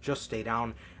down,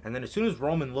 and then as soon as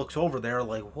Roman looks over there,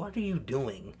 like, what are you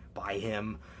doing by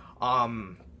him?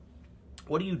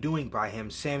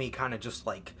 Sami kind of just,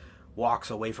 like, walks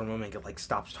away from him and, like,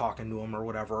 stops talking to him or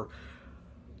whatever.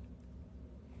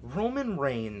 Roman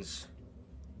Reigns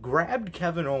grabbed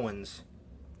Kevin Owens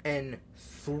and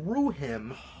threw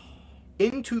him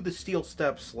into the steel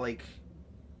steps like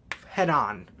head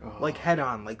on.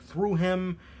 Like threw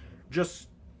him just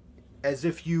as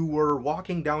if you were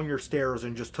walking down your stairs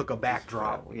and just took a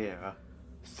backdrop. Yeah.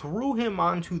 Threw him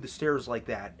onto the stairs like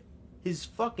that. His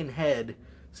fucking head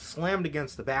slammed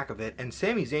against the back of it, and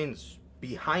Sami Zayn's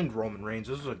behind Roman Reigns.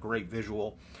 This is a great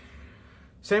visual.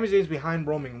 Sami Zayn's behind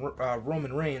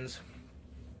Roman Reigns,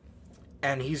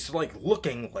 and he's like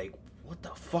looking like, what the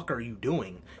fuck are you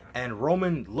doing? And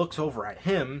Roman looks over at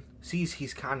him, sees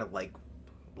he's kind of like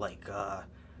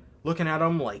looking at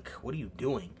him like, what are you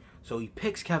doing? So he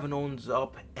picks Kevin Owens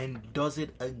up and does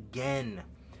it again.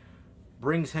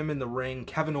 Brings him in the ring.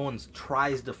 Kevin Owens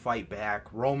tries to fight back.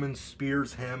 Roman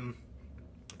spears him.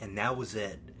 And that was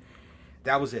it.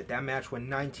 That was it. That match went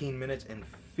 19 minutes and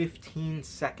 15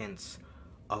 seconds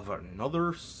of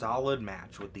another solid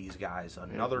match with these guys.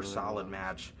 Another solid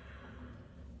match.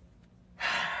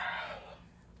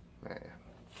 Man.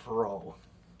 Bro.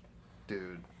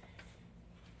 Dude.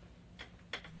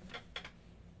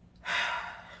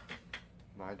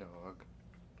 My dog.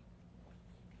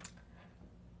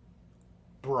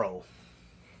 Bro.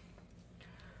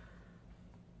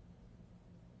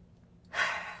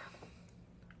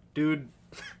 Dude.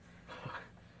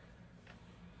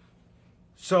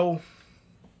 So,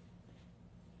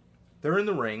 they're in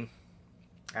the ring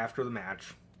after the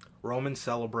match. Roman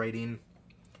celebrating.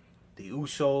 The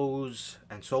Usos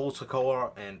and Solo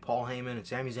Sikoa and Paul Heyman and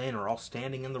Sami Zayn are all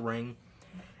standing in the ring.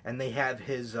 And they have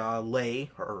his lay,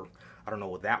 or I don't know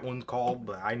what that one's called,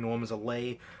 but I know him as a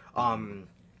lay.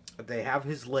 They have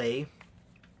his lay,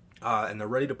 and they're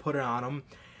ready to put it on him.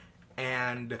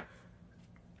 And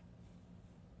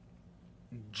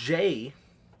Jay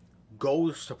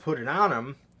goes to put it on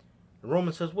him, and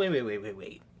Roman says,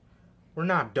 wait. We're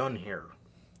not done here.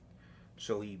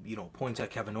 So he, points at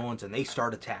Kevin Owens, and they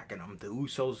start attacking him. The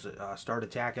Usos start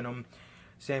attacking him.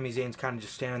 Sami Zayn's kind of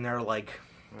just standing there like,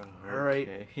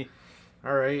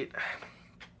 all right.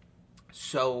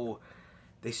 So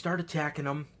they start attacking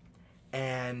him,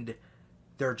 and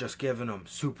they're just giving him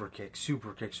super kick.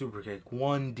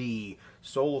 1D.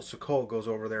 Solo Sikoa goes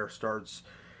over there, starts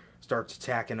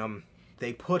attacking him.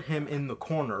 They put him in the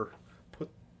corner,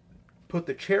 put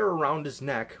the chair around his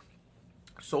neck.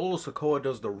 Solo Sikoa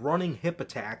does the running hip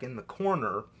attack in the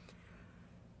corner,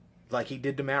 like he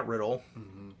did to Matt Riddle.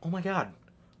 Mm-hmm. Oh my God,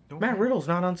 Matt Riddle's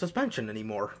not on suspension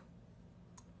anymore.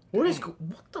 What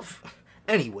the?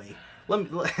 Anyway,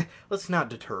 let's not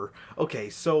deter. Okay,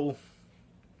 so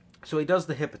he does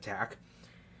the hip attack.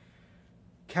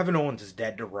 Kevin Owens is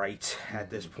dead to rights at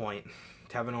this point.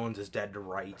 Kevin Owens is dead to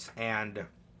rights, and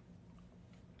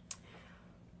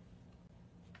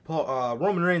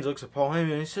Roman Reigns looks at Paul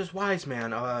Heyman and he says, "Wise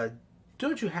man,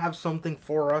 don't you have something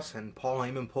for us?" And Paul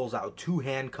Heyman pulls out 2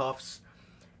 handcuffs.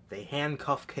 They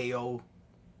handcuff KO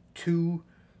to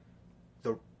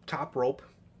the top rope,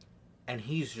 and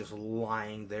he's just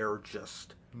lying there,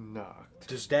 just knocked,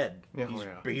 just dead.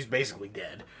 He's basically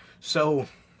dead. So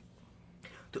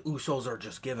the Usos are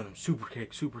just giving him super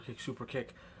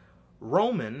kick.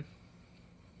 Roman,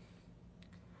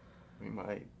 we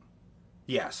might.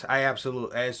 Yes, I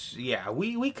absolutely.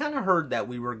 We kind of heard that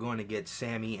we were going to get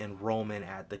Sami and Roman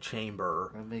at the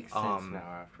Chamber. That makes sense now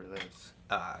after this.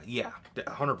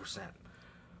 100%.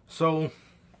 So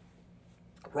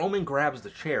Roman grabs the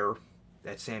chair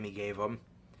that Sami gave him,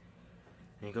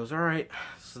 and he goes, "All right,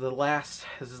 this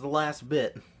is the last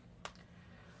bit."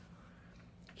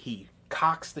 He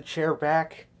cocks the chair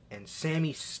back, and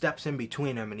Sami steps in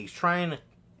between him, and he's trying to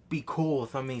be cool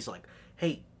with him. He's like,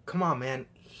 "Hey, come on, man.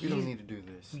 You don't need to do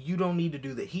this. You don't need to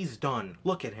do that. He's done.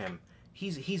 Look at him.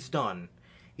 He's done.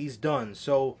 He's done."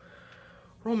 So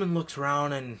Roman looks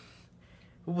around, and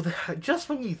just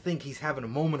when you think he's having a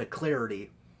moment of clarity,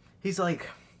 he's like,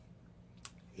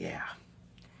 "Yeah."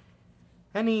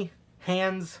 And he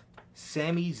hands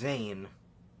Sami Zayn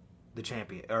the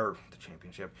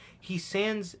championship. He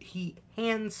hands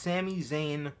Sami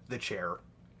Zayn the chair.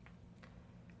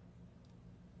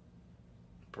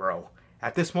 Bro.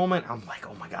 At this moment, I'm like,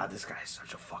 oh my God, this guy's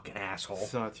such a fucking asshole.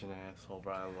 Such an asshole,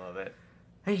 bro. I love it.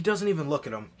 And he doesn't even look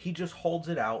at him. He just holds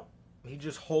it out. He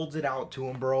just holds it out to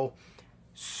him, bro.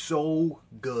 So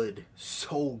good.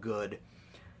 So good.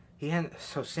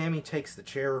 So Sami takes the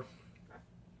chair,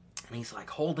 and he's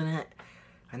like holding it.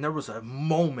 And there was a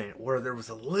moment where there was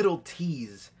a little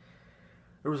tease.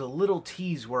 There was a little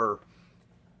tease where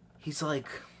he's like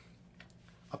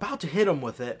about to hit him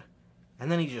with it.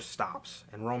 And then he just stops,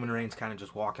 and Roman Reigns kind of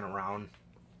just walking around.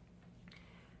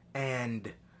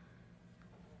 And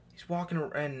He's walking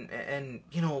and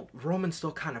you know, Roman's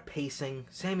still kind of pacing.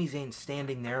 Sami Zayn's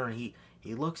standing there, and he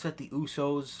looks at the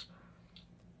Usos,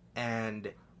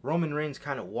 and Roman Reigns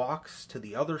kind of walks to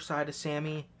the other side of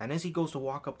Sami, and as he goes to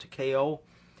walk up to KO,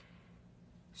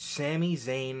 Sami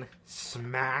Zayn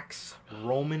smacks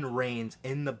Roman Reigns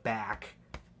in the back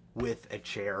with a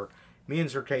chair. Me and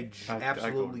Zerkay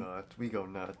absolutely... I go nuts. We go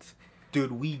nuts.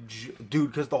 Dude,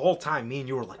 because the whole time, me and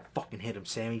you were like, fucking hit him,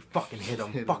 Sammy. Fucking hit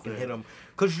him. Fucking hit him.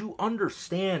 Because you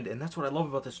understand, and that's what I love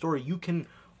about this story, you can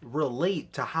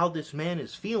relate to how this man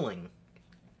is feeling.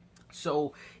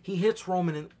 So, he hits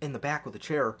Roman in the back with a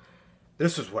chair.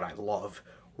 This is what I love.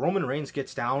 Roman Reigns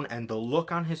gets down, and the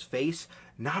look on his face,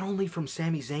 not only from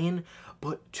Sami Zayn,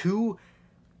 but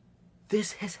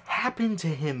this has happened to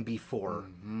him before.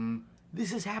 Mm-hmm.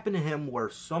 This has happened to him where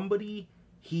somebody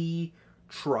he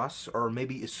trusts, or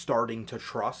maybe is starting to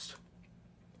trust,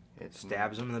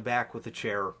 stabs him in the back with a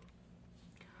chair.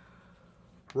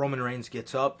 Roman Reigns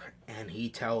gets up, and he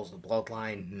tells the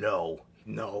Bloodline, no.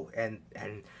 And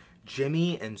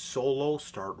Jimmy and Solo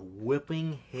start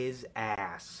whipping his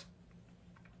ass.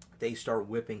 They start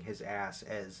whipping his ass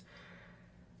as,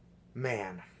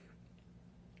 man,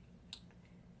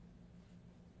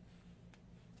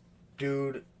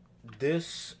 dude,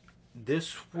 this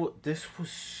was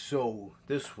so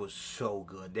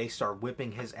good. They start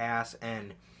whipping his ass,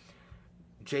 and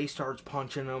Jay starts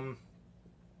punching him.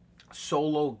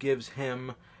 Solo gives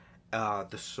him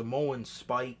the Samoan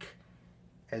spike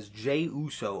as Jay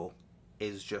Uso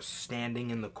is just standing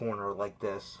in the corner like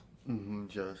this.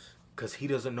 Just because he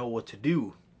doesn't know what to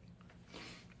do.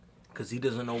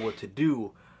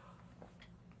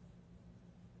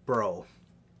 Bro.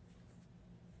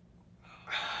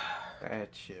 That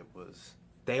shit was...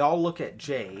 They all look at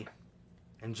Jay,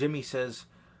 and Jimmy says...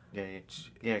 Yeah,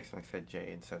 I said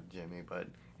Jay instead of Jimmy, but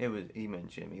he meant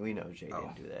Jimmy. We know Jay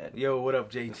didn't do that. Yo, what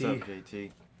up, JT? What's up,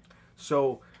 JT?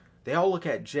 So, they all look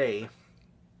at Jay.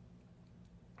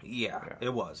 Yeah,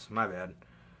 it was. My bad.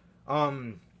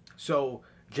 So,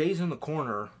 Jay's in the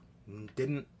corner,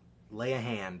 didn't lay a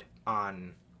hand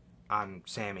on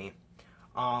Sami.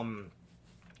 And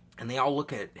they all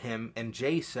look at him, and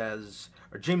Jimmy says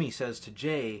to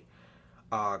Jay,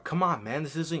 come on, man,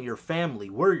 this isn't your family.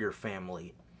 We're your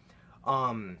family.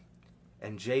 And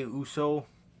Jay Uso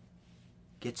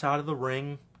gets out of the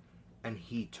ring, and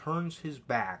he turns his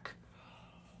back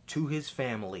to his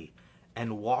family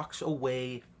and walks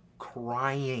away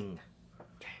crying.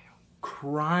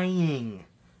 Crying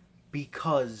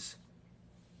because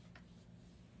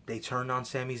they turned on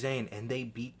Sami Zayn and they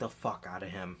beat the fuck out of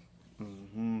him.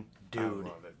 Dude. I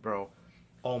love it, bro.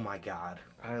 Oh my god.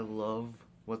 I love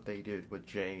what they did with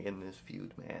Jay in this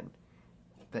feud, man.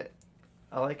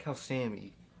 I like how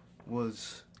Sami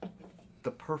was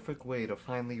the perfect way to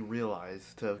finally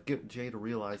realize, to get Jay to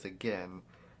realize again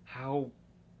how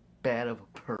bad of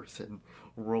a person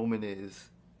Roman is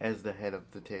as the head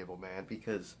of the table, man,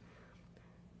 because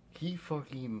he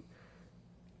fucking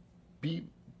beat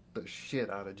the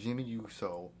shit out of Jimmy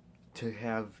Uso to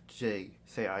have Jay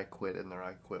say I quit in their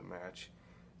I quit match.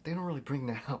 They don't really bring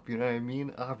that up, you know what I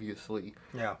mean? Obviously.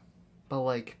 Yeah. But,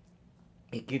 like,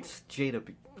 it gets Jay to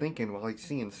be thinking while he's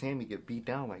seeing Sami get beat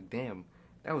down, like, damn,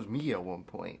 that was me at one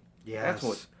point.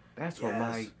 Yes. That's what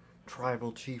my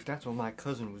tribal chief, that's what my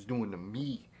cousin was doing to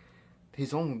me.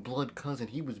 His own blood cousin,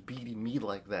 he was beating me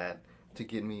like that to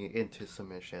get me into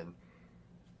submission.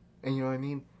 And you know what I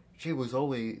mean? Jay was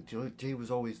always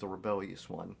the rebellious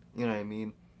one. You know what I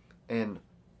mean? And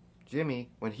Jimmy,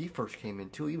 when he first came in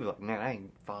too, he was like, man, I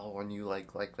ain't following you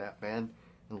like that, man.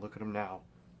 And look at him now.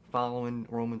 Following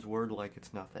Roman's word like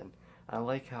it's nothing. I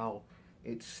like how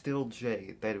it's still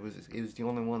Jay, that it was the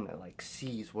only one that, like,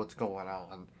 sees what's going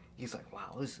on. He's like,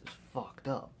 wow, this is fucked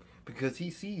up. Because he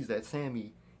sees that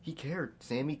Sami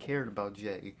cared about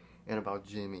Jay and about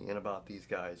Jimmy and about these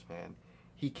guys, man.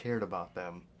 He cared about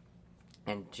them.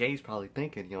 And Jay's probably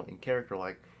thinking, you know, in character,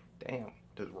 like, damn,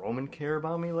 does Roman care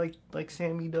about me like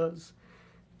Sami does?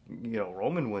 You know,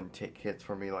 Roman wouldn't take hits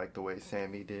for me like the way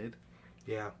Sami did.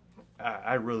 Yeah.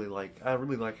 I really like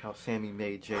how Sami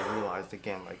made Jay realize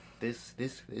again, like, this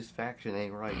faction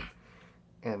ain't right.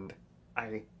 And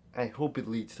I hope it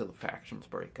leads to the factions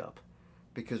breakup.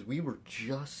 Because we were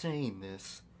just saying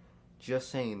this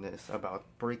about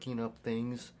breaking up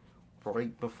things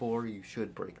right before you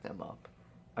should break them up.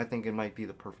 I think it might be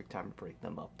the perfect time to break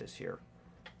them up this year.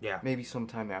 Yeah. Maybe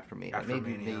sometime after Mania.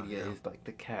 Maybe Mania is like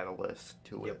the catalyst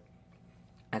to it.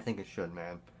 I think it should,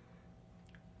 man.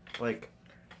 Like,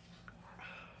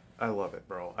 I love it,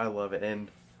 bro. I love it. And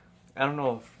I don't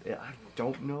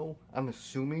know. I'm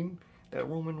assuming that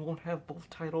Roman won't have both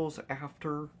titles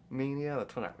after Mania.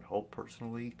 That's what I would hope,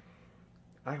 personally.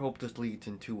 I hope this leads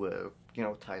into a,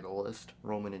 Titleist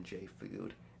Roman and Jay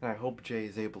feud. And I hope Jay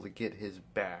is able to get his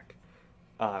back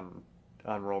on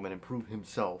Roman and prove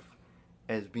himself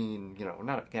as being,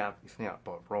 not obviously not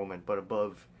above Roman, but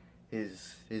above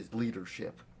his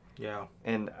leadership. Yeah.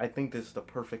 And I think this is the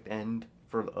perfect end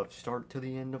for a start to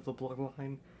the end of the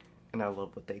Bloodline. And I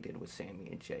love what they did with Sami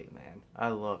and Jay, man. I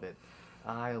love it.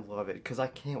 I love it. Because I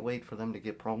can't wait for them to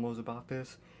get promos about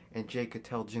this. And Jay could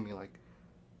tell Jimmy, like,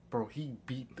 bro, he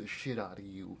beat the shit out of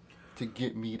you to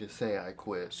get me to say I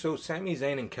quit. So Sami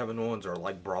Zayn and Kevin Owens are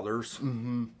like brothers.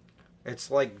 Mm-hmm.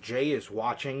 It's like Jay is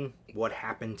watching what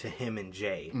happened to him and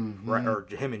Jay, right, or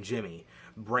him and Jimmy,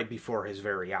 right before his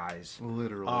very eyes.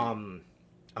 Literally.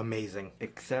 Amazing.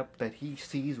 Except that he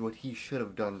sees what he should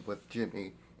have done with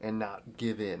Jimmy and not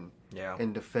give in. Yeah.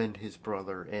 And defend his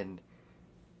brother and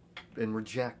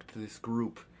reject this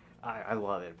group. I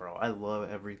love it, bro. I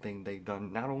love everything they've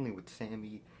done, not only with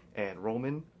Sami and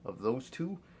Roman, of those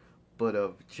two, but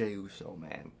of Jey Uso,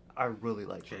 man. I really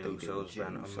like Jey what they did with Uso's Jey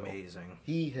been Uso. amazing.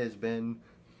 He has been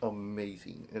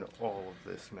amazing in all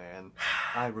of this, man.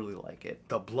 I really like it.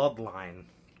 The Bloodline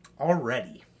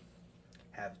already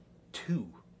have two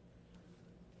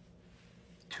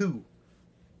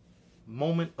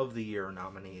Moment of the Year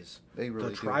nominees. They really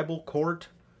The do. Tribal Court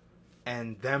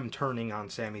and them turning on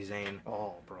Sami Zayn.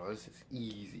 Oh, bro, this is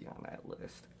easy on that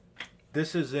list.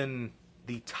 This is in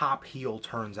the top heel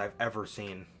turns I've ever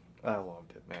seen. I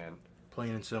loved it, man.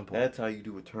 Plain and simple. That's how you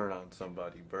do a turn on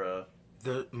somebody, bruh.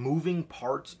 The moving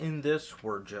parts in this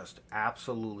were just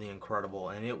absolutely incredible,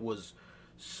 and it was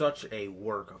such a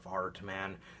work of art,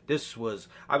 man.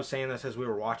 I was saying this as we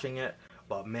were watching it,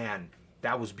 but man,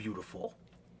 that was beautiful.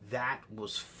 That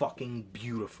was fucking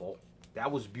beautiful. That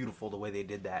was beautiful the way they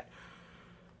did that.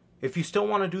 If you still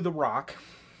want to do The Rock,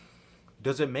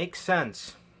 does it make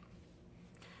sense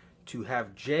to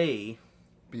have Jay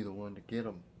Be the one to get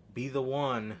him. be the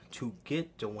one to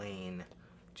get Dwayne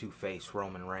to face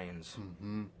Roman Reigns?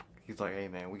 Mm-hmm. He's like, hey,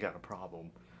 man, we got a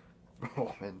problem.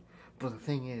 Roman. But the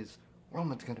thing is,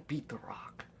 Roman's gonna beat The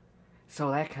Rock.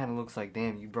 So that kind of looks like,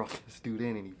 damn, you brought this dude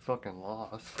in and he fucking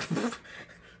lost.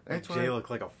 That's Jay looked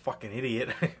like a fucking idiot.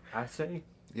 I say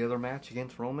the other match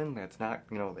against Roman, that's not,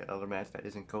 the other match that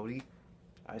isn't Cody,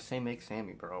 I say make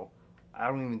Sami, bro. I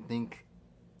don't even think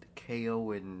the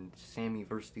KO and Sami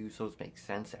versus the Usos make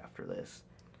sense after this.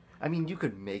 I mean, you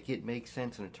could make it make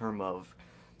sense in a term of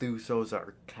the Usos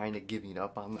are kind of giving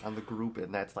up on the group,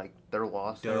 and that's like their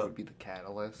loss. That would be the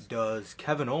catalyst. Does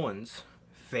Kevin Owens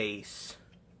face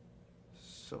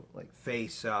Solo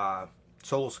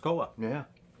Sikoa? Yeah.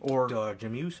 Or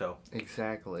Jimmy Uso?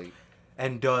 Exactly.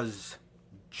 And does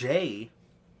Jay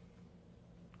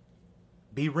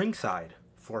be ringside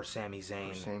for Sami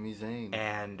Zayn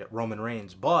and Roman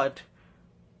Reigns? But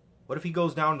what if he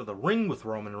goes down to the ring with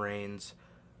Roman Reigns,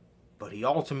 but he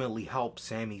ultimately helps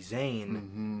Sami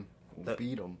Zayn,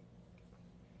 beat him,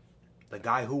 the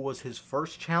guy who was his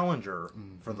first challenger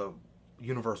for the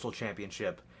Universal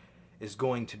Championship, is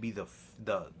going to be the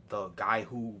guy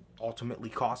who ultimately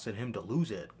costed him to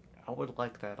lose it. I would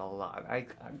like that a lot.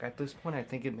 At this point, I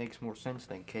think it makes more sense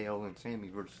than KO and Sami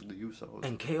versus the Usos.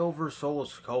 And KO versus Solo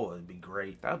Sikoa would be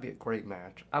great. That would be a great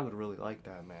match. I would really like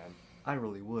that, man. I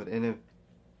really would. And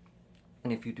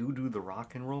if you do The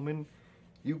Rock and Roman,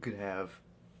 you could have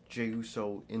Jey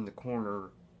Uso in the corner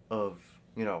of,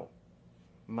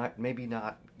 maybe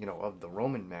not, of the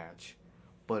Roman match,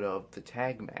 but of the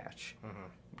tag match. Mm-hmm.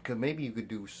 Because maybe you could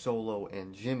do Solo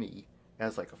and Jimmy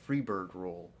as like a Freebird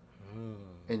role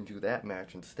and do that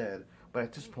match instead. But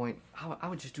at this point, I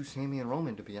would just do Sami and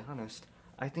Roman, to be honest.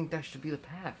 I think that should be the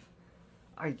path.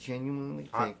 I genuinely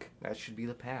think that should be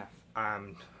the path.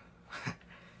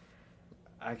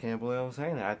 I can't believe I'm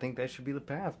saying that. I think that should be the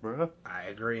path, bro. I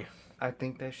agree. I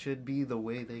think that should be the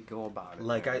way they go about it.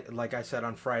 Like I said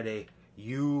on Friday,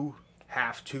 you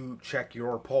have to check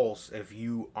your pulse if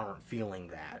you aren't feeling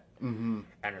that. Mm-hmm.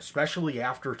 And especially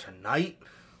after tonight.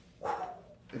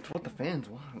 It's what the fans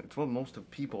want. It's what most of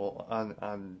people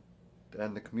on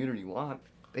the community want.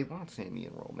 They want Sami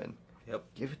and Roman. Yep.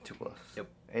 Give it to us. Yep.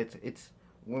 It's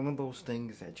one of those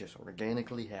things that just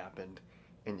organically happened,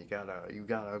 and you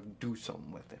gotta do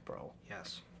something with it, bro.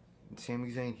 Yes. And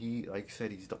Sami Zayn, he, like I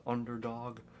said, he's the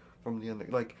underdog from the under.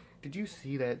 Like, did you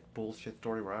see that bullshit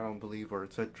story where I don't believe where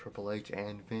it said Triple H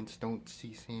and Vince don't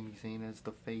see Sami Zayn as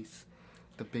the face,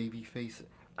 the baby face?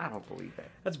 I don't believe that.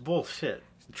 That's bullshit.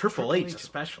 Triple H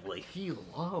especially. He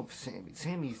loves Sami.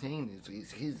 Sami Zayn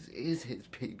is his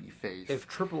baby face. If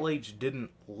Triple H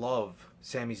didn't love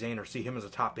Sami Zayn or see him as a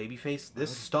top babyface,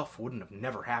 this stuff wouldn't have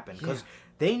never happened. Because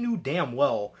they knew damn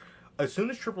well, as soon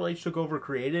as Triple H took over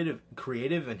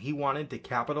creative and he wanted to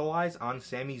capitalize on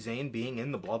Sami Zayn being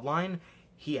in the Bloodline,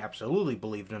 he absolutely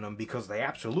believed in him because they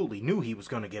absolutely knew he was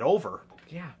going to get over.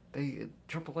 Yeah,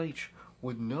 Triple H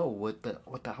would know what the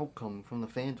outcome from the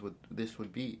fans would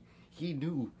be. He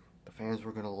knew the fans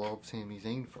were going to love Sami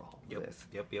Zayn for all of this.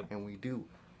 Yep. And we do.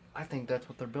 I think that's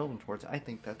what they're building towards. I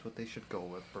think that's what they should go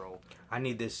with, bro. I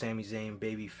need this Sami Zayn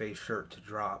babyface shirt to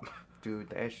drop. Dude,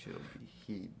 that shit'll be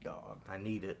heat, dog. I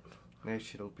need it. That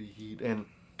shit'll be heat. And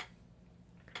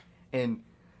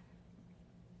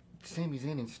Sami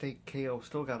Zayn and KO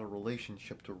still got a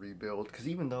relationship to rebuild. Because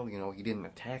even though, he didn't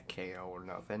attack KO or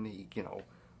nothing, he,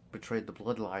 betrayed the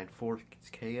bloodline for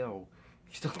KO,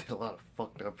 he still did a lot of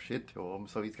fucked up shit to him.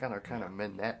 So he's got to kind of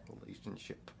mend that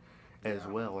relationship as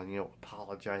well. And,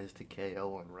 apologize to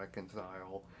KO and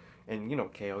reconcile. And,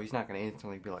 KO, he's not going to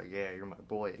instantly be like, yeah, you're my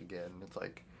boy again. It's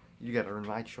like, you got to earn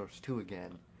my trust too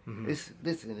again. Mm-hmm.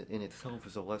 This in itself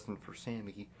is a lesson for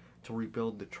Sami to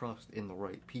rebuild the trust in the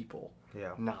right people.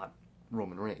 Yeah. Not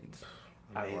Roman Reigns.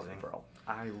 Amazing. I love it, bro.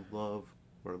 I love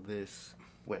where this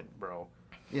went, bro.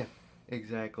 Yeah,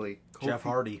 exactly. Jeff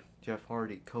Hardy,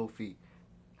 Kofi,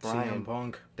 Bryan, CM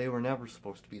Punk. They were never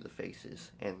supposed to be the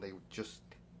faces, and they just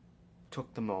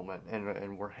took the moment and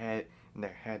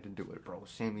they had to do it, bro.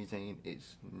 Sami Zayn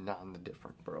is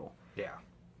non-different, bro. Yeah.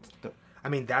 I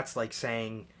mean, that's like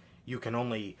saying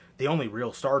the only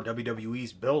real star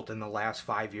WWE's built in the last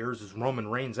 5 years is Roman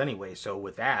Reigns anyway. So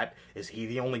with that, is he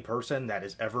the only person that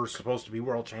is ever supposed to be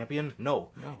world champion?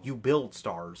 No. You build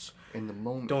stars. In the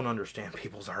moment. Don't understand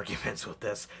people's arguments with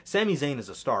this. Sami Zayn is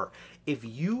a star. If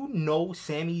you know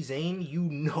Sami Zayn, you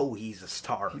know he's a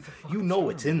star. You know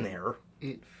it's in there.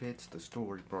 It fits the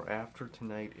story, bro. After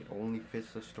tonight, it only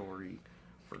fits the story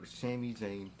for Sami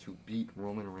Zayn to beat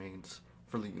Roman Reigns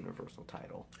for the Universal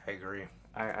title. I agree.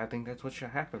 I think that's what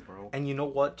should happen, bro. And you know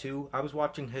what, too? I was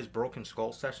watching his Broken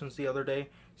Skull sessions the other day.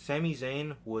 Sami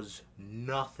Zayn was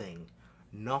nothing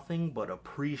but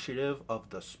appreciative of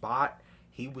the spot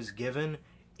he was given,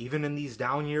 even in these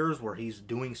down years where he's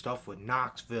doing stuff with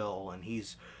Knoxville and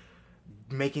he's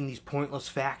making these pointless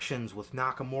factions with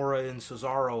Nakamura and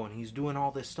Cesaro and he's doing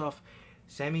all this stuff.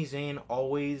 Sami Zayn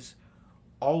always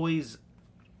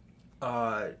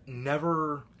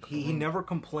never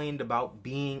complained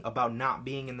about not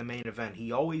being in the main event.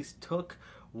 He always took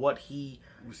what he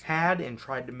had and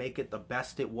tried to make it the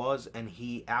best it was, and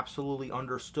he absolutely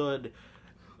understood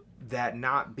that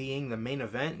not being the main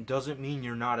event doesn't mean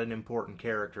you're not an important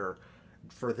character.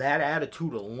 For that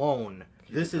attitude alone,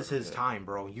 this is his time,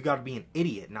 bro. You got to be an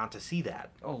idiot not to see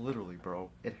that. Oh, literally, bro.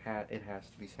 It has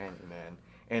to be Sami, man.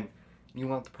 And you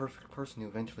want the perfect person to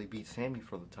eventually beat Sami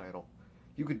for the title.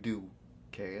 You could do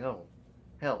KO.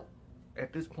 Hell,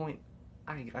 at this point,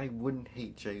 I wouldn't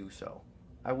hate Jey Uso.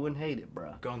 I wouldn't hate it,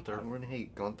 bruh. Gunther. I wouldn't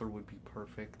hate. Gunther would be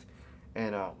perfect.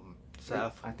 And,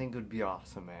 Seth. I think it would be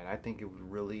awesome, man. I think it would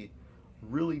really,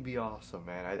 really be awesome,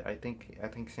 man. I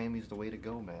think Sami's the way to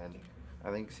go, man. I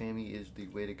think Sami is the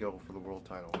way to go for the world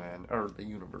title, man. Or the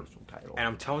Universal title. And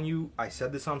I'm telling you, I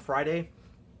said this on Friday.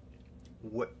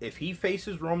 If he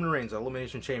faces Roman Reigns at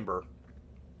Elimination Chamber,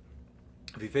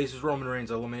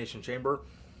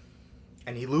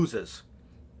 and he loses,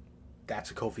 that's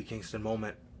a Kofi Kingston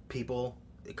moment, people,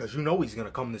 because you know he's going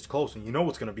to come this close, and you know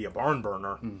it's going to be a barn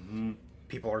burner. Mm-hmm.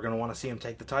 People are going to want to see him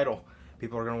take the title.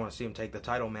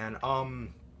 Man.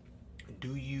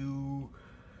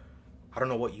 I don't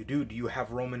know what you do. Do you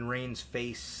have Roman Reigns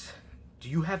face... Do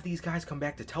you have these guys come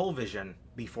back to television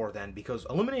before then? Because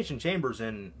Elimination Chamber's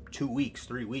in 2 weeks,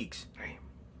 3 weeks. Damn.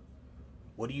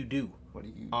 What do you do?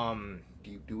 Do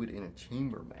you do it in a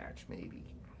chamber match, maybe?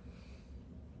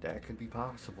 That could be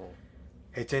possible.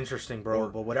 It's interesting, bro.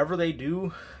 But whatever they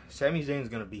do, Sami Zayn's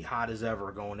going to be hot as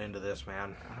ever going into this,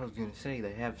 man. I was going to say,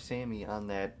 they have Sami on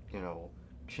that,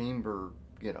 chamber,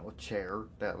 chair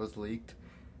that was leaked.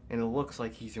 And it looks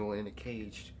like he's going in a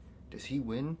cage. Does he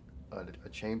win a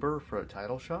chamber for a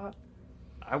title shot?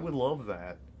 I would love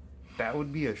that. That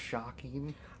would be a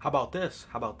shocking... How about this?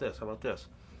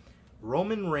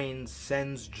 Roman Reigns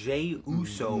sends Jey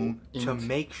Uso to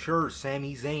make sure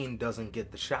Sami Zayn doesn't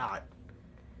get the shot.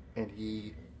 And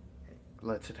he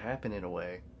lets it happen in a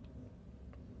way.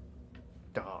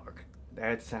 Dog.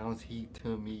 That sounds heat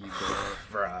to me,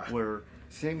 bro. Bruh. Where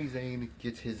Sami Zayn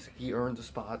he earns a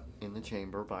spot in the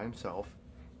chamber by himself,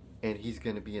 and he's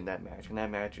going to be in that match. And that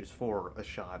match is for a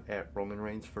shot at Roman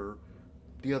Reigns for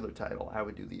the other title. I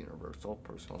would do the Universal,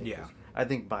 personally. Yeah. I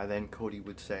think by then Cody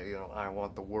would say, you know, I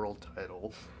want the world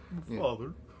title.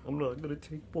 Father. I'm not gonna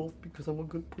take both because I'm a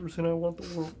good person. I want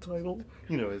the world title.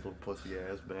 You know, his little pussy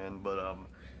ass man. But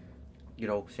you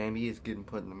know, Sami is getting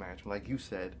put in the match. Like you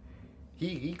said,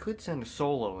 he could send a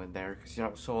Solo in there because, you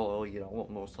know, Solo, you know,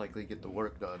 won't most likely get the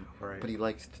work done. Right. But he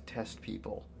likes to test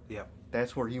people. Yep.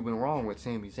 That's where he went wrong with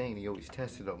Sami Zayn. He always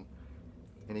tested him.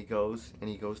 And he goes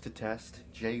to test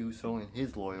Jey Uso and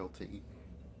his loyalty.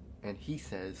 And he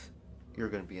says, you're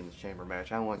going to be in the chamber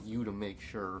match. I want you to make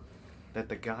sure that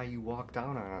the guy you walked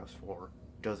down on us for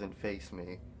doesn't face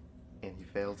me. And he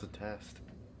fails the test.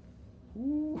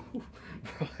 Ooh.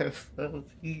 That sounds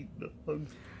heat,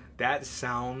 dogs. That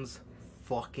sounds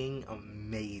fucking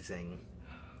amazing.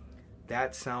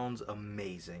 That sounds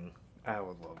amazing. I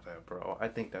would love that, bro. I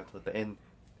think that's what and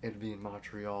it'd be in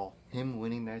Montreal. Him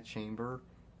winning that chamber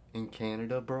in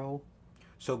Canada, bro.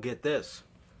 So get this.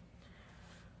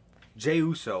 Jey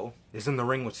Uso is in the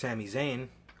ring with Sami Zayn.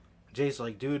 Jay's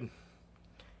like, dude,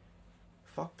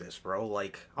 fuck this, bro.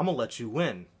 Like, I'm gonna let you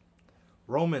win.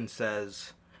 Roman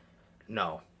says,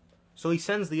 no. So he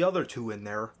sends the other two in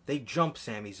there. They jump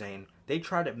Sami Zayn. They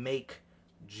try to make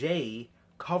Jay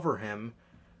cover him.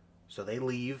 So they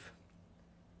leave.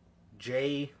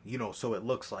 Jay, you know, so it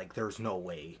looks like there's no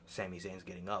way Sami Zayn's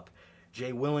getting up.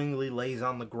 Jay willingly lays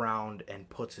on the ground and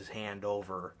puts his hand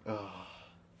over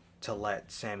to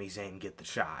let Sami Zayn get the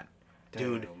shot. Damn.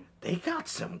 Dude, they got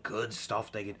some good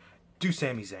stuff they could do.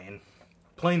 Sami Zayn.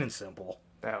 Plain and simple.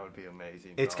 That would be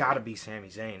amazing. It's bro. got to be Sami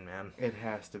Zayn, man. It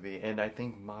has to be. And I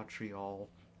think Montreal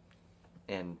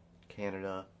and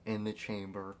Canada in the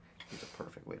chamber is a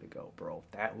perfect way to go, bro.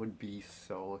 That would be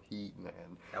so heat, man.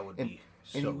 That would be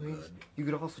so good. You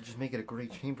could also just make it a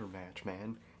great chamber match,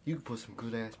 man. You could put some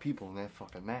good-ass people in that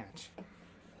fucking match.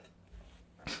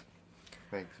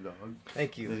 Thanks, dog.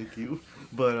 Thank you. Thank you.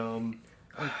 But, oh,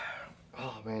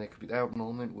 man, it could be, that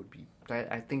moment would be,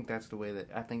 I think that's the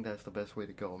best way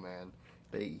to go, man.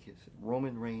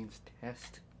 Roman Reigns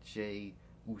test Jey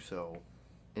Uso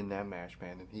in that match,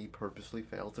 man, and he purposely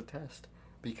failed the test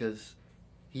because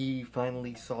he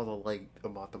finally saw the light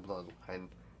about the bloodline,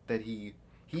 that he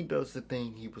does the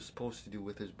thing he was supposed to do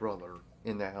with his brother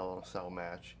in that Hell in a Cell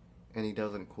match, and he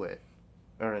doesn't quit.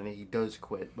 And he does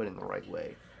quit, but in the right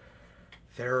way.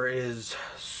 There is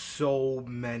so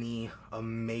many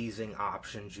amazing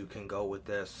options you can go with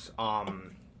this.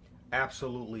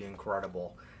 Absolutely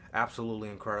incredible. Absolutely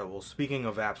incredible. Speaking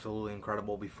of absolutely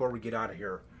incredible, before we get out of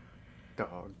here,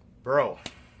 Dog. bro,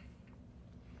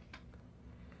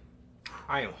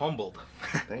 I am humbled.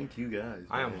 Thank you guys.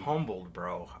 I am humbled,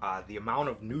 bro. The amount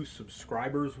of new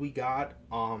subscribers we got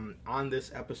on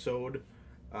this episode,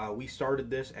 we started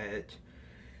this at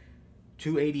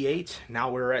 288.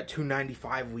 Now we're at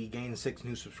 295. We gained 6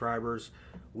 new subscribers.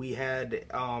 We had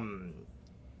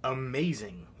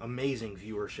amazing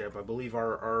viewership. I believe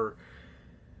our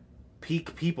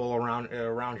peak people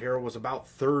around here was about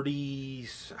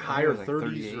 30s, higher like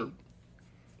 30s. Or,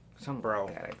 something bro.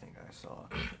 Like that, I think I saw.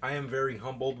 I am very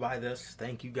humbled by this.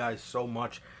 Thank you guys so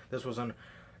much. This was an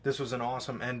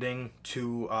awesome ending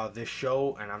to this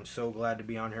show, and I'm so glad to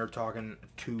be on here talking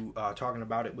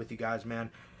about it with you guys,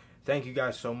 man. Thank you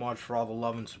guys so much for all the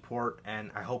love and support, and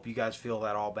I hope you guys feel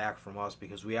that all back from us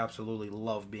because we absolutely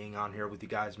love being on here with you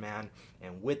guys, man.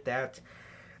 And with that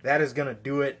is going to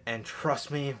do it, and trust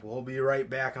me, we'll be right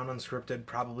back on Unscripted,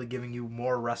 probably giving you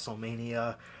more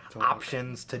WrestleMania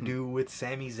options to do with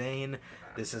Sami Zayn.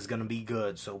 This is going to be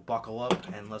good, so buckle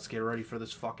up, and let's get ready for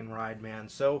this fucking ride, man.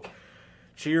 So,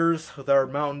 cheers with our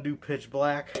Mountain Dew Pitch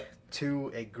Black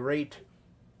to a great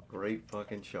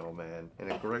fucking show, man,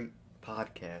 and a great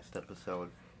podcast episode.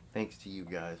 Thanks to you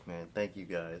guys, man. Thank you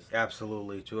guys.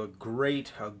 Absolutely. To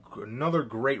another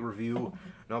great review,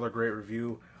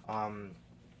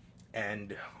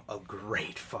 and a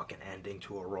great fucking ending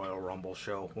to a Royal Rumble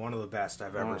show. One of the best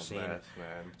I've ever seen. Best,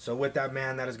 man. So with that,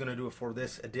 man, that is going to do it for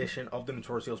this edition of the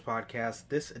Notorious Heels Podcast.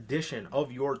 This edition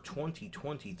of your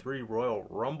 2023 Royal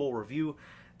Rumble review.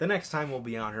 The next time we'll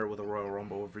be on here with a Royal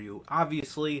Rumble review,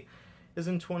 obviously, is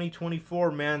in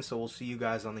 2024, man. So we'll see you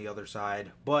guys on the other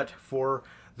side. But for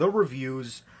the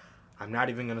reviews, I'm not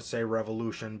even going to say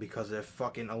Revolution, because if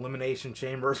fucking Elimination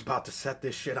Chamber is about to set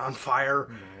this shit on fire,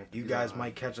 you guys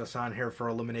might catch us on here for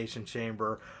Elimination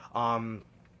Chamber.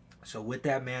 So with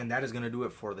that, man, that is going to do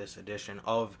it for this edition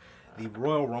of the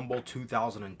Royal Rumble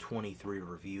 2023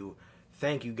 review.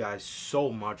 Thank you guys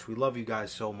so much. We love you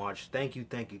guys so much. Thank you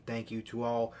to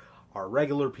all our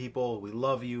regular people. We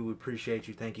love you. We appreciate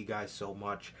you. Thank you guys so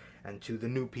much. And to the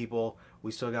new people,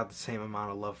 we still got the same amount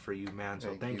of love for you, man.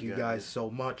 So thank you guys so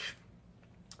much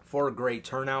for a great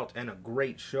turnout and a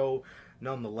great show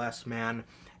nonetheless, man.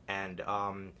 And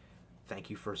thank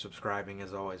you for subscribing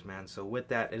as always, man. So with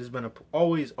that, it has been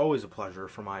always a pleasure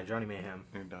for my Johnny Mayhem.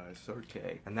 And it's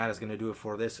okay. And that is going to do it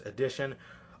for this edition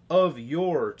of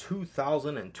your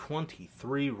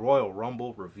 2023 Royal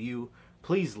Rumble review.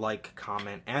 Please like,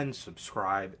 comment, and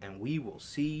subscribe, and we will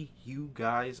see you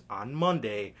guys on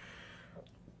Monday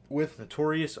with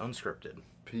Notorious Unscripted.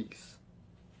 Peace.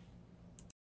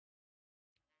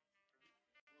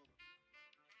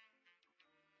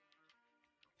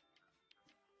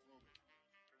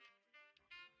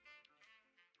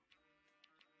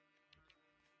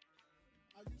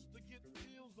 I used to get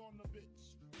deals on the bitch.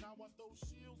 Now I throw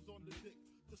shields on the dick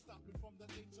to stop me from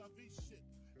that HIV shit.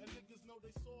 And niggas know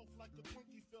they soft like a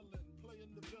Twinkie fillin',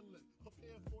 playing the villain,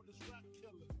 prepare for this rap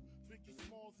killing. Biggie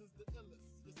Smalls is the illest.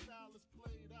 Your style is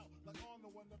played out like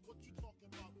Arnold, and that's what you talking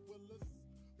about, Willis.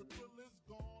 The thrill is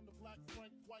gone. The black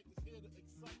Frank White is here to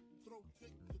excite. Throw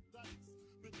dick to dice.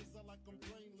 Bitches are like I'm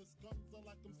brainless. Guns are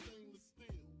like I'm stainless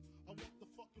steel. I want the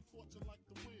fucking fortune like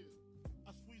the wheel.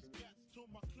 I squeeze cats till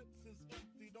my clips is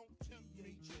empty. Don't tempt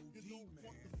me. You don't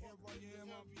want the fuck. Here I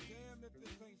am. I'm damned if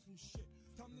this ain't some shit.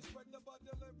 Time to spread the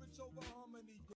butter lyrics over